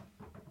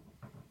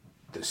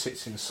that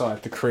sits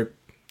inside the crib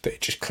that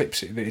it just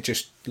clips it, that it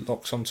just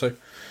locks onto.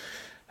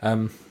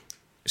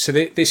 So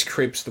this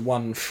crib's the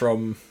one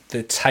from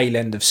the tail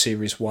end of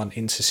Series 1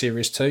 into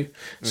Series 2.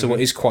 So what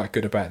is quite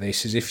good about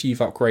this is if you've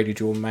upgraded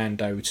your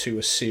Mando to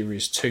a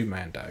Series 2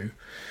 Mando,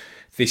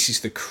 this is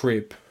the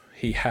crib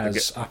he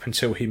has up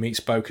until he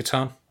meets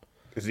Bo-Katan.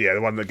 Yeah,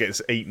 the one that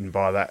gets eaten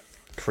by that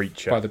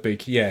creature. By the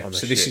big,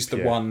 So this is the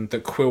one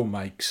that Quill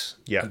makes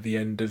at the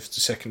end of the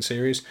second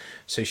series.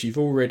 So if you've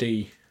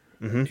already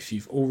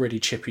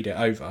chippied it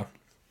over,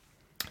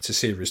 to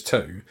Series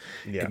 2,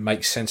 Yeah. it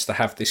makes sense to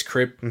have this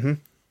crib.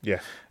 Yeah.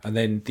 And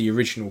then the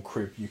original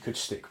crib, you could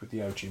stick with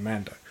the OG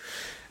Mando.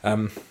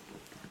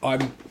 I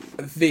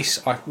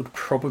would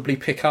probably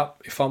pick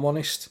up, if I'm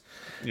honest.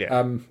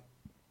 Yeah.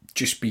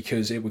 Just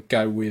because it would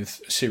go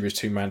with Series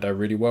 2 Mando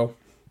really well.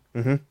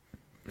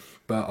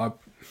 But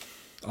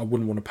I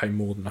wouldn't want to pay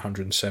more than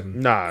 107.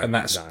 No, and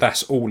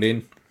that's all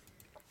in.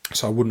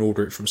 So I wouldn't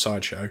order it from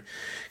Sideshow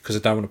because I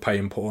don't want to pay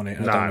import on it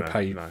and I don't want to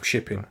pay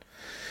shipping.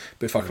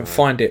 But if I can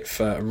find it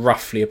for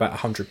roughly about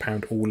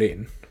 £100 all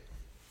in,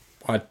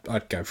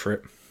 I'd go for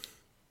it.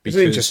 It's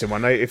an interesting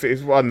one. If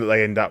it's one that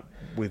they end up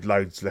with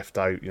loads left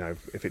out,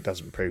 if it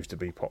doesn't prove to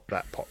be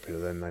that popular,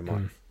 then they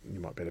might you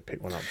might be able to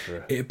pick one up for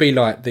a it'd be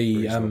like the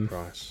reasonable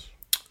price.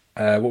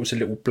 What was the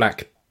little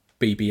black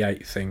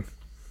BB-8 thing?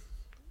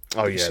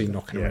 Oh you see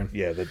knocking around.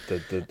 Yeah,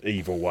 the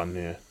evil one.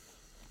 Yeah.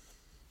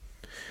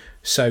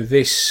 So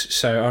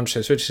I'm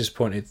just so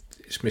disappointed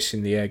it's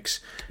missing the eggs.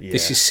 Yeah.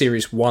 This is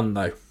Series 1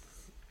 though.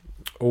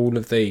 All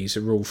of these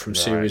are all from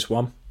Series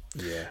 1.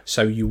 Yeah.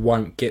 So you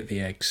won't get the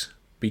eggs.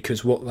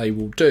 Because what they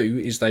will do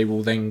is they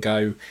will then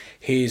go,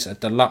 here's a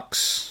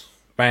deluxe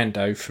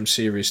Mando from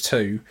Series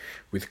 2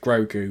 with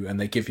Grogu, and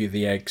they give you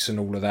the eggs and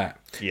all of that.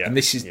 Yeah. And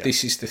this is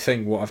the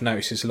thing, what I've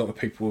noticed is a lot of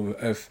people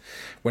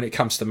when it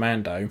comes to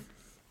Mando,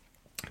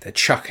 they're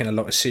chucking a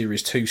lot of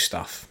Series 2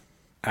 stuff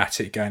at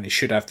it, going, it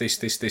should have this,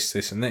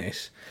 and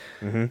this.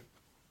 Mm-hmm.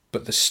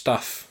 But the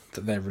stuff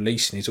that they're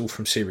releasing is all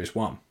from Series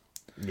 1.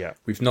 Yeah.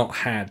 We've not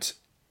had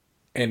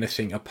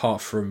anything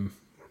apart from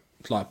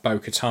like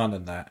Bo-Katan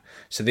and that.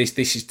 So this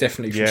is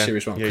definitely from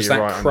Series 1. Because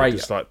that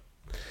crate...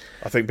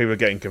 I think people are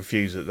getting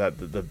confused that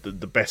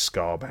the best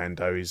Scar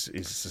Mando is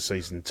the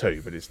Season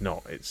 2, but it's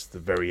not. It's the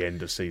very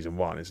end of Season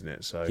 1, isn't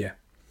it? So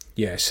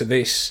Yeah, so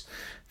this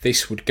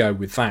would go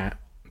with that,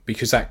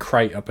 because that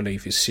crate, I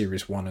believe, is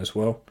Series 1 as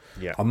well.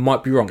 Yeah. I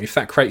might be wrong. If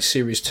that crate's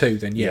Series 2,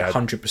 then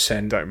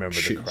 100%. Don't remember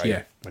the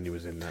crate when he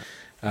was in that.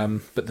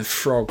 But the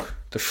frog,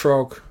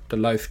 the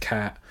Loth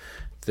Cat,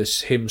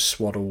 there's him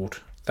swaddled,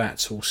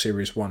 that's all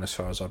Series 1 as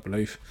far as I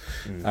believe.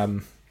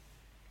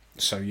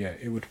 So yeah,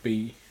 it would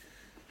be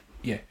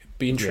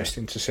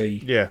interesting to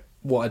see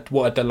what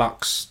a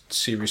deluxe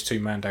Series 2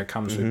 Mando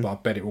comes with, but I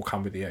bet it will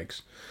come with the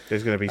eggs.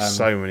 There's going to be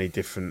so many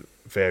different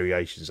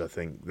variations, I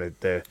think.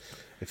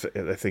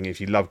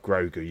 If you love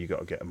Grogu, you got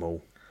to get them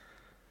all.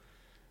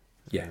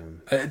 Yeah.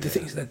 The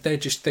thing is that they're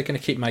going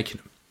to keep making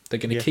them. They're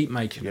going to keep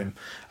making them.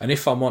 And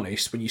if I'm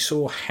honest, when you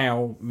saw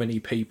how many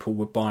people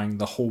were buying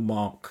the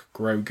Hallmark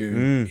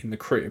Grogu in the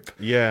crib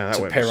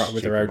to pair up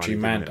with their OG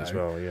Mando, as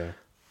well,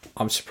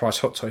 I'm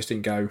surprised Hot Toys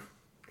didn't go,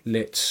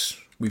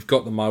 we've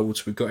got the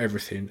moulds, we've got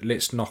everything,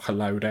 let's knock a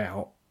load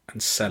out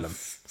and sell them.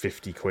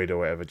 50 quid or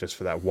whatever just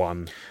for that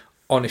one.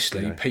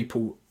 Honestly,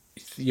 people,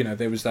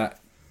 there was that,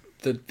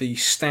 the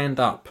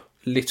stand-up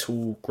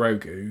little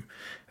Grogu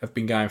have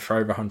been going for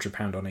over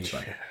 £100 on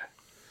eBay. Yeah.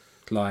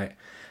 Like,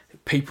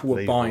 people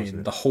were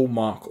buying the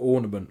Hallmark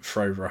ornament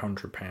for over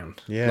 £100.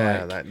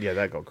 Yeah,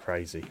 that got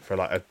crazy for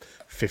like a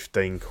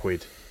 15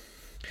 quid.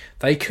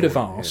 They could have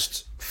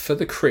asked for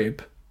the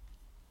crib.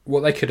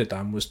 What they could have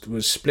done was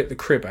split the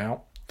crib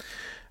out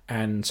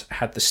and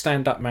had the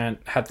stand-up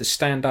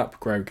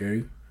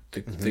Grogu,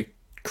 the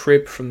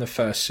crib from the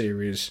first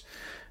series,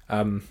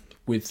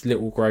 with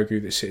little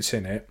Grogu that sits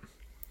in it,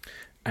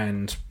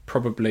 and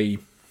probably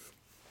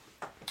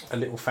a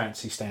little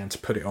fancy stand to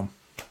put it on.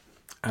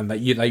 And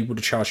they would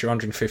have charged you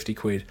 150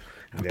 quid,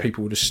 and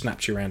people would have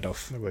snapped your hand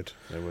off. They would,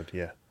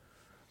 yeah.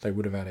 They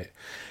would have had it.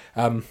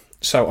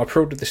 So I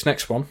pre-ordered this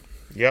next one.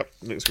 Yep,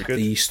 looks good.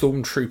 The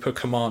Stormtrooper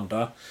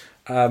Commander.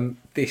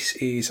 This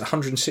is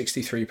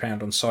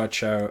 £163 on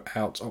Sideshow,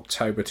 out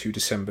October to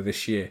December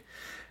this year.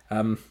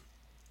 I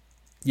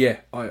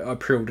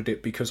pre-ordered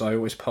it because I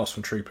always pass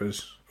on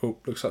Troopers. Oh,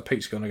 looks like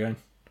Pete's gone again.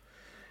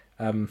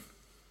 I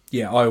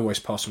always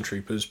pass on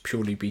Troopers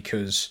purely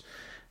because...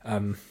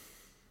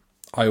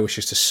 I always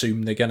just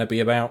assume they're going to be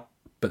about,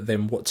 but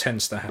then what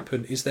tends to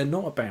happen is they're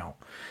not about,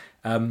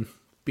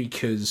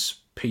 because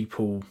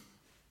people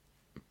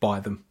buy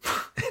them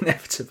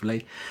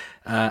inevitably,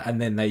 and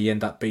then they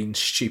end up being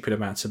stupid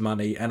amounts of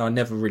money, and I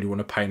never really want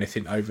to pay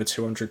anything over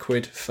 200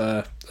 quid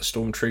for a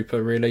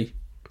Stormtrooper, really.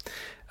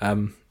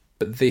 But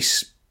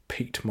this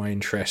piqued my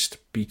interest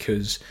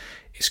because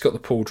it's got the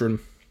pauldron,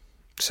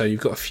 so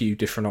you've got a few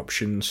different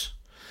options.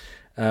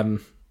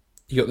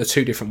 You got the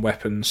two different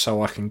weapons,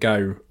 so I can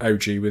go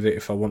OG with it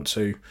if I want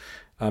to,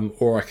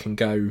 or I can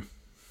go,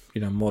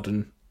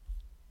 modern.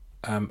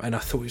 And I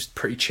thought it was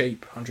pretty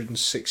cheap,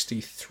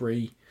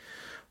 163,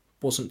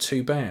 wasn't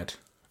too bad.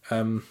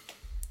 And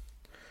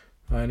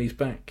he's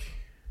back.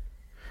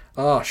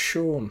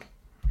 Sean.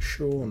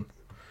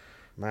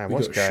 Man,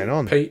 what's going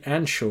on? Pete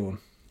and Sean.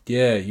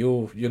 Yeah,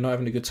 you're not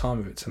having a good time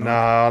with it tonight. No,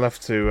 I'll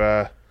have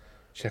to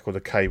check all the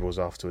cables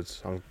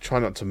afterwards. I'll try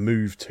not to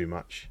move too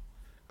much,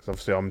 because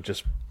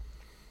obviously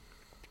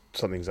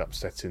something's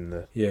upsetting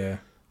the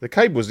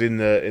cable's in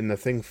the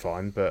thing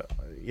fine, but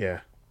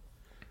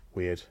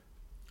weird.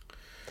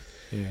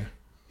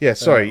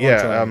 Sorry.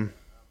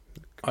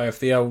 I I have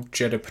the old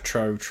Jeddah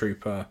Patrol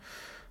Trooper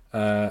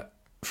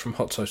from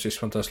Hot Toast,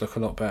 this one does look a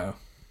lot better.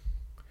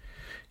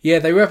 Yeah,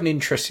 they were having an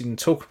interesting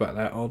talk about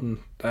that on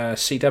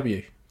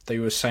CW. They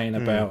were saying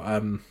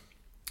about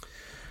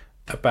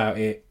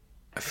it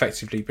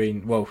effectively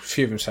being, well, a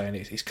few of them saying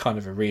it's kind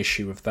of a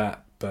reissue of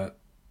that, but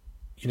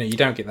you know, you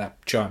don't get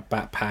that giant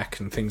backpack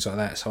and things like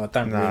that, so I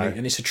don't really,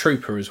 and it's a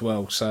trooper as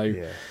well, so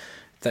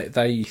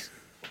they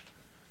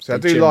so I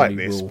do like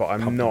this, but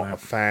I'm not a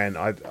fan.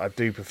 I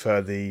do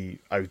prefer the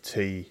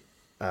OT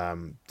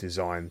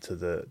design to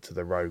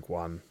the Rogue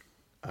One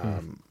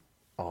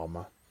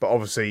armor. But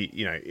obviously,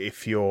 you know,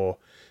 if you're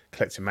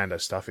collecting Mando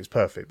stuff, it's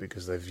perfect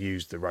because they've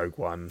used the Rogue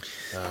One.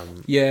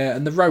 And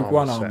the Rogue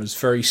One armor is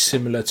very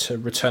similar to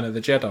Return of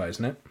the Jedi,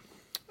 isn't it?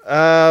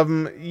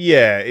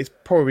 Yeah, it's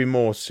probably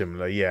more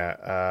similar.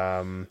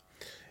 Yeah,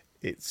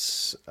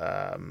 it's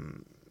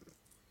kind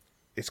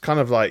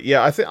of like,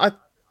 yeah. I think I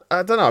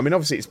don't know. I mean,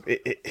 obviously,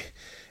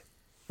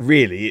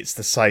 really it's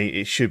the same.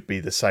 It should be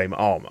the same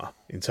armor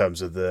in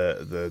terms of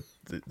the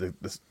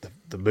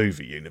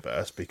movie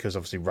universe, because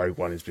obviously Rogue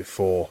One is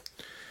before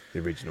the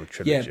original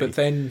trilogy. Yeah, but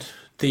then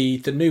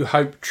the New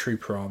Hope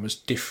trooper armor is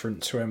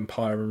different to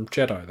Empire and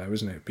Jedi, though,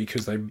 isn't it?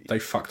 Because they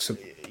fucked up.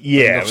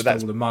 Yeah, but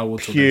that's all the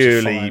molds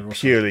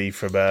purely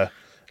from a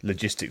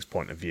logistics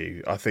point of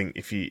view. I think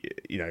if you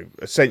know,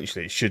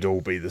 essentially it should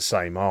all be the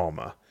same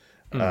armor.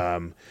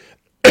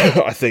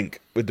 I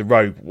think with the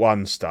Rogue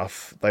One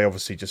stuff, they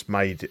obviously just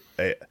made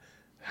it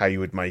how you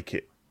would make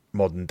it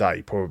modern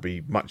day,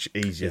 probably much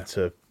easier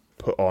to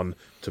put on,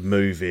 to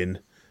move in,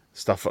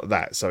 stuff like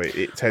that. So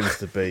it tends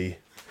to be.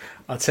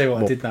 I'll tell you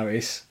what I did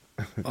notice.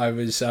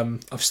 I've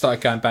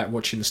started going back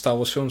watching the Star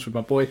Wars films with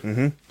my boy.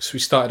 Mm-hmm. So we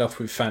started off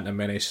with Phantom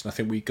Menace, and I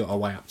think we got our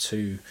way up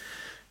to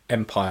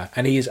Empire.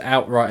 And he has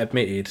outright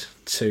admitted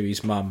to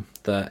his mum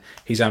that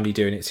he's only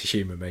doing it to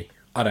humour me.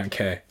 I don't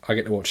care. I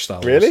get to watch Star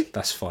Wars. Really?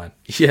 That's fine.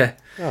 Yeah.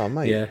 Oh,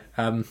 mate. Yeah.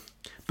 But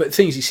the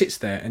thing is, he sits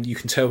there and you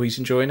can tell he's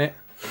enjoying it.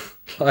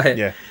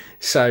 Yeah.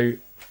 So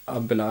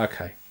I'm like,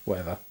 okay,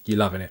 whatever. You're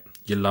loving it.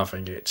 You're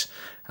loving it.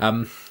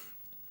 And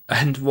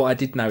what I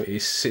did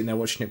notice, sitting there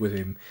watching it with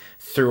him,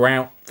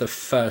 throughout 4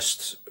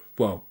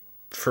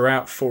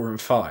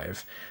 and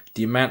 5,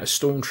 the amount of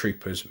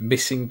stormtroopers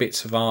missing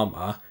bits of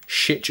armour,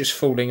 shit just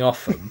falling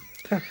off them,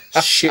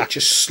 shit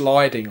just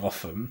sliding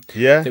off them.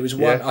 Yeah. There was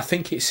one, I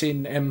think it's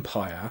in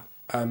Empire,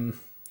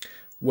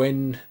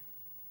 when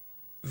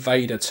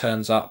Vader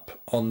turns up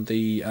on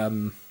the...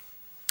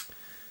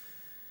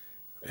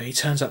 he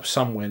turns up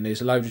somewhere and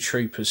there's a load of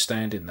troopers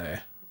standing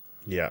there.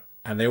 Yeah.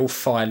 And they all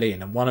file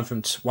in, and one of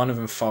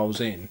them files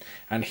in,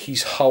 and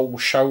his whole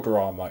shoulder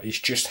armour is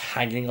just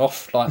hanging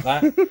off like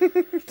that,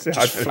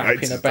 just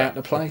flapping about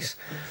the place.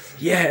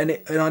 Yeah, and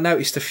I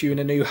noticed a few in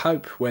A New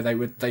Hope where they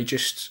were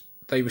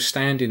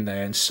standing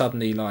there, and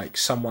suddenly like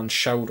someone's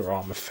shoulder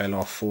armour fell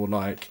off, or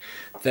like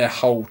their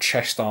whole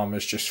chest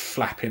armour's just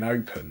flapping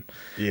open.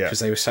 Yeah,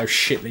 because they were so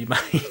shitly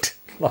made.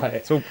 Like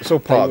it's all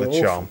part of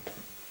the charm.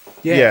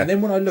 Yeah, and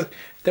then when I look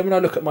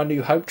at my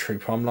New Hope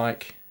trooper, I'm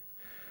like,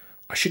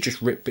 I should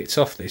just rip bits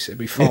off this. It'd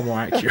be far more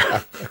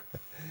accurate.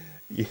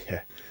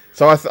 Yeah.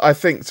 So I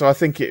think the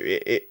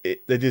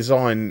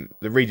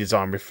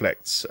redesign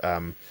reflects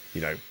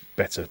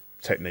better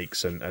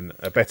techniques and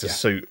a better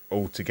suit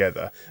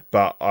altogether.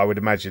 But I would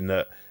imagine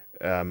that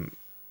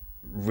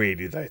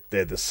really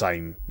they're the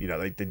same. You know,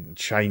 they didn't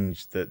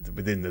change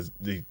within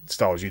the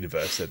Star Wars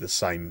universe. They're the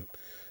same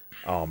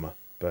armor.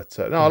 But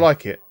no, I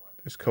like it.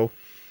 It's cool.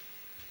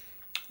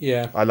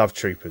 Yeah, I love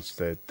troopers.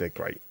 They're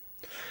great.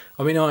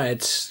 I mean,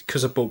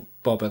 because I bought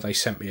Bobber, they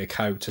sent me a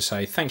code to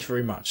say, thank you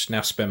very much,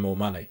 now spend more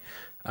money.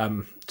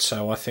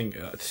 So I think,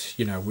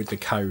 with the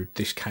code,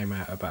 this came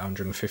out about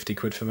 150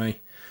 quid for me.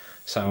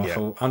 So I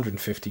thought,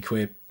 150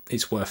 quid,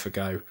 it's worth a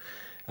go.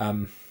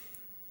 And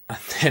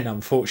then,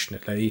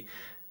 unfortunately,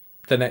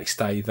 the next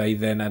day, they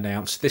then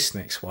announced this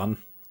next one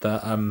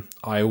that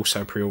I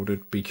also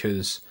pre-ordered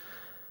because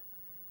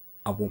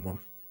I want one.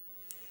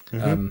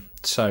 Mm-hmm.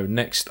 So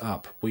next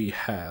up, we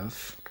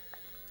have...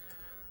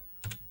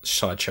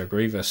 Sideshow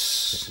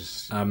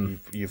Grievous.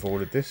 You've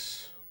ordered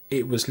this?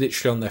 It was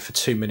literally on there for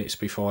 2 minutes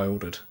before I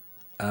ordered.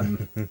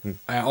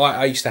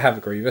 I used to have a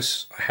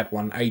Grievous. I had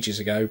one ages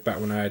ago, back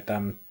when I had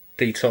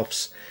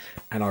Detox,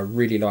 and I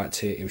really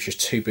liked it. It was just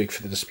too big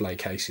for the display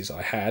cases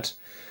I had.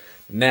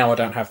 Now I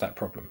don't have that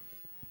problem.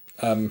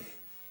 But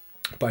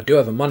I do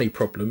have a money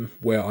problem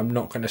where I'm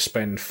not going to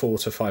spend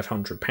 £400 to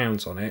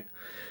 £500 on it.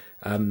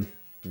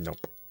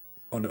 Nope.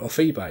 Off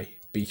eBay,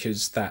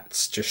 because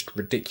that's just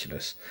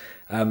ridiculous.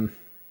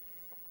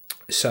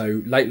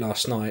 So late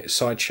last night,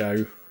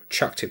 Sideshow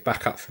chucked it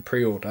back up for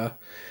pre-order,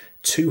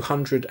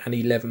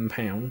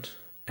 £211,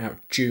 out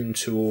June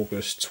to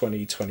August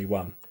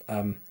 2021.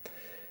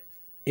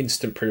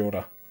 Instant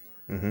pre-order.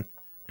 Mm-hmm.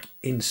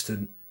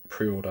 Instant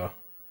pre-order.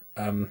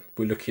 We're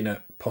looking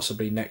at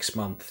possibly next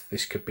month.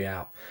 This could be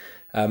out.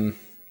 Yeah,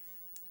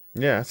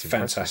 that's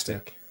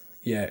fantastic.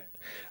 Yeah.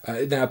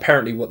 Now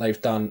apparently what they've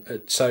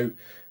done. So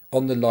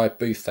on the live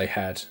booth they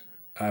had,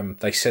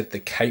 they said the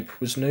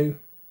cape was new.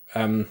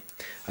 And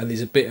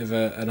there's a bit of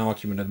an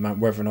argument at the moment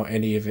whether or not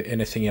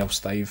anything else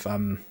they've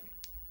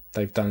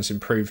they've done is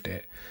improved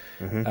it.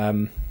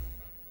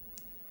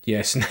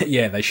 Yes,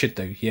 yeah, they should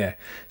do. Yeah.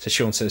 So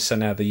Sean says, so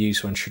now the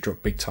used one should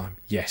drop big time.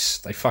 Yes,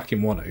 they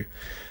fucking want to.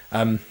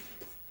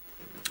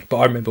 But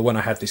I remember when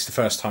I had this the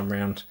first time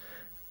round,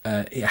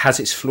 it has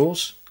its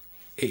flaws.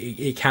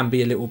 It can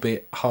be a little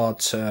bit hard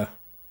to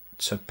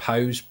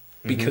pose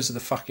because of the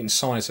fucking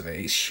size of it.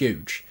 It's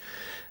huge,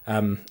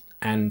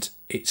 and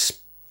it's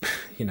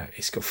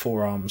it's got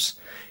 4 arms.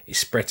 It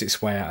spreads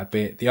its way out a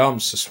bit. The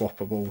arms are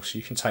swappable, so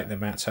you can take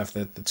them out to have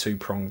the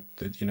 2-prong,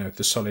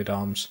 the solid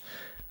arms.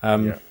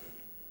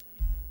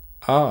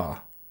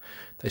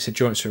 They said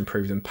joints are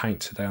improved and paint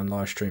today on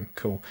live stream.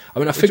 Cool. I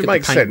mean, I figured Which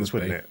makes the paint sense,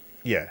 would wouldn't be. it?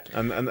 Yeah,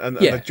 and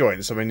the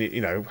joints. I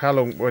mean, how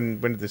long? When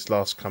did this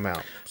last come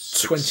out?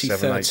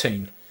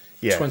 2013.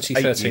 Yeah,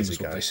 2013 years was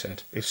what ago. they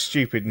said. It's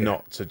stupid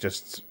not to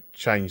just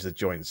change the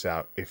joints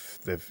out if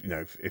they've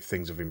if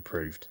things have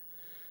improved.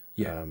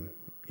 Yeah.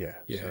 Yeah.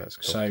 Yeah. So that's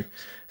cool. So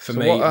for So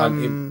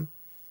me,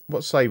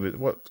 what sabers?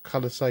 What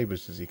colour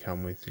sabers does he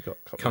come with? He got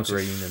a couple comes of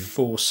with green and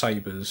 4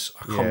 sabers.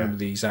 I can't Yeah. remember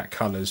the exact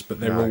colours, but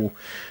they're No.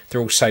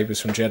 all sabers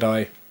from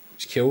Jedi.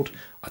 He's killed.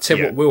 I tell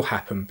you Yeah. what will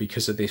happen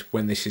because of this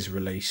when this is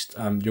released.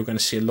 You're going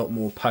to see a lot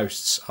more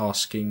posts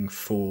asking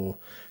for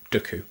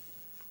Dooku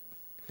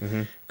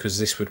because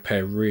this would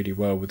pair really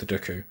well with the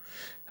Dooku.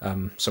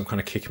 So I'm kind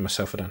of kicking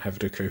myself I don't have a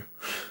Dooku.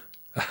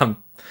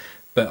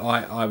 But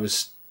I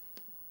was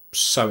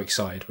so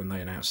excited when they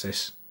announced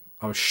this.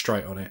 I was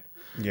straight on it.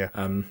 yeah,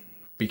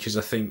 Because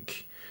I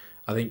think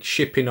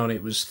shipping on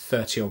it was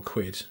 30 odd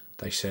quid,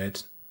 they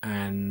said,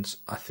 and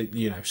I think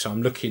so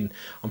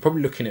I'm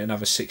probably looking at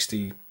another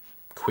 60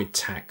 quid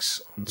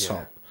tax on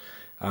top,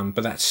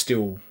 but that's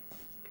still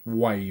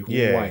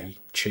way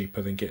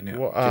cheaper than getting it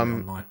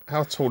online.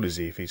 How tall is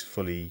he if he's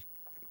fully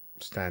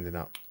standing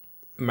up?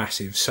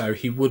 Massive. So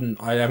he wouldn't.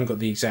 I haven't got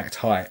the exact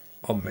height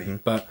on me,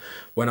 but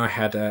when I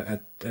had a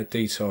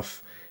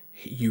DTOF,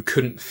 you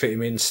couldn't fit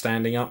him in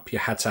standing up. You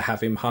had to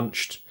have him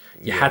hunched.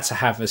 You had to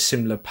have a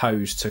similar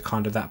pose to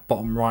kind of that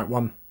bottom right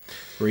one,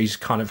 where he's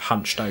kind of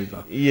hunched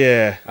over.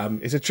 Yeah,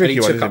 it's a tricky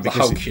but he one. took Isn't up it? the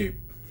Because whole cube.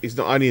 he's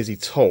not only is he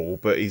tall,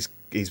 but he's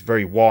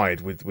very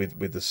wide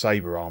with the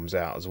saber arms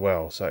out as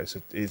well. So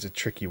it's a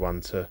tricky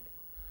one to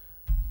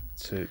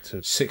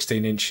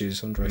 16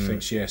 inches, Andre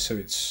thinks. Yeah, so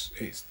it's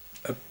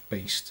a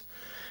beast,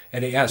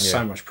 and it has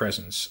so much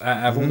presence.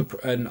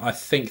 And I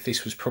think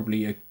this was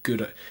probably a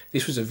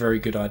very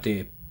good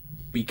idea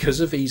because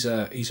of he's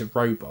a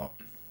robot.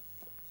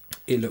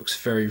 It looks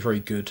very, very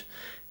good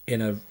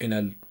in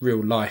a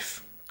real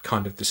life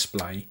kind of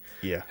display,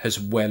 as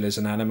well as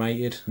an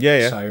animated.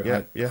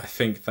 So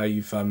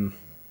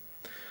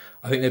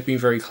I think they've been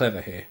very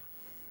clever here,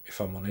 if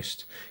I'm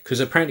honest, because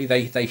apparently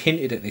they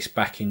hinted at this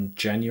back in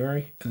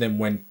January and then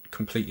went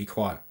completely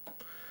quiet.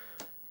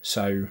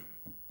 So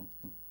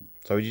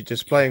would you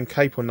display him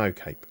cape or no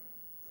cape?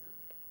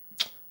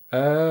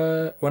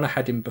 when I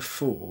had him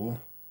before,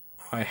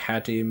 I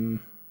had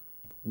him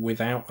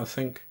without, I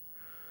think.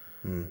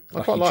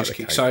 I quite like the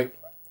cape. So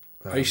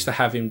I used to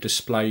have him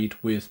displayed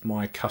with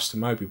my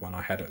custom Obi-Wan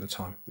I had at the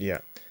time. Yeah.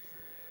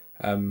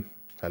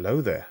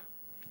 Hello there.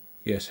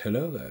 Yes,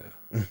 hello there.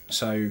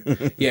 So,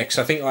 yeah, because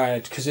I think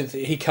because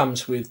he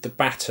comes with the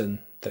baton,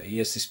 that he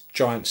has this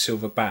giant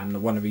silver baton that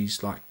one of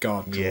his like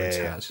guard droids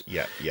has.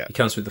 Yeah. He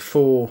comes with the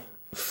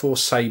four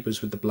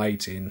sabers with the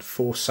blades in,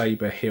 4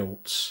 saber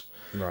hilts.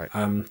 Right.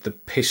 The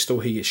pistol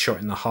he gets shot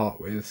in the heart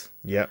with.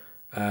 Yeah.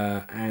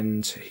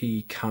 And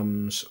he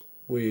comes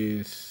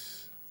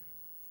with,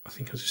 I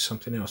think it was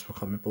something else, but I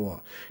can't remember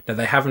what. Now,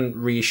 they haven't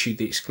reissued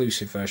the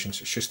exclusive version,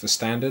 so it's just the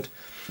standard.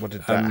 What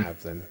did that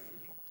have then?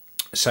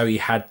 So he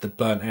had the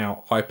burnt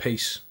out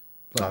eyepiece.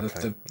 Like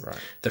Okay, right.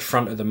 The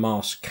front of the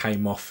mask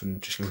came off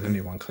and just a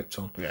new one clipped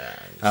on. Yeah,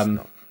 it's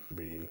not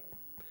really.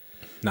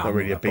 No, Not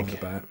really a that big. bothered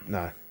about it.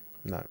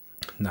 No.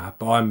 Nah,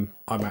 but I'm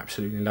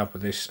absolutely in love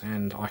with this,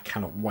 and I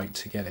cannot wait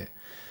to get it.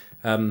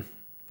 And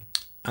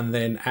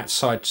then at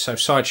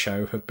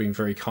Sideshow have been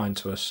very kind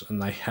to us,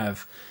 and they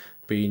have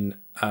been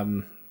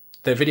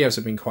their videos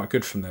have been quite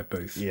good from their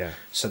booth. Yeah.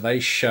 So they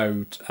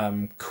showed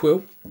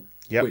Quill,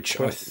 Yep, which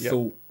Quill, I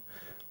thought,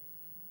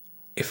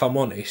 if I'm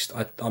honest,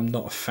 I'm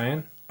not a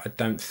fan. I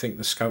don't think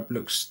the scope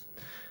looks.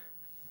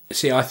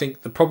 See, I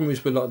think the problem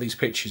is with a lot of these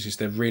pictures is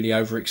they're really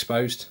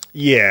overexposed.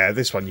 Yeah,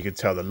 this one you can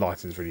tell the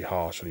lighting's really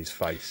harsh on his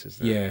face,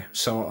 isn't it? Yeah,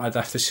 so I'd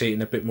have to see it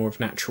in a bit more of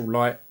natural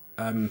light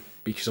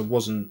because I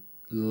wasn't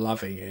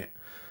loving it.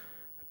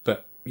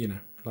 But,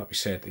 like we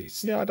said,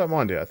 it's Yeah, I don't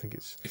mind it. I think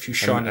it's. if you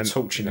shine a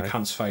torch in you a know.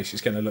 cunt's face,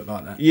 it's going to look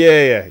like that.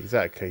 Yeah,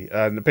 exactly.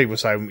 And the people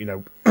say,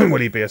 will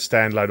he be a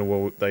standalone or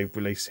will they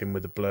release him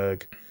with a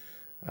blurg?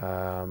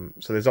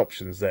 So there's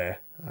options there.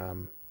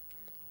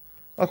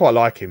 I quite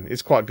like him.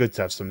 It's quite good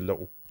to have some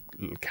little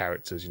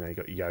characters. You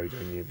got Yoda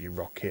and you have your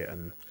Rocket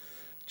and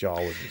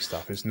Jawas and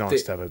stuff. It's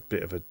nice to have a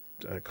bit of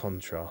a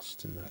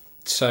contrast in that.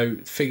 So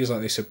figures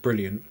like this are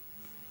brilliant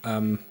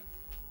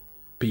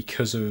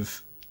because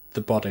of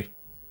the body.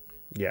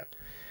 Yeah,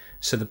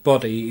 So the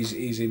body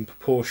is in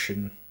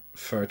proportion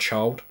for a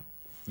child.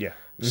 yeah.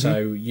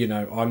 So,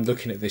 I'm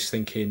looking at this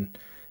thinking,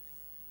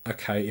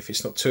 okay, if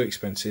it's not too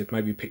expensive,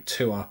 maybe pick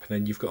 2 up, and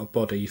then you've got a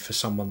body for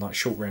someone like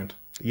Short Round.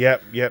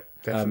 Yep,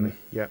 definitely.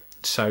 Yep.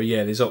 So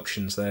yeah, there's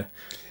options there.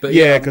 But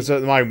Yeah, because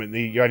at the moment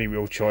your only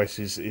real choice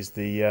is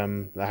the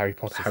Harry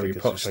Potter Harry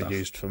figures, Potter which I stuff.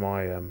 used for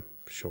my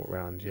Short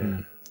Round. Yeah,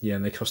 yeah,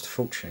 and they cost a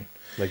fortune.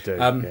 they do.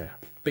 Yeah.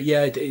 But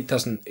yeah, it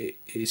doesn't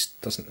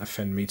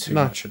offend me too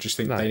much. I just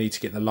think they need to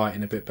get the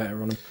lighting a bit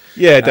better on them.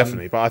 Yeah,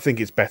 definitely. But I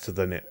think it's better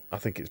than it. I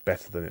think it's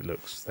better than it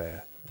looks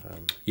there.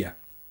 Yeah.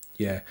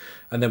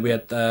 And then we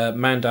had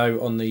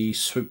Mando on the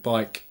swoop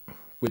bike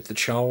with the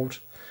child.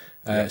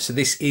 So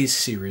this is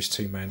Series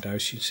 2 Mando.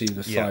 So you see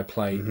the thigh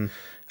plate.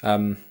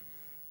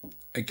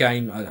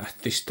 Again,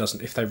 this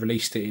doesn't. If they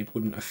released it, it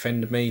wouldn't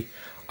offend me.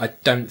 I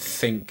don't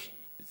think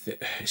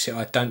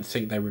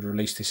they would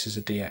release this as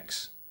a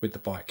DX with the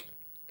bike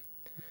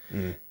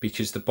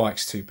because the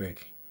bike's too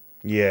big.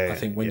 Yeah, I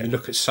think when you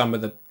look at some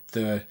of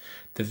the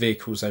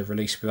vehicles they've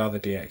released with other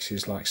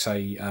DXs, like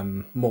say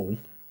Maul,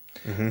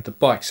 the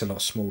bike's a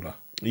lot smaller.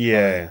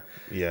 yeah.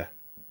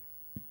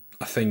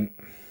 I think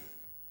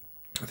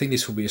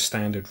this will be a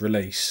standard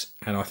release,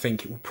 and I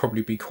think it will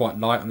probably be quite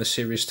light on the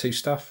Series 2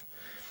 stuff.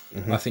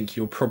 I think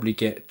you'll probably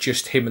get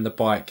just him and the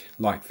bike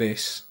like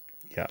this,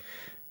 Yeah.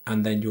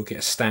 and then you'll get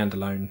a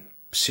standalone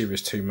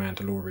Series 2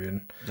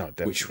 Mandalorian,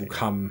 which will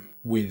come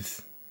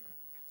with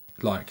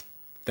like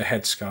the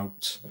head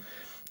sculpt,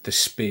 the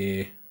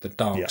spear, the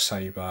dark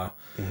saber,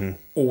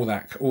 all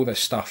that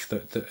stuff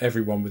that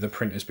everyone with a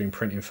printer has been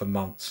printing for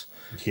months.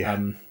 Yeah.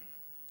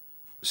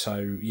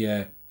 So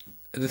yeah,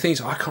 the thing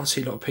is, I can't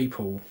see a lot of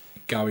people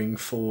going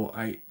for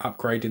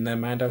upgrading their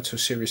Mando to a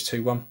Series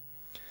 2 one.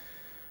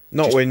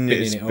 Not just when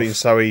binning it's it been off.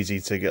 so easy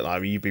to get.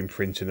 Like you've been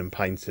printing and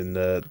painting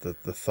the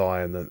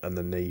thigh and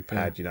the knee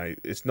pad. You know,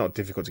 it's not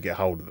difficult to get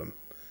hold of them.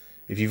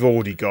 If you've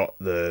already got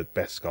the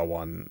Beskar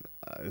one,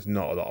 there's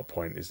not a lot of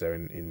point, is there,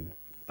 in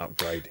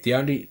upgrading? The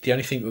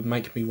only thing that would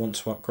make me want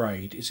to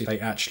upgrade is if they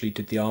actually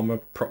did the armor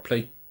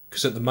properly.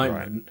 Because at the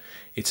moment,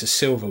 it's a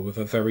silver with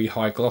a very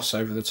high gloss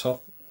over the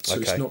top, so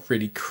it's not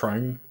really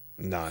chrome.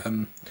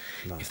 No.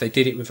 If they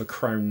did it with a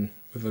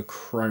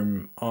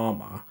chrome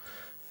armor,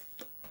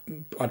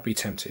 I'd be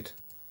tempted.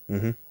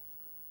 I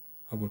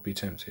would be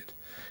tempted.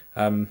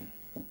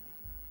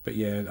 But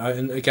yeah,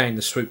 and again,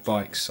 the swoop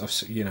bikes.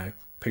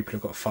 People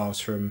have got files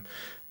from.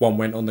 One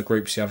went on the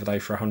groups the other day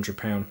for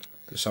 £100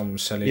 that someone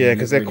was selling. Yeah,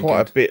 because they're really quite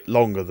good. a bit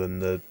longer than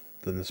the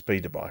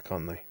speeder bike,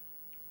 aren't they?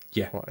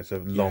 Yeah, It's a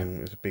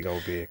long, it's a big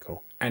old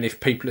vehicle. and if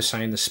people are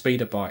saying the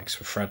speeder bikes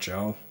were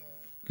fragile,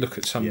 look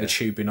at some of the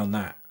tubing on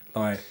that.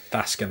 Like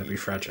that's going to be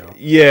fragile.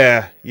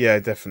 Yeah,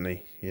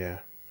 definitely. Yeah,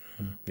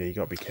 you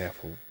got to be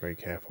careful, very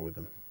careful with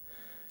them.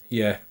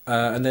 Yeah,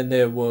 and then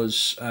there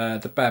was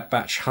the Bad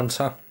Batch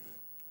Hunter.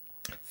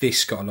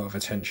 This got a lot of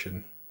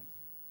attention.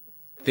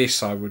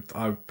 This I would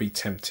be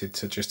tempted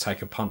to just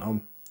take a punt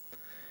on.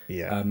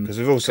 Yeah, because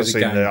we've also 'cause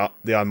seen again-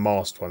 the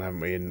unmasked one,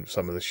 haven't we? In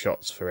some of the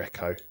shots for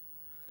Echo.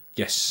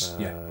 Yes,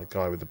 yeah.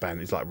 Guy with the band.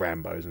 He's like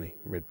Rambo, isn't he?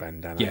 Red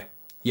bandana.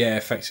 Yeah,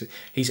 effectively.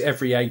 He's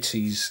every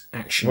 80s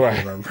action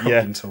hero rolled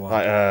into one.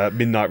 Like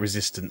Midnight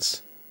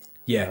Resistance.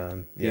 Yeah.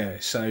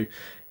 So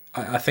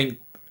I think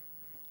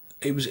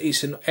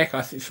it's an Echo.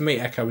 I think for me,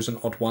 Echo was an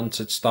odd one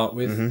to start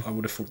with. I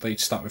would have thought they'd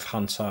start with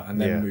Hunter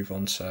and then move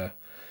on to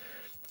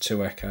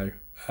Echo.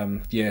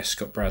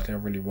 Scott Bradley, I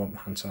really want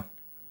Hunter.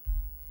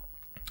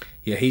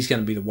 Yeah, he's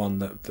going to be the one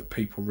that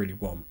people really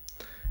want.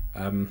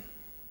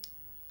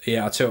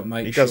 I tell you what,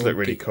 mate. He does look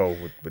really cool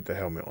with the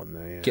helmet on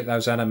there. Yeah. Get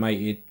those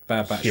animated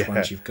Bad Batch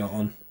ones you've got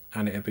on,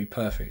 and it'll be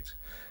perfect.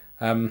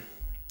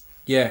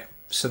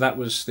 So that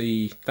was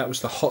the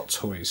Hot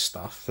Toys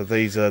stuff. So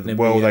these are Then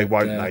will we they had,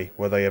 won't they?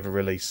 Will they ever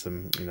release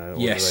them? You know, or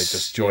do they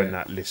just join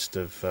that list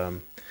of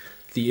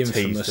The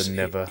infamous, teased and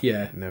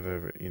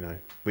never, you know,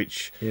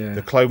 which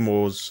the Clone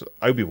Wars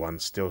Obi-Wan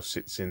still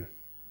sits in.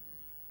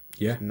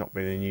 Yeah, Not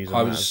been in use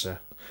on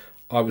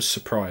I was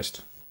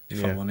surprised,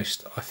 if I'm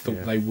honest. I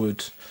thought they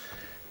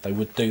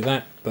would do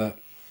that, but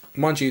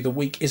mind you, the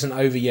week isn't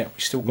over yet.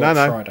 We still got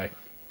Friday.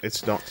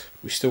 It's not.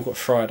 We still got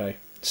Friday.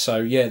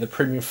 So the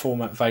premium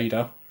format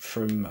Vader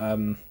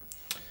from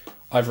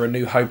either A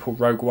New Hope or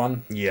Rogue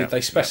One. Yeah. Did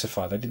they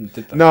specify? They didn't,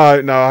 did they? No,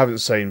 I haven't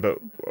seen, but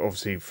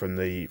obviously from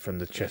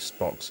the chest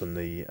box and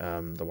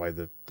the way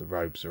the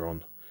robes are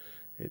on,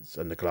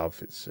 and the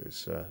glove,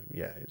 it's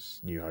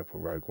New Hope or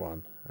Rogue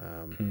One.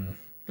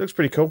 Looks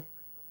pretty cool.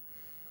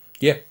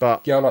 Yeah,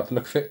 but I like the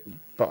look of it.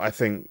 But I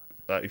think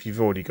if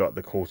you've already got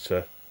the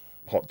quarter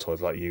Hot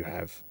Toys like you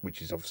have,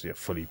 which is obviously a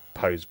fully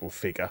posable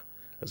figure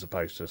as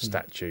opposed to a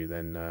statue,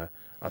 then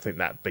I think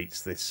that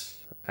beats this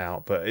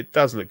out. But it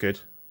does look good.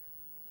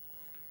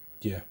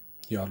 Yeah,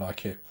 I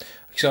like it.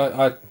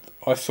 Because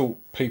I thought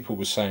people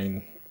were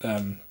saying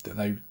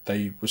that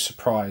they were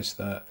surprised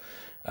that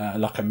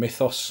like a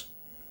Mythos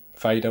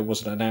Vader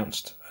wasn't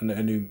announced, an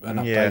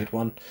updated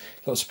one.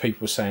 Lots of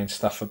people were saying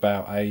stuff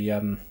about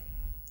a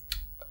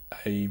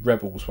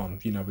Rebels one,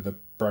 with a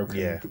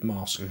broken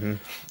mask.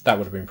 That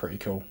would have been pretty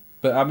cool.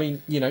 But I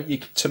mean,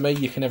 to me,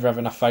 you can never have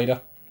enough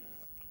Vader.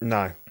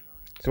 No.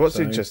 So what's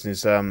interesting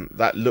is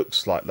that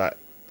looks like that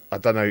I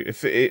don't know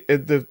if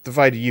the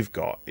Vader you've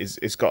got has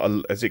it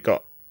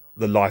got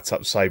the light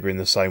up saber in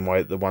the same way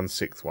that the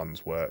 1/6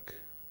 ones work?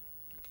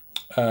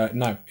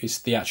 No, it's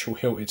the actual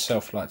hilt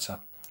itself lights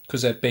up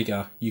because they're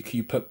bigger.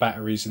 You put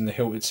batteries in the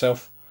hilt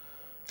itself.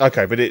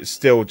 Okay, but it's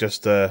still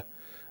just a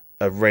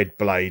red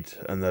blade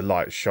and the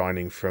light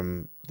shining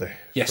from in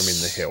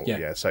the hilt.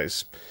 Yeah, so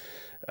it's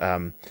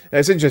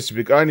interesting.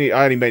 Because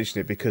I only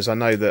mention it because I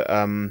know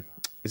that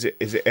is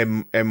it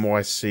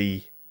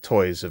MYC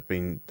Toys have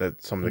been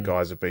that some of the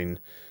guys have been,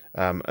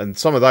 and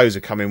some of those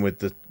are coming with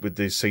the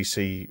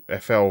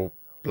CCFL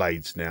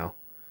blades now.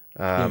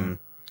 And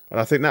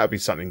I think that would be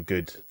something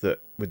good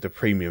that with the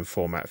premium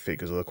format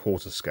figures or the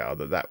quarter scale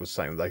that was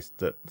something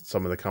that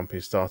some of the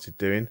companies started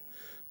doing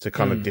to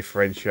kind of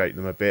differentiate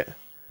them a bit.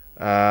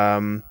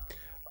 I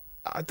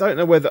don't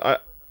know whether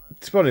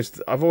to be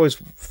honest, I've always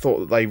thought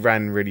that they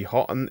ran really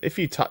hot, and if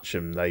you touch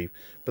them,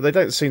 but they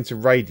don't seem to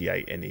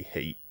radiate any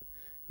heat,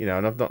 you know.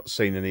 And I've not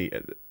seen any.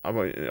 I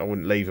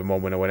wouldn't leave them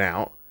on when I went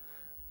out,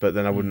 but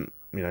then I wouldn't,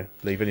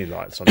 leave any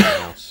lights on in the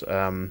house.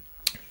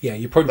 Yeah,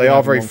 you probably they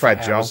are very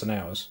fragile. Hours and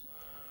hours.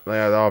 They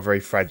are very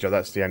fragile.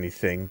 That's the only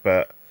thing.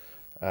 But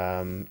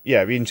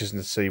it'd be interesting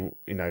to see,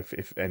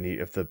 if any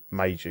of the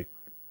major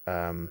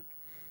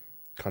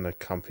kind of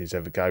companies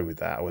ever go with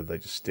that, or whether they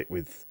just stick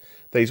with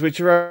these, which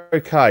are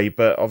okay.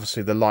 But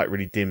obviously, the light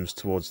really dims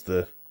towards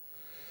the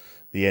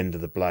end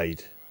of the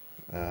blade.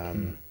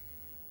 It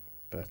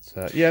looks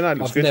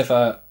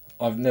good.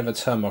 I've never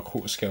turned my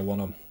quarter scale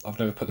one on. I've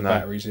never put the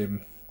batteries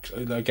in.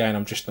 Again,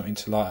 I'm just not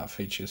into light up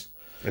features.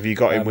 Have you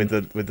got him with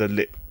the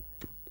lit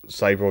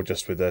saber or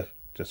just with the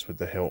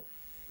hilt?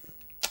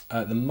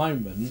 At the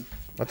moment,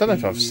 I don't know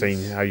if I've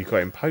seen how you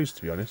got him posed.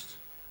 To be honest,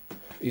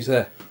 he's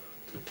there.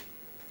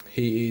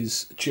 He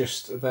is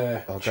just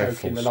there,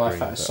 choking the life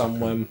out of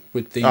someone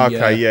with the.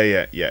 Okay,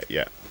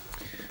 yeah.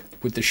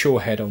 With the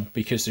shore head on,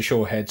 because the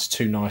shore head's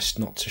too nice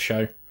not to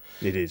show.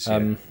 It is.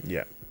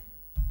 Yeah.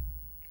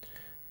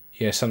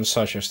 Yeah, some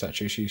sideshow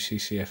statues use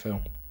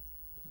CCFL.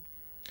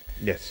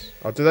 Yes.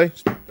 Oh, do they?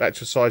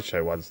 Actual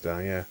sideshow ones now,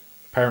 yeah.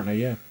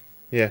 Apparently, yeah.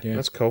 Yeah,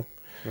 that's cool.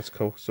 That's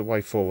cool. It's the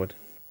way forward.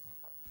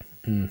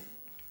 And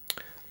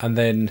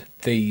then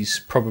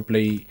these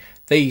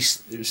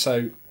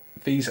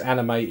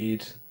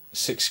animated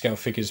 6-scale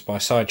figures by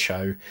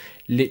Sideshow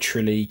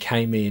literally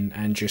came in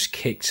and just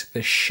kicked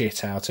the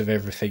shit out of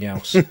everything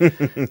else.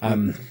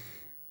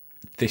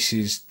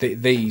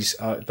 These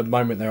are, at the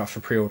moment they're up for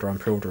pre-order, I'm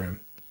pre-ordering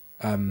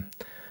them.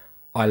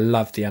 I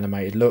love the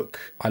animated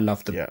look. I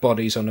love the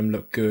bodies on them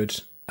look good.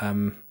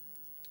 They're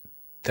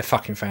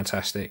fucking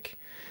fantastic.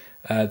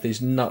 I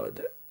haven't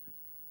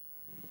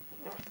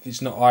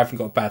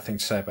got a bad thing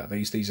to say about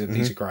these. These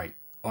are great.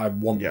 I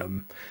want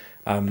them.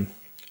 And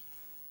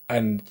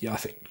I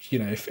think,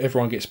 if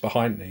everyone gets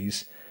behind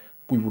these,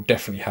 we will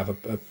definitely have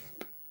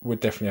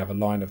a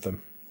line of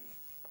them.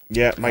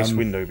 Yeah, Mace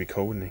Windu would be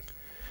cool, wouldn't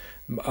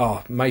he?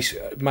 Mace,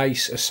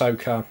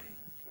 Ahsoka.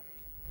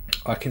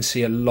 I can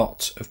see a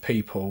lot of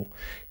people,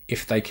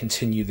 if they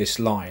continue this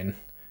line,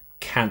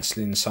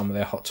 cancelling some of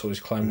their Hot Toys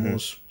Clone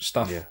Wars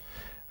stuff. Yeah.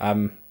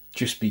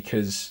 Just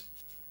because,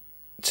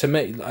 to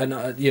me, and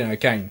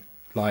again,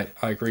 like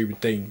I agree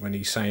with Dean when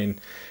he's saying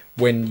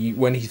when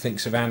he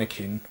thinks of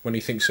Anakin, when he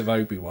thinks of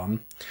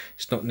Obi-Wan,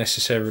 it's not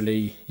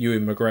necessarily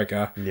Ewan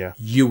McGregor. Yeah.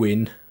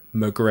 Ewan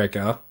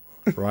McGregor,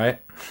 right?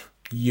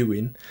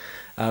 Ewan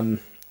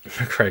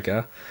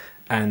McGregor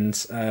and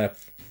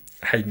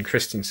Hayden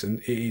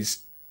Christensen.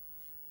 It's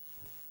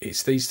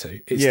these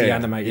two. It's the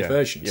animated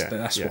versions. Yeah,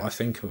 that's what I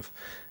think of.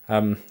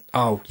 And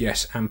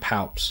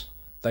Palps.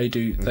 They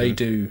do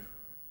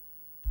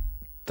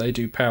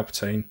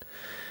Palpatine,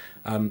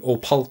 or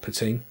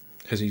Palpatine,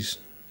 as he's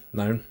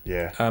known.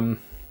 Yeah.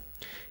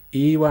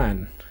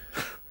 Ewan.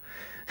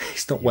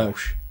 He's not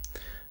Welsh.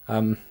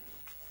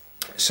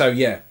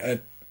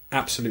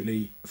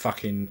 Absolutely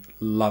fucking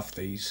love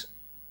these,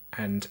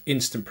 and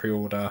instant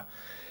pre-order.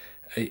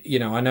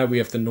 I know we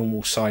have the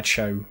normal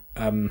Sideshow.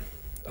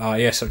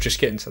 Yes, I'm just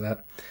getting to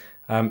that.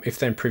 If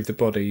they improve the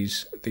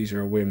bodies, these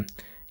are a win.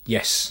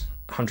 Yes,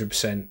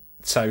 100%.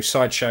 So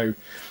Sideshow,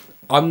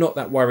 I'm not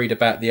that worried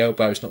about the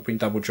elbows not being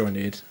double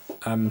jointed.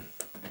 I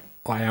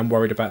am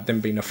worried about them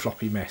being a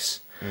floppy mess.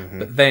 Mm-hmm.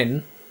 But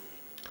then,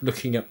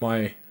 looking at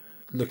the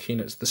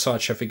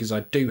Sideshow figures I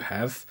do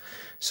have,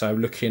 so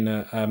looking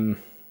at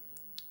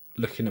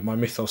my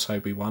Mythos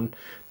Obi-Wan,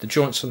 the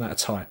joints on that are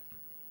tight.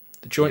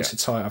 The joints are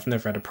tight. I've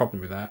never had a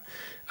problem with that.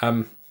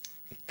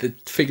 The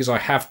figures I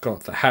have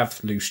got that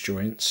have loose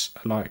joints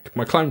are like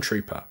my Clone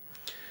Trooper.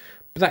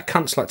 But that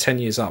cunt's like 10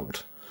 years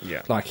old.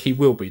 Yeah. Like, he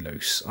will be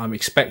loose. I'm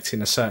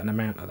expecting a certain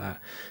amount of that.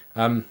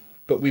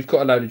 But we've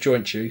got a load of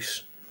joint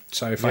juice.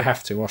 So if I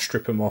have to, I'll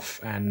strip them off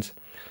and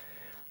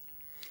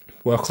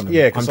work on them.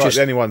 Yeah, because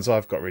the only ones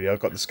I've got, really, I've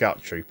got the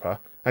Scout Trooper.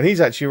 And he's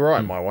actually all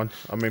right, my one.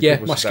 I mean,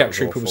 my Scout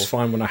Trooper was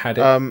fine when I had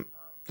it.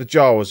 The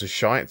Jawas are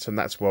shite, and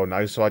that's well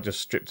known. So I just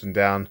stripped them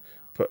down,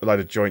 put a load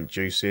of joint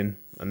juice in,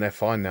 and they're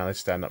fine now. They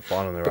stand up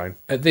fine on their own.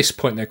 At this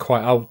point, they're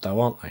quite old, though,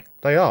 aren't they?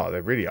 They are.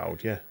 They're really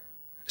old, yeah.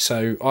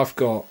 So I've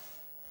got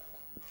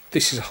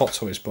this is a Hot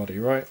Toys body,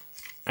 right?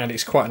 And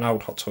it's quite an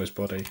old Hot Toys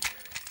body.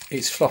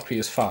 It's floppy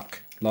as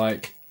fuck.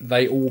 Like,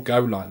 they all go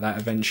like that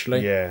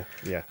eventually. Yeah.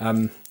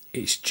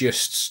 It's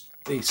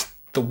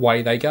the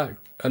way they go.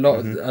 A lot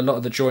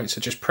of the joints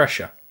are just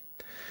pressure.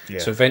 Yeah.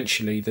 So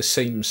eventually the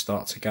seams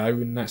start to go,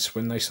 and that's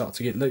when they start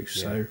to get loose.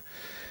 Yeah. So,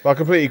 Well, I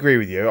completely agree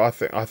with you. I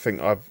think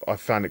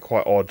I've found it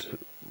quite odd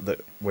that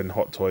when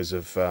Hot Toys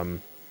have,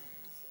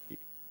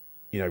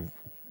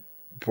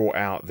 brought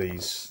out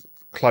these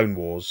Clone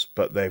Wars,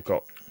 but they've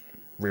got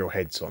real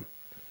heads on.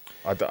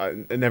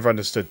 I never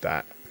understood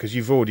that, because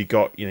you've already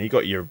got, you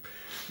got your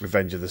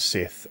Revenge of the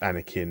Sith,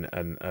 Anakin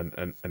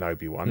and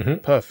Obi-Wan. Mm-hmm.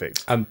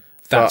 Perfect.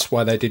 That's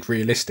why they did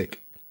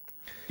realistic.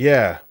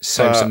 Yeah.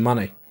 Save some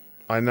money.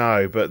 I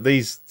know, but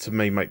these to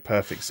me make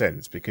perfect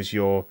sense, because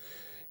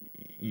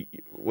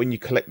when you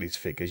collect these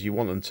figures, you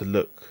want them to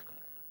look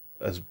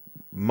as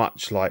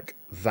much like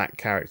that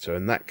character,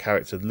 and that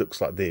character looks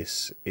like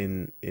this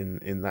in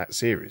that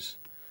series.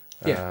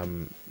 Yeah.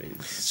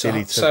 It's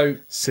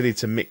silly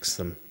to mix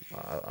them,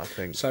 I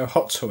think. So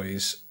Hot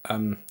Toys,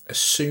 as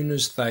soon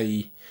as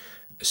they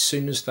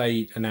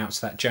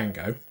announced that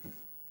Django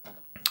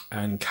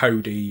and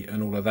Cody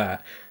and all of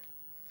that,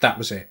 that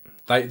was it.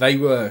 They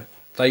were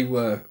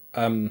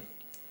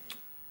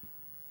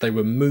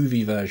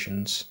movie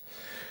versions.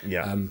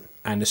 Yeah.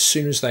 And as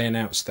soon as they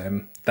announced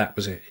them, that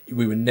was it.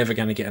 We were never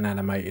going to get an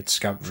animated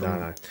sculpt from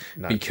them,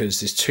 no.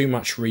 because there's too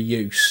much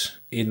reuse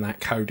in that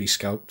Cody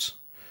sculpt.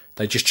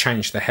 They just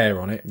change the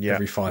hair on it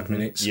every 5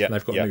 minutes. Yeah.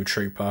 They've got a new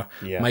trooper.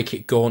 Yeah. Make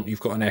it gaunt.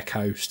 You've got an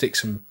Echo. Stick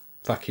some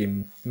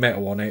fucking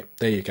metal on it.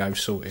 There you go,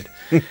 sorted.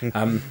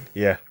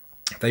 Yeah.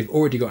 They've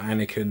already got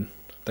Anakin.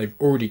 They've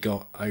already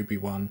got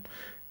Obi-Wan.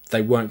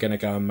 They weren't going to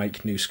go and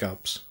make new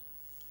sculpts.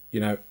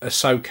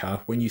 Ahsoka,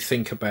 when you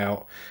think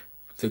about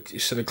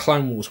the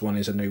Clone Wars one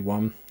is a new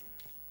one,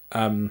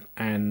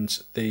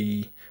 and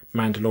the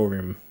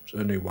Mandalorian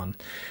a new one.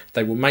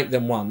 They will make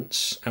them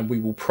once, and we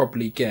will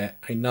probably get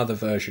another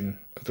version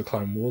of the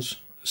Clone Wars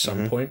at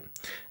some point,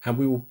 and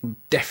we will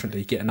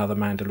definitely get another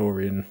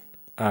Mandalorian.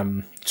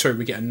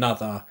 We get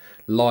another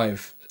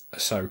live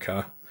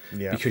Ahsoka,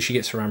 because she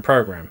gets her own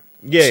program.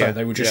 So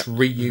they will just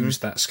reuse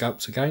that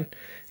sculpt again.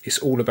 It's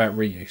all about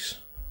reuse.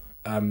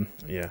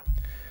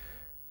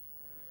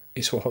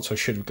 It's what Hot Toys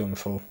should have gone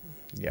for.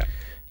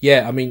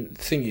 Yeah, I mean,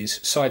 the thing is,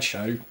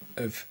 Sideshow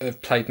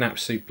have played an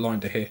absolute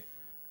blinder here.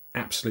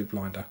 Absolute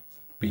blinder.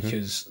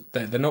 Because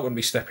they're not going to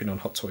be stepping on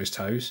Hot Toys'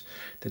 toes.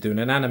 They're doing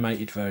an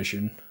animated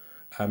version,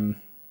 and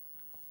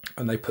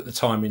they put the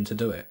time in to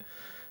do it.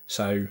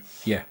 So,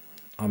 yeah,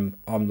 I'm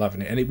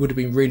loving it. And it would have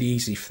been really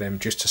easy for them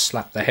just to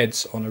slap their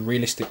heads on a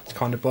realistic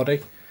kind of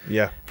body.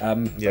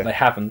 But they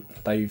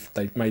haven't.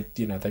 They've made,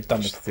 they've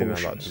done Just the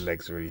proportions. like the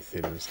legs are really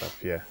thin and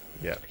stuff. Yeah.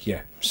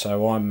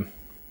 So I'm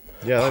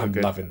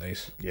loving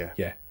these.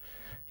 Yeah.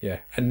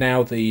 And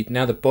now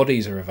the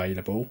bodies are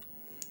available,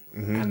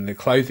 and the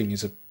clothing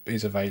is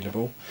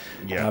available.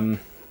 And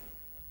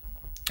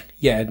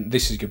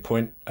this is a good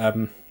point.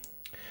 The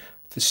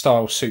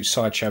style suits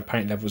Sideshow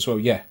paint level as well.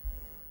 Yeah,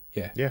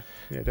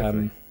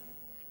 Definitely.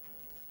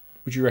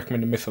 Would you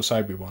recommend the Mythos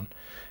Obi-Wan?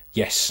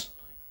 Yes,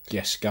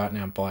 go out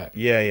now and buy it.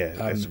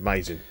 It's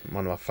amazing.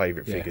 One of my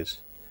favourite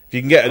figures. If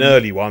you can get an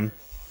early one,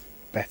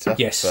 better.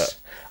 Yes, but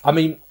I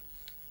mean,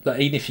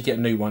 even if you get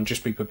a new one,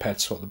 just be prepared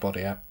to swap the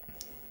body out.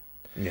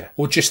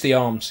 Or just the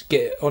arms.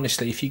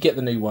 Honestly, if you get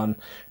the new one,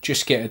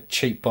 just get a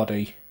cheap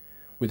body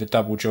with a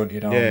double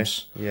jointed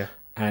arms.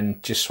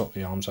 And just swap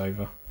the arms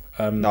over.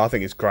 No, I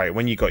think it's great.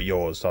 When you got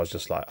yours, I was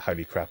just like,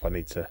 holy crap, I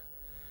need to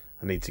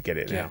get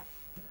it now.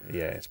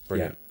 It's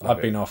brilliant.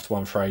 I've been after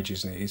one for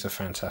ages, and it is a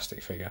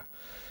fantastic figure.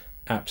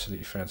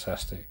 Absolutely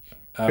fantastic.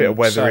 Bit of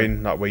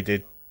weathering, like we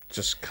did.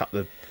 Just cut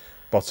the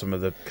bottom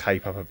of the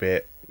cape up a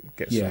bit,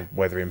 get some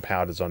weathering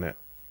powders on it.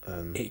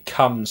 It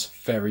comes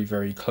very,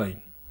 very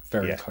clean.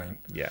 Very clean.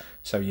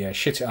 So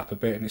shit it up a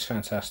bit, and it's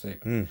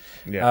fantastic.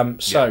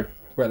 So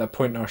we're at that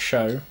point in our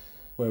show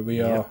where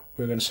we're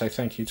going to say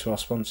thank you to our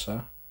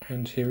sponsor,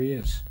 and here he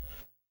is.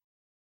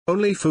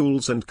 Only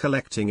Fools and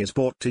Collecting is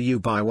brought to you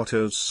by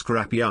Watto's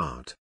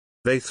Scrapyard.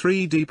 They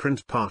 3D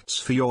print parts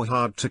for your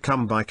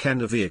hard-to-come-by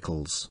Kenner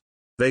vehicles.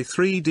 They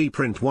 3D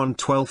print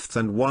 1/12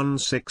 and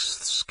 1/6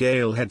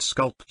 scale head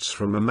sculpts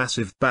from a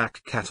massive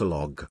back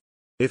catalogue.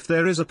 If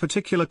there is a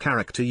particular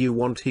character you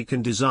want, he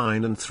can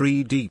design and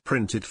 3D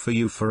print it for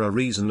you for a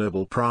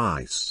reasonable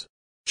price.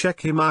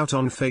 Check him out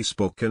on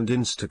Facebook and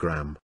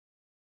Instagram.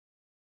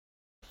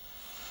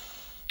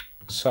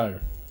 So,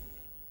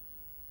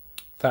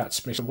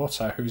 that's Mr.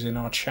 Watto, who's in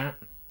our chat.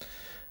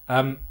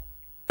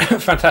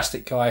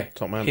 Fantastic guy.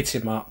 Top man. Hit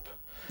him up.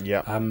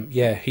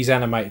 Yeah. His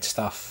animated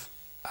stuff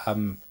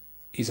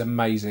is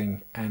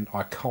amazing, and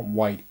I can't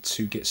wait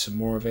to get some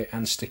more of it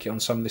and stick it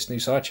on some of this new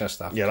Sideshow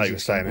stuff. Yeah, like you were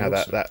saying, how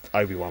that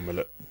Obi-Wan will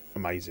look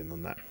amazing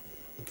on that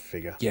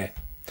figure.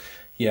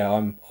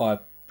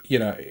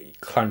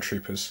 Clone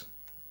Troopers.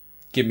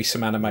 Give me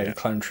some animated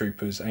Clone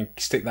Troopers and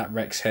stick that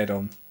Rex head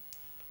on.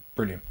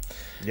 Brilliant.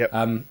 Yep.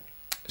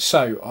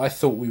 So I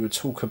thought we would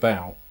talk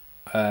about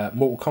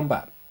Mortal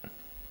Kombat.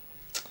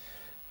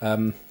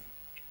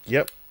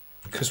 Yep.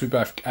 because we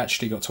both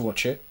actually got to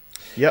watch it.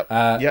 Yep.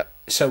 Yep.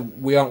 So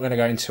we aren't going to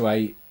go into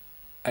we're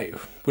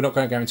not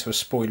going to go into a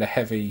spoiler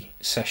heavy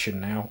session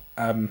now.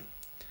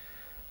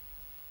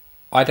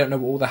 I don't know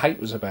what all the hate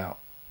was about.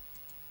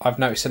 I've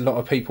noticed a lot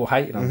of people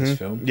hating on this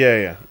film.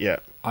 Yeah.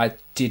 I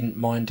didn't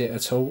mind it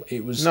at all.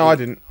 It was I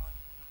didn't.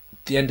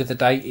 At the end of the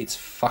day, it's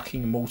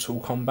fucking Mortal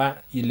Kombat.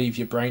 You leave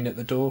your brain at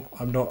the door.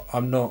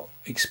 I'm not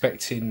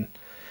expecting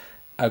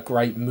a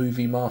great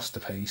movie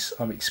masterpiece.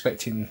 I'm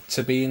expecting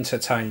to be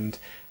entertained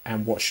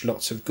and watch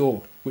lots of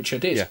gore, which I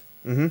did. Yeah.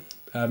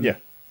 Mm-hmm. Yeah.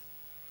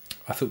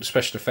 I thought the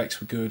special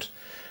effects were good.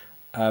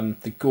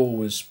 The gore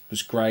was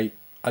great.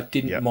 I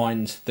didn't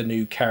mind the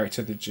new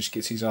character that just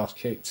gets his ass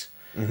kicked.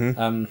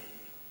 Mm-hmm.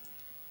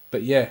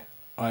 But yeah,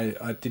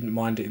 I didn't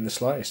mind it in the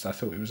slightest. I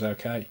thought it was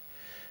okay.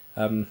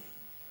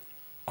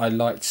 I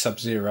liked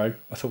Sub-Zero.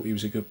 I thought he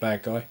was a good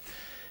bad guy.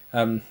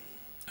 And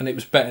it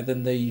was better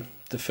than the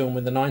film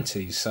in the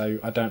 90s, so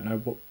I don't know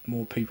what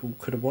more people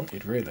could have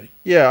wanted, really.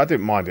 Yeah, I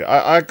didn't mind it.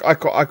 I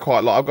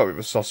quite like. I've got a bit of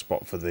a soft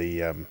spot for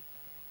the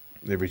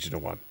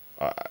original one.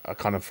 I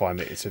kind of find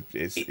that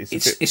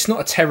it's not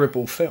a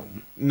terrible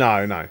film.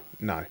 No.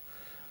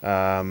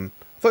 I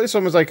thought this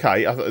one was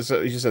okay. I thought, as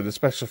you said, the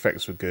special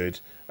effects were good.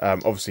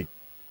 Obviously,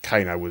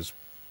 Kano was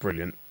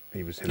brilliant.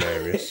 He was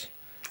hilarious.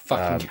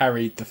 Fucking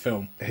carried the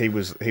film. He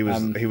was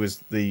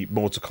the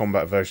Mortal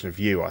Kombat version of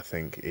you, I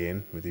think,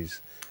 Ian, with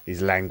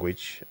his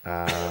language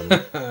and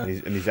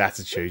his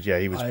attitude. Yeah,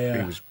 he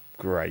was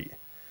great.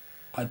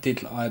 I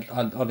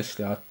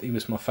honestly, he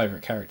was my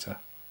favourite character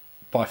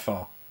by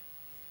far.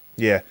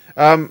 Yeah,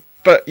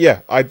 but yeah,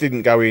 I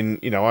didn't go in.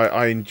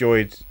 I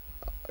enjoyed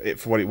it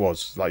for what it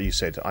was. Like you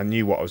said, I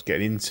knew what I was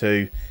getting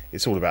into.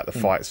 It's all about the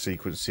fight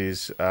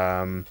sequences,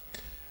 and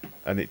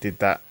it did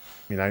that.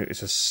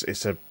 It's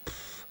a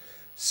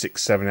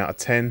 6-7 out of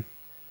 10.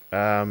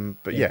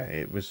 But yeah,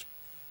 it was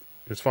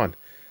fun.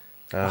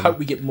 I hope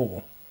we get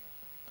more.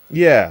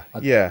 Yeah.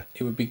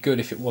 It would be good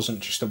if it wasn't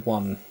just a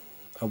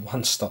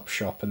one-stop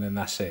shop and then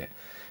that's it.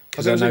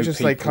 Because it was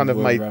interesting. They kind of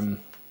made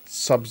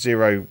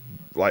Sub-Zero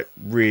like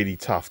really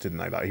tough, didn't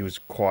they? Like he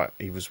was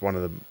one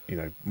of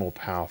the more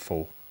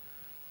powerful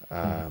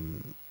like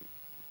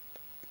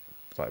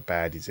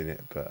baddies in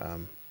it. But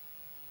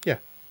yeah,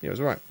 it was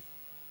all right.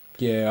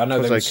 Yeah, I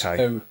know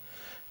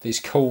there's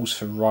calls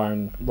for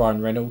Ryan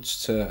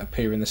Reynolds to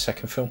appear in the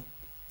second film.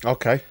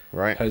 Okay,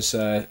 right.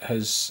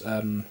 Has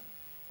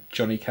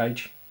Johnny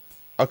Cage.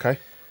 Okay.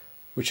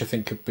 Which I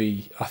think that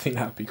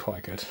would be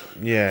quite good.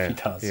 Yeah, if he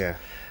does. Yeah.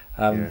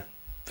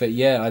 But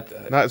yeah,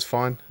 no, it's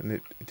fine, and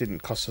it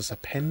didn't cost us a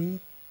penny.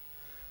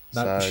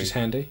 No, which is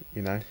handy.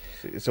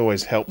 It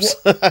always helps.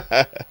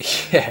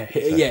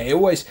 It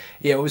always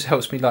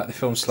helps me like the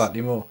film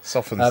slightly more.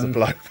 Softens the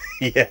blow.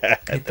 Yeah,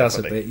 it does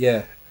a bit.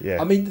 Yeah. Yeah.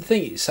 I mean, the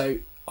thing is, so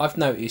I've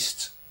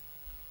noticed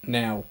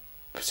now,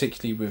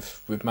 particularly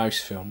with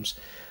most films,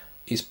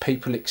 is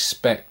people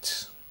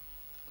expect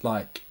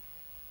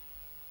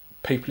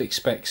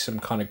some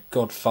kind of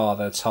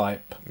Godfather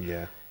type,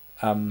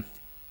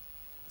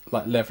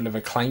 like level of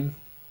acclaim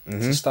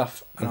to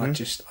stuff, and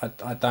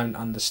I don't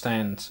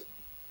understand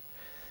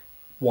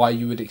why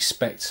you would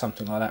expect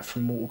something like that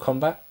from Mortal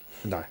Kombat.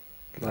 No.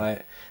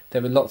 Like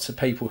there were lots of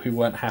people who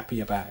weren't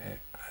happy about it,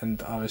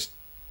 and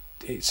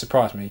it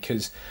surprised me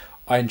because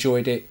I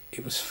enjoyed it.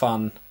 It was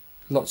fun,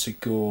 lots of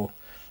gore.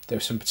 There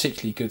were some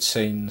particularly good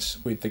scenes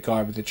with the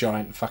guy with the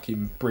giant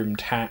fucking brimmed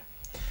hat.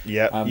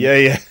 Yeah,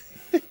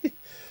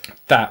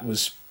 that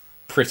was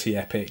pretty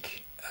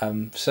epic.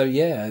 So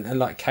yeah, and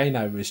like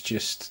Kano was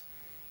just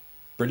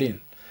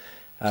brilliant.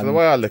 So the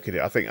way I look at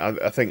it, I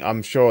think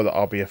I'm sure that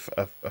I'll be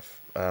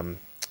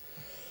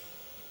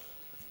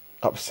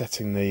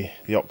upsetting the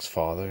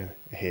Oxfather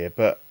here,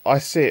 but I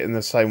see it in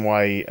the same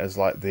way as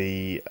like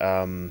the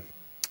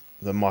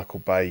Michael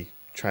Bay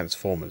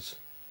Transformers.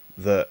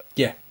 The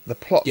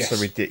plots are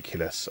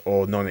ridiculous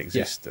or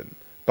non-existent,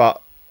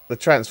 but the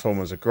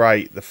Transformers are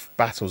great, the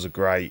battles are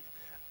great,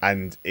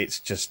 and it's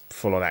just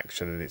full on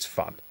action and it's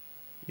fun.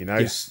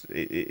 It's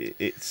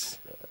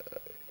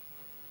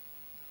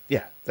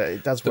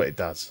it does what it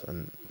does,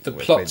 and the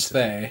plot's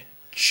there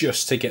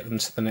just to get them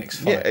to the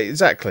next fight. Yeah,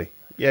 exactly.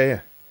 Yeah.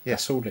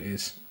 That's all it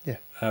is. Yeah.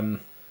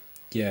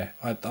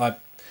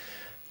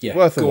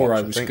 Worth a Goro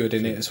watch, was good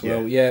in it as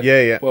well.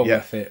 Yeah.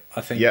 Worth it.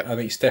 I think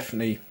it's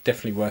definitely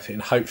worth it,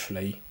 and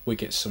hopefully we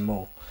get some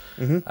more.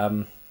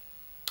 Mm-hmm.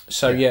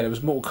 There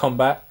was Mortal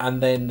Kombat,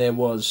 and then there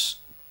was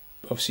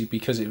obviously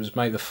because it was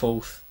May the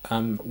 4th.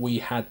 We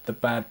had the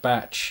Bad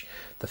Batch.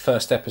 The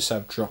first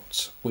episode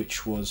dropped,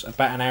 which was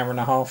about an hour and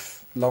a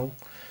half long.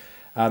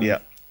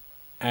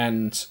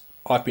 And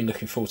I've been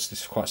looking forward to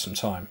this for quite some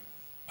time.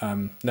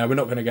 Now we're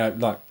not going to go,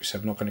 like we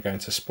said, we're not going to go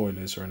into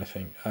spoilers or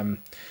anything.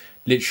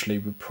 Literally,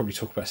 we'll probably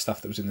talk about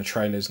stuff that was in the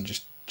trailers and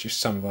just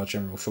some of our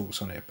general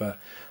thoughts on it. But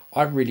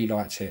I really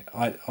liked it.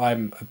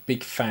 I'm a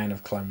big fan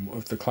of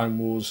the Clone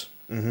Wars.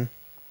 Mm-hmm.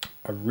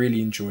 I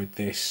really enjoyed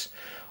this.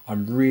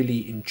 I'm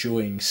really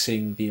enjoying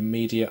seeing the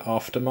immediate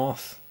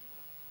aftermath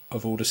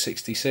of Order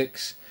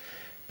 66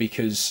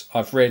 because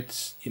I've read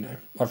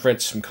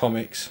some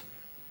comics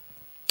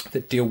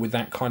that deal with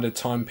that kind of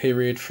time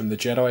period from the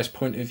Jedi's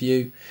point of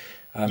view.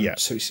 Yeah.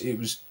 So it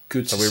was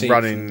good to So see. we're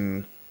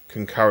running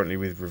concurrently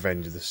with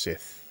Revenge of the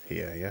Sith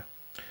here, yeah?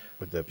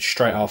 With the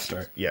straight after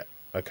it. Yeah.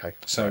 Okay.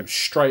 So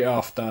straight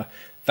after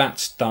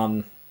that's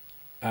done,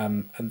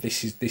 and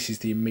this is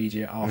the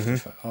immediate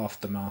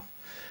aftermath.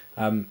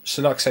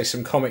 So like I say,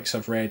 some comics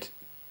I've read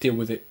deal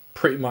with it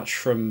pretty much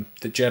from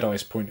the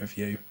Jedi's point of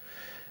view.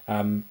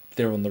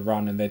 They're on the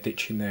run and they're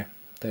ditching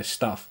their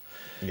stuff.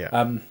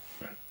 Yeah.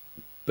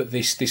 But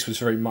this was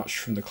very much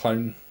from the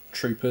clone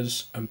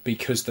troopers, and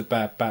because the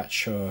Bad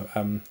Batch are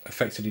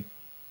effectively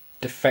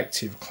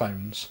defective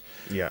clones,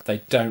 Yeah.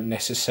 they don't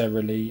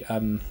necessarily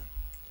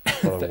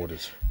Follow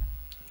orders.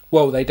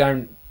 well, they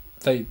don't.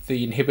 The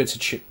inhibitor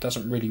chip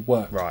doesn't really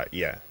work, Right.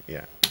 Yeah.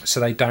 Yeah. so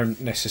they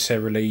don't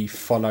necessarily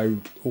follow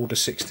Order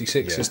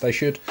 66 as they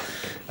should.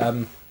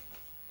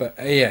 But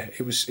yeah,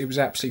 it was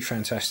absolutely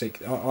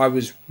fantastic. I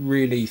was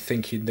really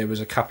thinking there was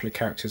a couple of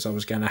characters I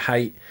was going to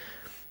hate.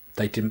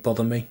 They didn't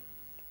bother me.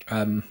 They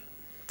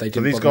didn't.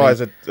 So these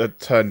bother me. guys are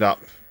turned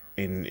up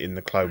in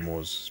the Clone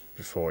Wars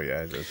before,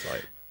 yeah? It's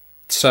like...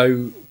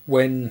 So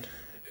when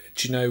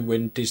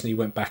when Disney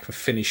went back and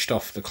finished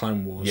off the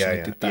Clone Wars, Yeah, they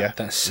yeah, did yeah.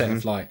 that set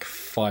of like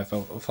five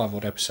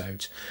odd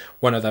episodes.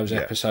 One of those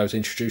episodes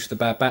introduced the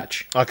Bad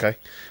Batch. Okay.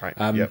 Right.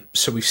 Yep.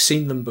 So we've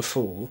seen them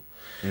before,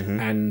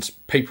 and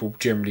people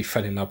generally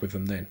fell in love with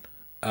them then.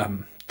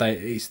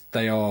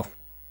 They are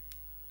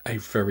a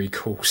very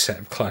cool set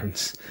of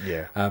clones.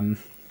 Yeah.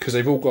 Because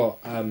they've all got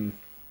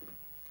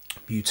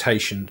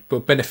mutation,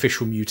 but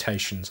beneficial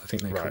mutations, I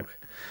think they call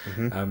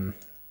it.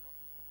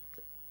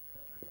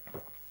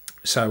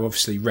 So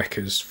obviously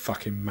Wrecker's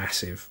fucking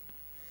massive.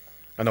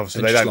 And obviously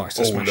and they just don't likes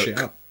to all smash it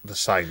look up. the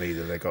same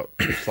either. They've got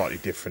slightly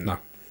different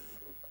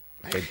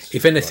heads.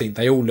 If anything,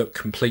 they all look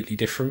completely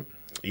different.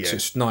 Yeah. So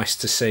it's nice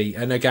to see.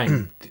 And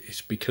again,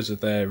 it's because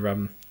of their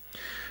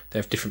they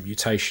have different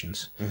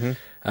mutations.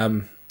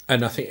 And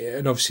I think,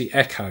 and obviously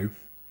Echo,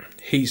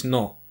 he's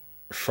not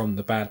from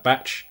the Bad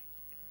Batch.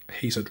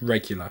 He's a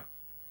regular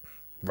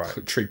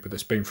trooper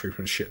that's been through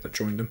some shit that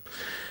joined them.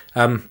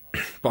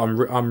 But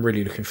I'm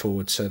really looking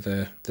forward to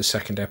the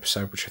second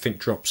episode, which I think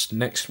drops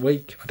next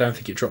week. I don't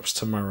think it drops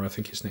tomorrow. I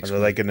think it's next And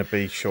are week. they going to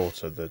be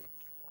shorter?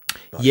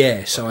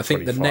 So I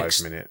think the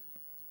next minute.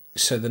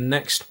 So the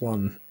next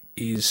one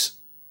is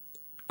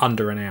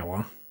under an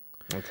hour.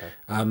 Okay.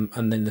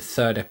 And then the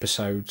third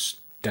episode's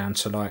down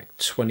to like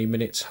 20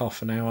 minutes,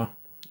 half an hour.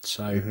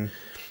 So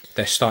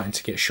they're starting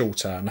to get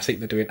shorter, and I think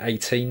they're doing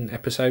 18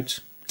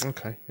 episodes.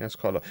 Okay, that's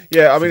quite a lot.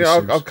 Yeah, I mean, the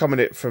I'll series. come at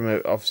it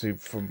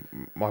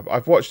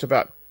I've watched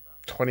about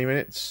 20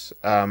 minutes.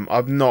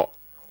 I've not,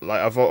 like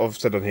I've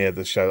said on here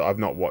the show that I've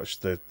not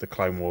watched the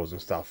Clone Wars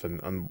and stuff,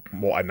 and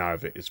what I know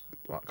of it is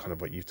like kind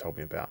of what you've told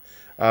me about.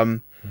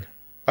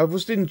 I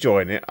was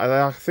enjoying it.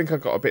 I think I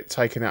got a bit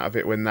taken out of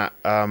it when that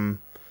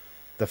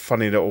the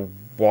funny little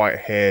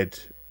white-haired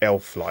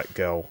elf-like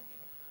girl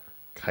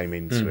came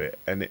into it,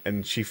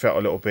 and she felt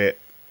a little bit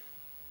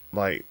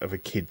like of a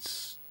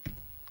kid's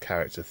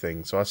character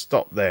thing. So I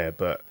stopped there,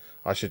 but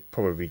I should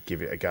probably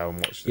give it a go and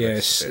watch the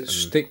rest of it.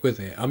 Stick with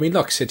it. I mean,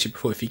 like I said to you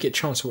before, if you get a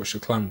chance to watch the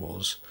Clone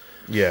Wars,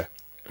 Yeah,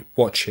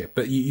 watch it.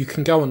 But you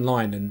can go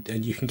online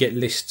and you can get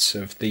lists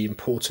of the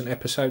important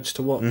episodes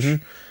to watch.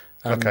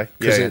 Okay.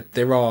 Because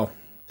there are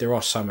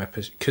some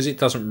episodes, because it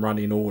doesn't run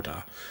in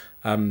order.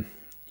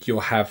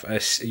 You'll have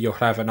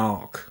an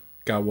arc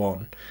go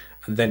on,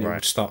 and then it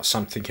would start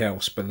something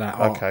else. But that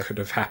arc could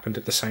have happened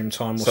at the same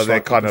time. Or so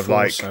they're slightly kind of before,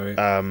 like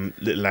so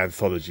little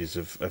anthologies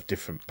of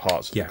different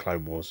parts of the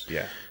Clone Wars.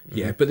 Yeah.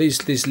 Yeah, but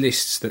there's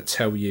lists that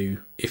tell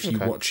you if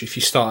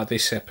you start at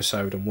this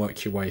episode and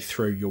work your way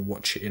through, you'll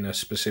watch it in a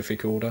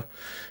specific order,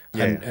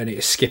 and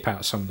it'll skip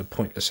out some of the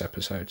pointless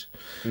episodes.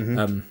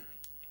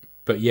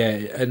 But yeah,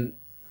 and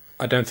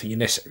I don't think you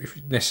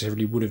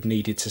necessarily would have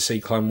needed to see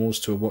Clone Wars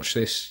to have watched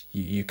this.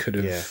 You could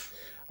have. Yeah.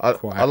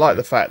 I like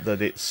the fact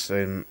that it's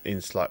in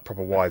like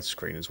proper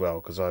widescreen as well,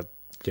 because I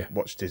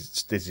watched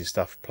Disney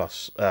stuff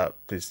plus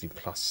Disney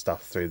Plus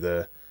stuff through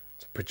the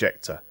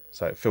projector,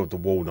 so it filled the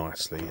wall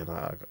nicely, and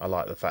I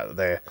like the fact that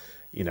they're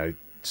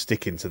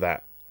sticking to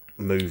that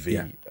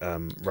movie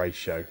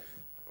ratio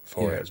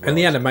for it as well. And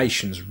the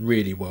animation's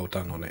really well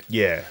done on it.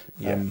 Yeah.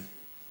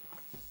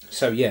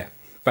 So yeah,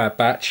 Bad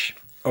Batch.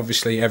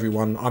 Obviously,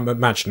 I'm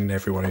imagining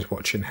everyone who's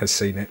watching has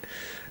seen it.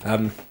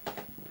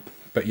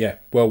 But yeah,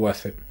 well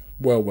worth it.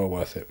 Well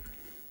worth it.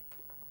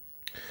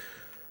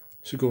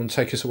 So go on,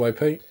 take us away,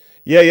 Pete.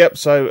 Yeah, yep.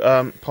 So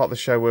part of the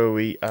show where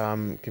we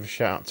give a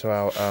shout out to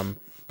our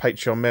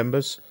Patreon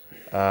members.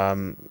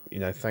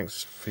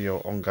 Thanks for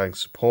your ongoing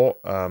support.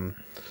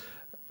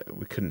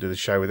 We couldn't do the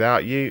show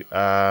without you.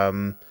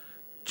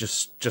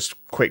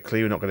 Just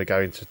quickly, we're not going to go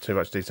into too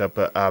much detail,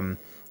 but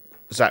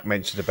Zach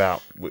mentioned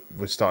about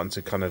we're starting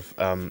to kind of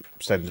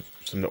send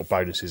some little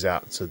bonuses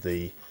out to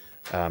the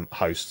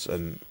hosts,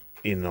 and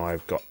Ian and I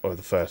have got the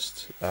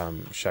first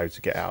show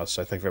to get ours,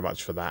 so thank you very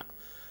much for that.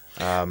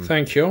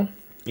 Thank you.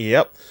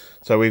 Yep.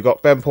 So we've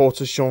got Ben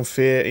Porter, Sean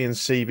Fear, Ian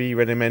Seaby,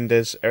 René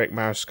Mendes, Eric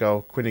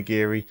Mariscal, Quinn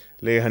Aguirre,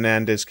 Leo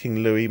Hernandez, King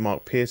Louis,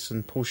 Mark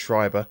Pearson, Paul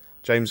Schreiber,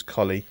 James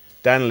Colley,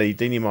 Dan Lee,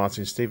 Deanie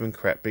Martin, Stephen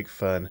Crett, Big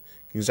Fern,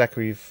 King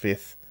Zachary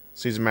Fifth,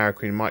 Susan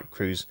Mariquin, Mike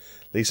Cruz,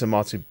 Lisa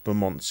Martin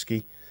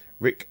Bomonsky,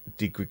 Rick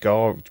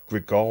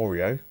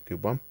Gregorio,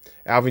 good one,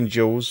 Alvin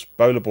Jules,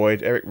 Bola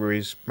Boyd, Eric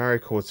Ruiz, Mario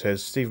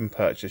Cortez, Stephen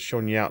Purchase,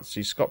 Sean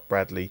Yahtzee, Scott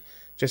Bradley,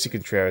 Jesse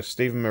Contreras,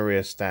 Stephen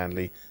Maria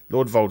Stanley,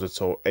 Lord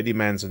Voldator, Eddie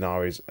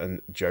Manzanares,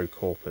 and Joe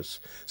Corpus.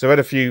 So we had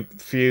a few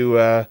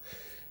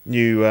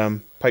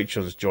new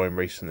patrons join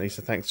recently,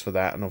 so thanks for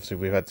that. And obviously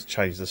we've had to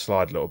change the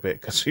slide a little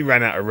bit because we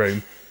ran out of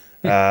room.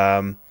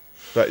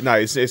 But no,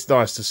 it's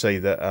nice to see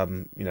that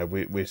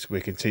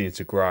we continue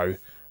to grow.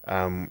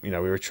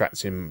 We're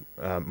attracting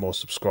more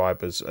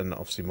subscribers and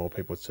obviously more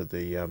people to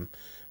the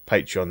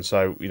Patreon.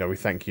 So we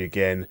thank you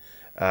again.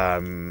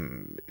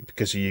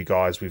 Because of you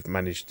guys, we've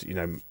managed,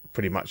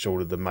 pretty much all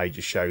of the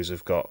major shows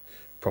have got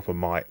proper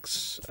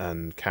mics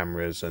and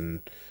cameras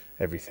and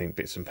everything,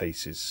 bits and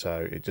pieces.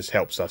 So it just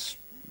helps us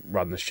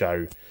run the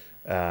show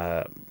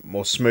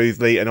more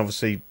smoothly and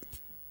obviously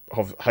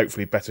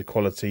hopefully better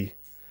quality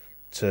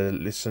to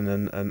listen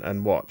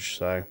and watch.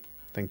 So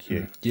thank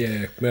you.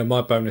 Yeah, well,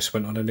 my bonus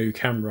went on a new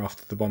camera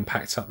after the one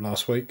packed up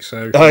last week.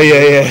 So and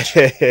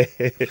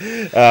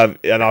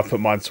I put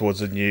mine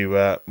towards a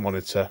new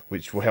monitor,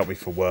 which will help me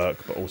for work,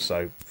 but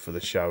also for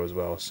the show as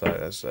well. So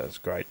that's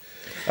great.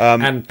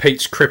 And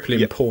Pete's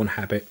crippling porn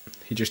habit.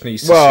 He just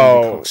needs to see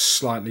the cock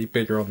slightly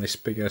bigger on this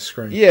bigger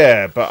screen.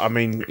 Yeah, but I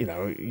mean,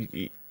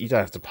 you don't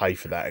have to pay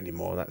for that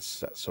anymore.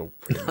 That's all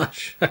pretty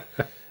much.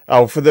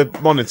 Oh, for the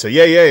monitor,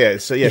 yeah.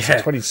 So it's a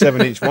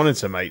 27-inch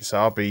monitor, mate. So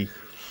I'll be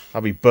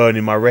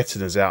burning my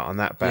retinas out on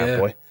that bad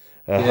boy.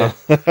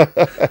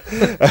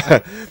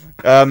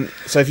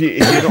 So if you're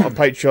not on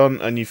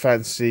Patreon and you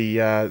fancy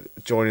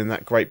joining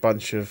that great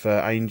bunch of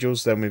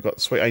angels, then we've got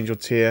the Sweet Angel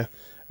tier,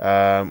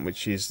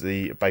 which is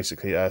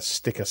basically a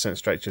sticker sent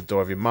straight to your door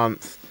every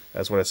month,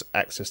 as well as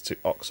access to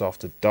Ox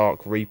After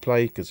Dark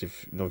replay, because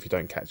if you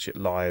don't catch it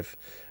live,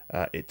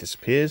 it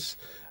disappears.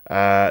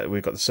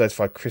 We've got the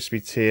Certified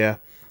Crispy tier.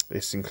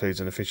 This includes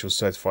an official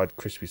Certified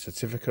Crispy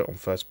certificate on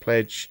first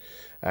pledge,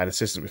 and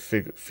assistance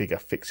with figure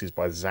fixes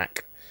by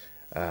Zach,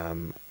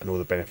 and all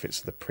the benefits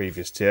of the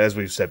previous tier. As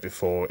we've said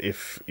before,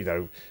 if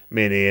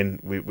me and Ian,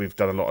 we've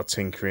done a lot of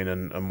tinkering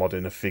and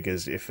modding of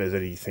figures. If there's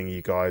anything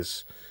you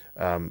guys,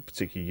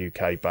 particularly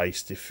UK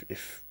based,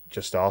 if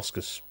just ask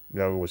us.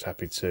 We're always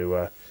happy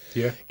to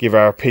give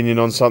our opinion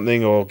on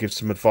something or give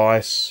some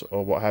advice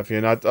or what have you.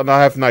 And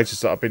I have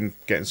noticed that I've been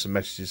getting some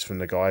messages from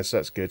the guys, so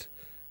that's good.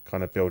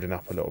 Kind of building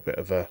up a little bit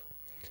of a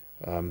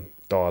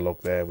dialogue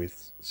there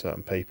with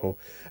certain people.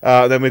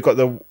 Then we've got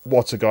the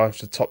Water Guy, which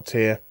is the top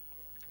tier.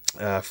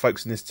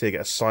 Folks in this tier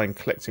get a signed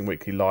Collecting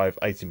Weekly Live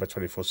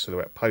 18x24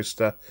 silhouette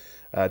poster.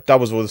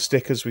 Doubles all the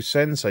stickers we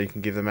send, so you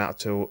can give them out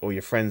to all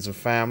your friends and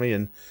family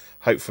and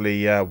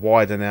hopefully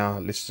widen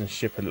our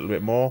listenership a little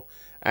bit more.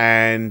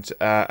 And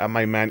our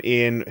main man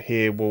Ian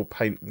here will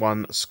paint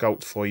one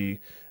sculpt for you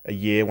a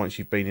year once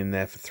you've been in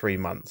there for 3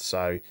 months.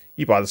 So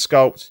you buy the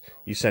sculpt,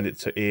 you send it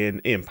to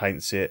Ian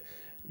paints it,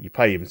 you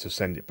pay him to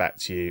send it back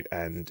to you,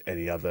 and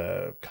any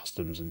other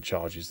customs and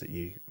charges that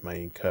you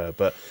may incur.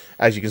 But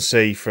as you can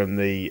see from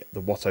the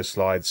Watto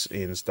slides,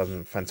 Ian's done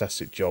a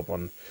fantastic job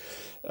on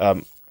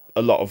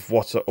a lot of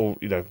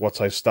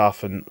Watto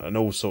stuff and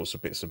all sorts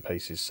of bits and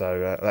pieces.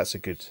 So that's a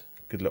good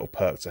little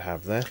perk to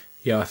have there.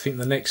 Yeah, I think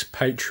the next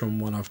Patreon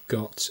one I've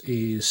got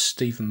is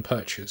Stephen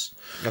Purchase.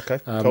 Okay,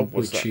 cool.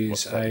 Which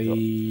is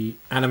a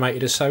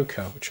animated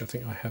Ahsoka, which I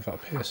think I have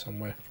up here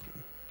somewhere.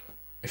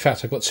 In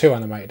fact, I've got 2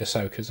 animated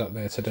Ahsokas up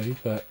there to do,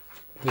 but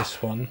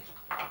this one,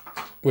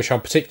 which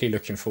I'm particularly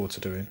looking forward to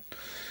doing,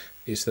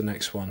 is the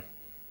next one.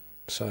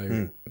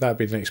 So that'll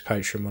be the next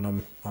Patreon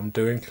one I'm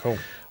doing. Cool.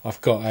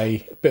 I've got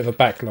a bit of a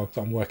backlog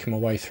that I'm working my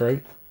way through.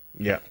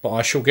 Yeah. But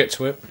I shall get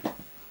to it.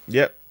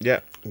 Yep.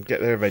 We'll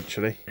get there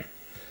eventually.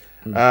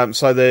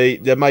 So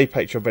the May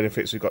Patreon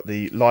benefits, we've got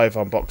the live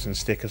unboxing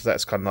stickers.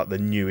 That's kind of like the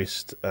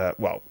newest.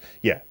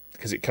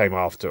 Because it came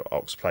after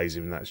Ox Plays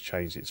Him, and that's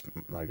changed its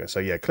logo. So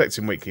yeah,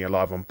 Collecting Weekly, a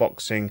live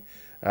unboxing.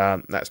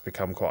 That's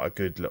become quite a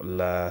good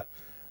little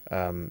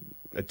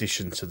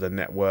addition to the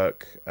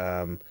network.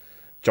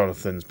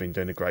 Jonathan's been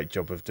doing a great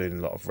job of doing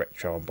a lot of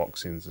retro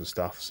unboxings and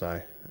stuff.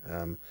 So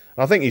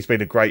I think he's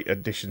been a great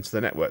addition to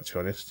the network, to be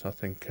honest. I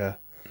think,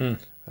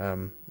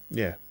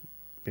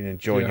 been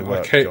enjoying your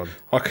work, John.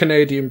 Our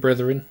Canadian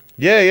brethren.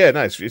 Yeah,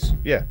 no, it's I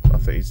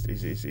think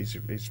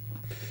he's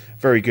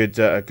very good,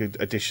 a good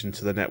addition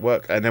to the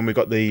network. And then we've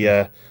got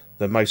the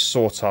most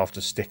sought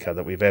after sticker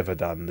that we've ever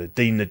done, the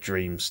Dean the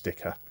Dream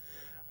sticker.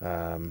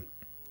 You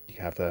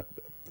have the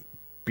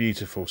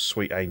beautiful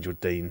Sweet Angel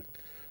Dean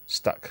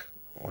stuck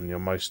on your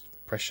most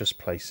precious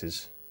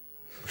places.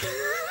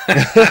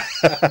 And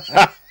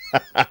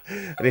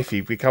if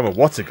you become a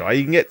Water Guy,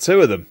 you can get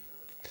 2 of them.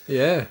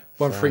 Yeah,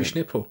 one for each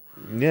nipple.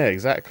 Yeah,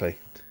 exactly.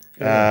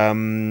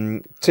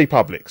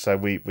 TeePublic. So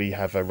we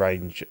have a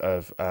range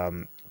of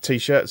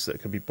T-shirts that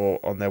can be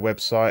bought on their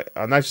website.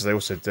 I noticed they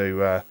also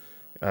do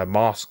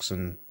masks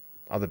and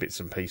other bits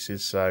and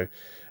pieces. So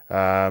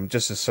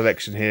just a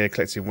selection here: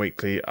 Collecting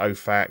Weekly,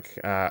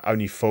 OFAC,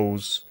 Only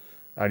Fools,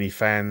 Only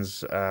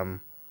Fans,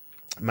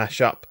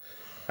 Mashup.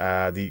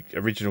 The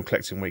original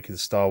Collecting Weekly, the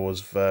Star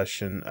Wars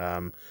version.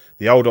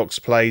 The old Ox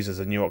Plays, there's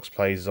a new Ox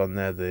Plays on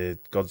there. The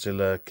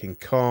Godzilla, King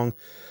Kong,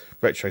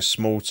 Retro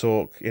Small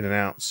Talk, In and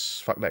Outs,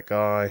 Fuck That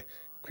Guy,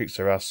 Creeps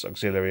Are Us,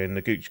 Auxiliary, and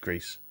the Gooch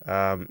Grease.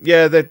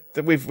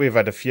 We've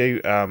had a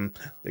few.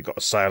 They've got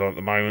a sale on at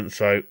the moment,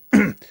 so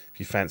if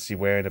you fancy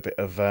wearing a bit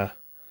of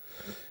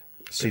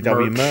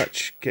CW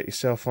merch, get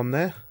yourself on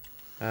there,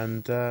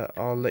 and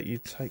I'll let you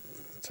take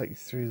you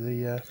through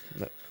the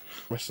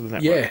rest of the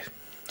network. Yeah.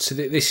 So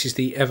this is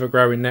the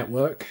ever-growing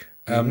network,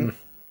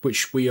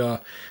 which we're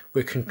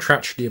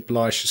contractually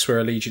obliged to swear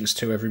allegiance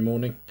to every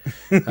morning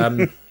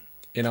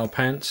in our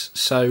pants.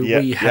 So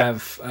we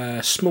have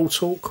Small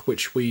Talk,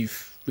 which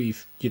we've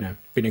been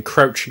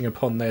encroaching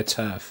upon their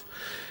turf.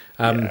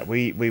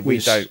 We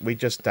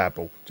just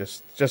dabble,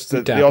 just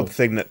the odd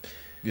thing that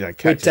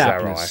catches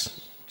our eye.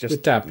 We're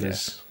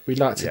dabblers. Yeah. We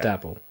like to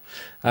dabble.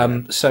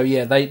 So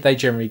they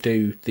generally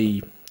do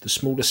the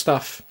smaller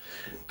stuff.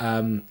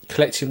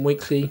 Collecting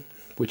Weekly,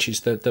 which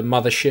is the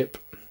mothership.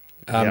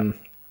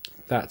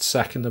 That's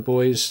Zach and the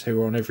boys,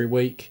 who are on every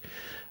week.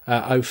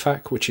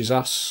 OFAC, which is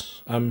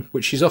us,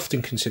 which is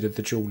often considered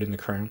the jewel in the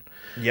crown.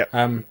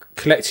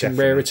 Collecting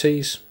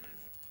Rarities,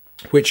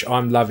 which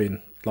I'm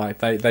loving. Like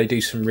they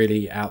do some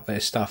really out there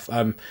stuff.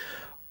 I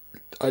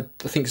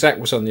think Zach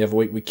was on the other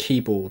week with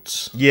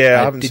keyboards.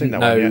 Yeah, I haven't seen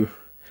that one yet.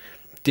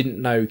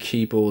 Didn't know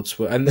keyboards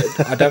were, and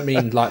I don't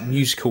mean like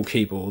musical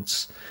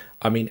keyboards.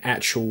 I mean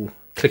actual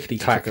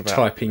clickety-clack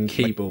typing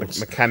keyboards.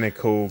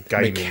 Mechanical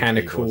gaming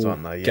keyboards,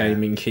 aren't they? Yeah.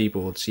 Gaming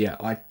keyboards, yeah.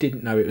 I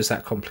didn't know it was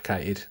that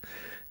complicated.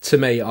 To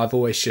me, I've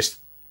always just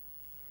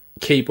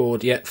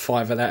keyboard,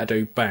 5 of that to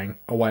do, bang,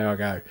 away I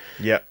go.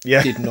 Yeah.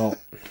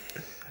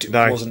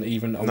 Wasn't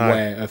even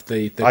aware of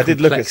the I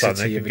did look at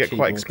something, they could get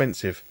quite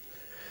expensive.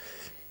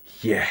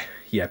 Yeah,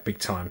 big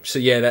time. So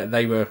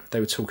they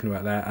were talking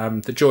about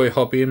that. The Joy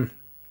Hobbying,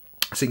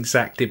 I think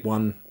Zach did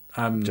one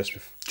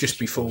just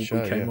before we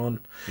came on.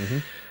 Mm-hmm.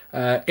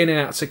 In and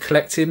Out to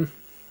Collecting,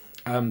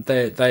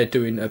 they're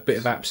doing a bit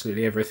of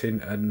absolutely everything,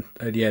 and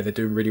they're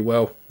doing really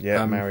well.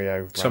 Yeah,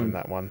 Mario running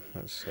that one.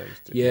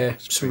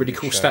 Some really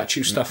cool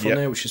statue stuff on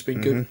there, which has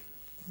been good.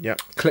 Yeah,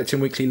 Collecting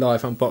Weekly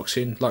live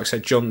unboxing. Like I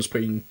said, John's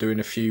been doing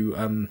a few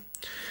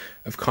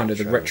of kind of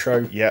the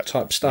retro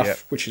type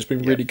stuff, which has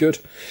been really good.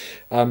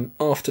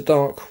 After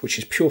Dark, which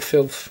is pure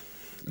filth.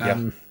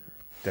 Definitely.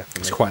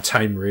 It's quite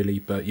tame, really,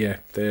 but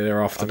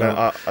they're After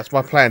Dark. That's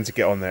my plan to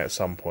get on there at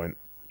some point.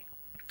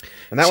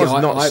 And that was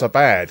not so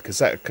bad, because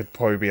that could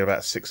probably be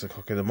about 6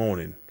 o'clock in the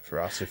morning for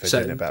us if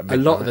they're doing about midnight.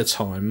 A lot of the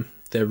time,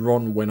 they're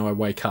on when I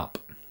wake up.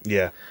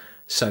 Yeah.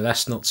 So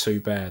that's not too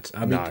bad.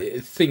 I mean,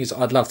 the thing is,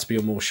 I'd love to be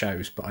on more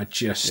shows, but I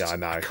just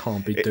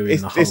can't be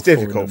doing the whole. It's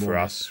difficult for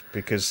us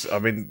because, I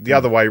mean, the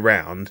other way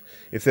round,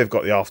 if they've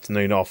got the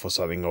afternoon off or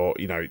something, or,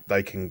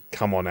 they can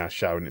come on our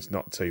show and it's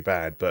not too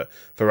bad. But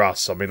for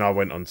us, I mean, I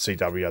went on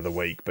CW the other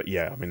week, but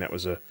I mean, that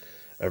was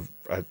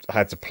I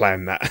had to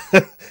plan that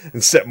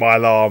and set my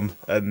alarm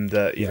and,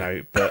 but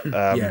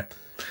I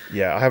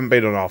haven't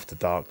been on After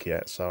Dark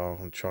yet, so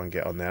I'll try and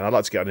get on there. And I'd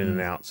like to get on In and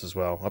Outs as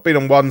well. I've been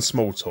on one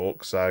Small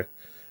Talk, so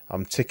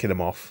I'm ticking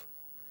them off.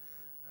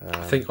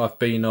 I think I've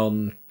been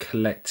on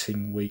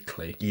Collecting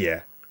Weekly.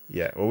 Yeah.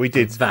 Well, we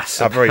did.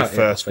 Our very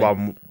first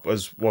one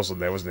wasn't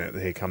there, wasn't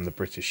it? Here Come the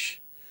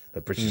British.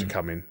 The British Are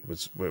Coming it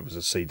was a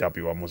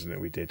CW one, wasn't it?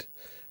 We did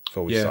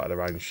before we started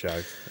our own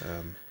show.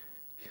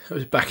 It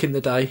was back in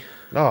the day.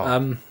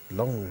 Long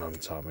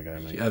time ago,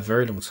 mate. A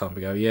very long time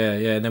ago. Yeah.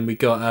 And then we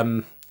got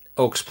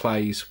Ox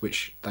Plays,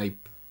 which they,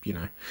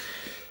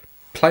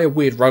 play a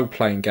weird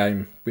role-playing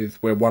game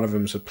where one of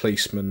them's a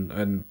policeman,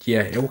 and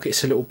it all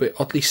gets a little bit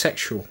oddly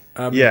sexual.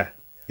 So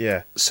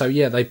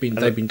they've been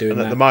doing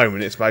that. At the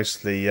moment, it's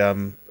mostly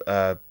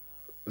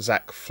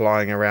Zach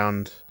flying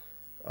around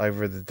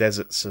over the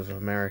deserts of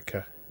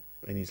America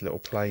in his little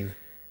plane.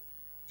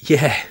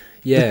 Yeah.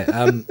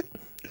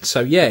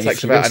 It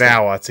takes about an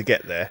hour to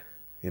get there.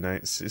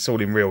 It's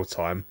all in real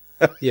time.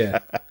 Yeah.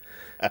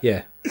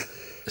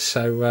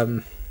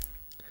 So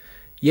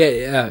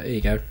there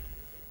you go.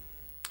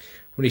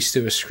 We need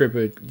to do a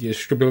scribble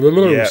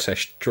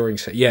drawing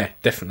set. Yeah,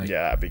 definitely.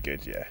 Yeah, that'd be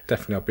good. Yeah,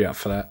 definitely. I'll be up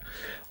for that.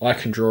 I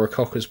can draw a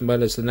cock as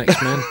well as the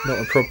next man. Not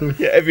a problem.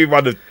 Yeah, every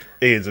one of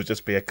Ian's will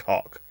just be a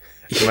cock,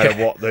 no matter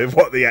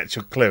what the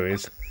actual clue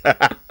is.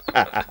 Cocky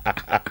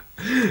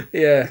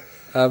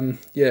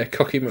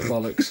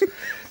McBollocks.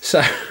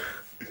 So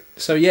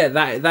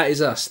that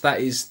is us.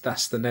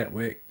 That's the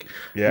network.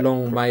 Yeah.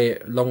 Long may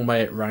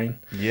it rain.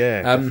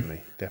 Yeah,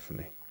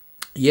 definitely.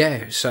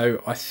 Yeah,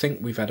 so I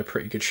think we've had a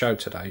pretty good show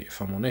today,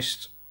 if I'm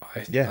honest.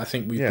 I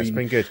think it's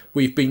been good.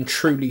 We've been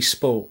truly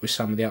spoilt with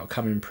some of the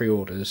upcoming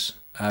pre-orders.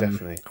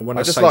 Definitely.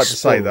 I just like to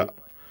say that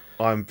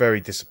I'm very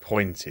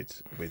disappointed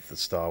with the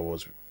Star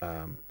Wars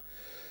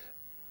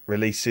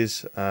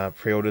releases,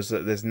 pre-orders.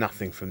 That there's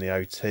nothing from the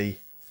OT.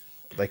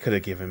 They could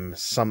have given him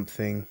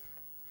something,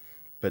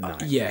 but no.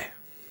 Yeah.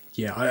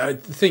 The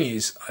thing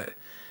is,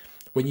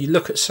 when you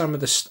look at some of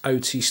the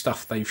OT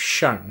stuff they've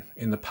shown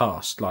in the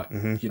past, like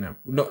we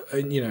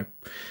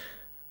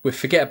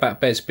forget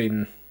about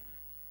Bespin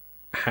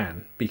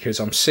Han, because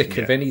I'm sick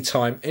of any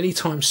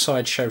time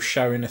Sideshow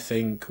show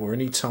anything, or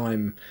any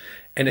time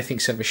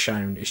anything's ever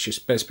shown, it's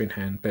just Bespin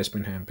Han,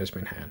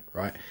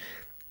 right?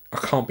 I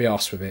can't be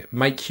arsed with it.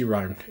 Make your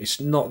own. It's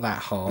not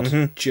that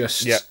hard.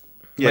 Just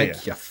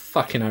make your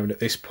fucking own at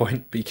this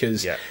point,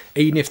 because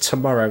even if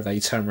tomorrow they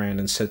turn around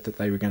and said that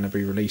they were going to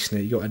be releasing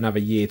it, you got another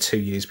year, 2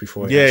 years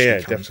before it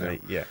actually comes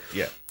definitely. out.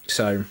 Yeah.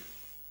 So,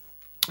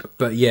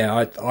 but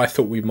yeah, I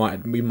thought we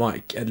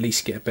might at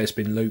least get a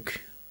Bespin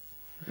Luke.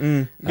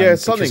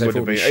 Something would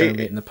have been shown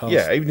it in the past.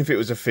 Yeah, even if it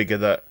was a figure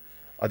that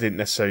I didn't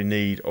necessarily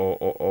need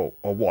or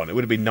want, it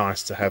would have been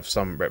nice to have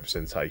some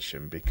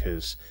representation,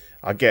 because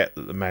I get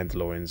that the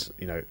Mandalorian's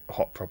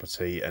hot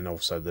property, and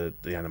also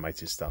the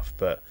animated stuff,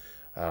 but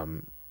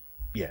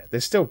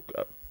there's still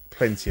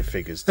plenty of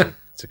figures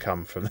to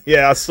come from.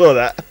 Yeah, I saw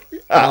that.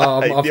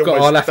 I'll have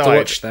to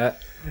watch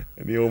that.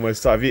 And he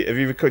almost died. Have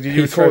you recorded? Did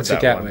you Heathrow record to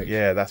that Gatwick. one?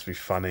 Yeah, that's be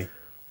funny.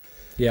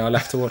 Yeah, I'll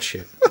have to watch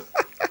it.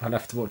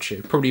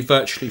 Probably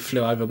virtually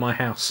flew over my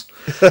house.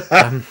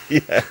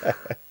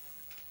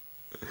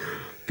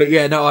 But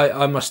yeah, no,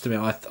 I must admit,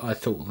 I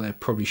thought there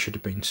probably should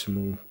have been some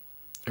more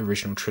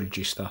original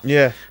trilogy stuff.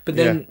 Yeah, but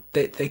then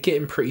they're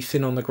getting pretty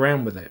thin on the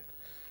ground with it.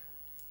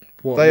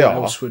 What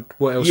else would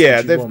you want?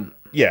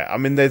 Yeah, I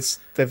mean, there's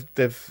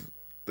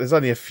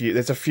only a few.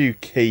 There's a few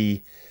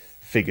key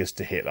figures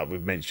to hit, like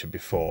we've mentioned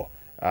before.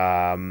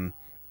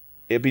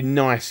 It'd be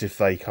nice if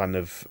they kind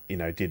of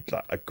did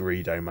like a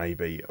Greedo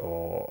maybe,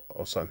 or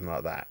something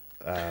like that.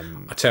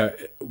 I tell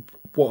you,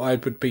 what I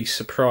would be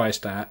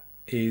surprised at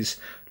is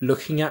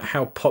looking at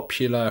how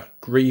popular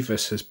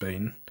Grievous has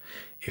been.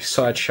 If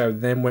Sideshow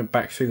then went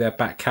back through their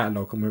back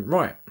catalogue and went,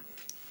 right,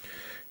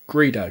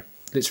 Greedo,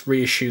 let's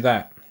reissue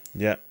that.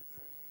 Yeah.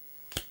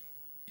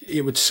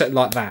 It would set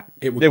like that.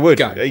 It would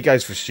go. He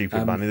goes for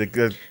stupid money.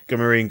 The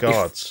Gamorrean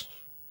Guards.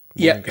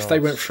 If they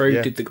went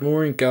through, did the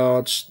Gamorrean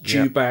Guards,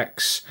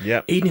 Dewbacks,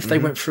 even if they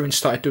went through and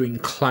started doing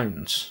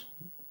clones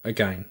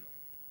again,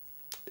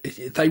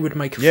 they would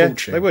make a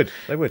fortune. They would.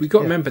 We've got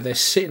to remember, they're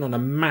sitting on a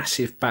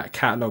massive back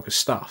catalogue of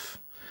stuff.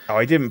 Oh,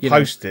 he didn't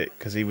post it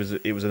because it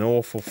was an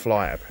awful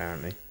flight,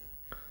 apparently.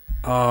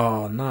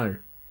 Oh, no.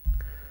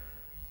 Well,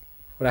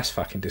 that's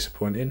fucking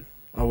disappointing.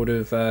 I would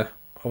have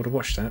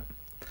watched that.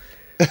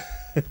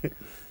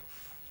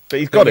 But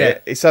he's got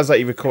it. It sounds like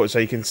he recorded, so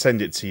he can send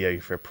it to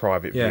you for a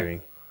private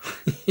viewing.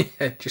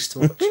 Yeah, just to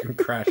watch him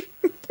crash.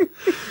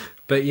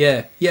 But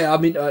yeah. I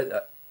mean,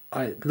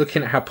 I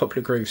looking at how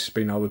popular Grooves has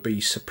been, I would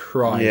be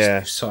surprised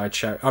if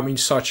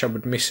Sideshow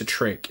would miss a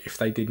trick if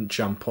they didn't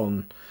jump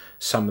on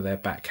some of their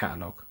back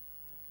catalogue.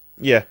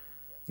 I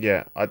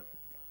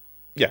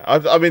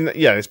mean,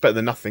 it's better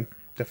than nothing.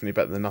 Definitely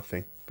better than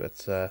nothing.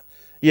 But but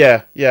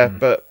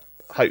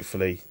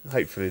hopefully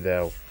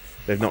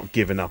they've not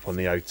given up on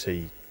the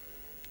OT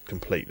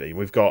completely.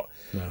 We've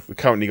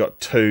currently got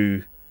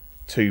two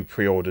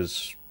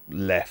pre-orders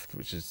left,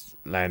 which is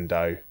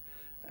Lando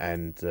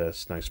and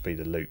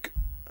Snowspeeder Luke,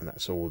 and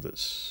that's all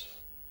that's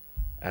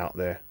out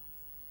there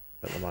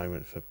at the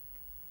moment for.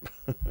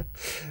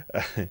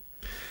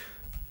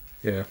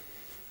 Yeah.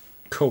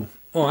 Cool.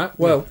 All right.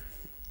 Well,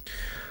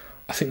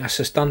 I think that's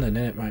just done then,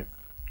 isn't it, mate?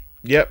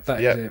 Yep.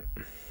 That is it.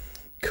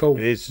 Cool.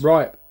 It is.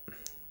 Right.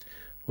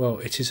 Well,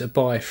 it is a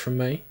bye from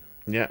me.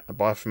 Yeah, a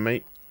bye from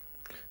me.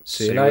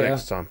 See you later.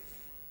 Next time.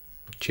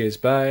 Cheers.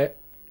 Bye.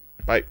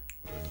 Bye.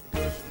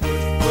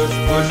 Push,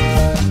 push.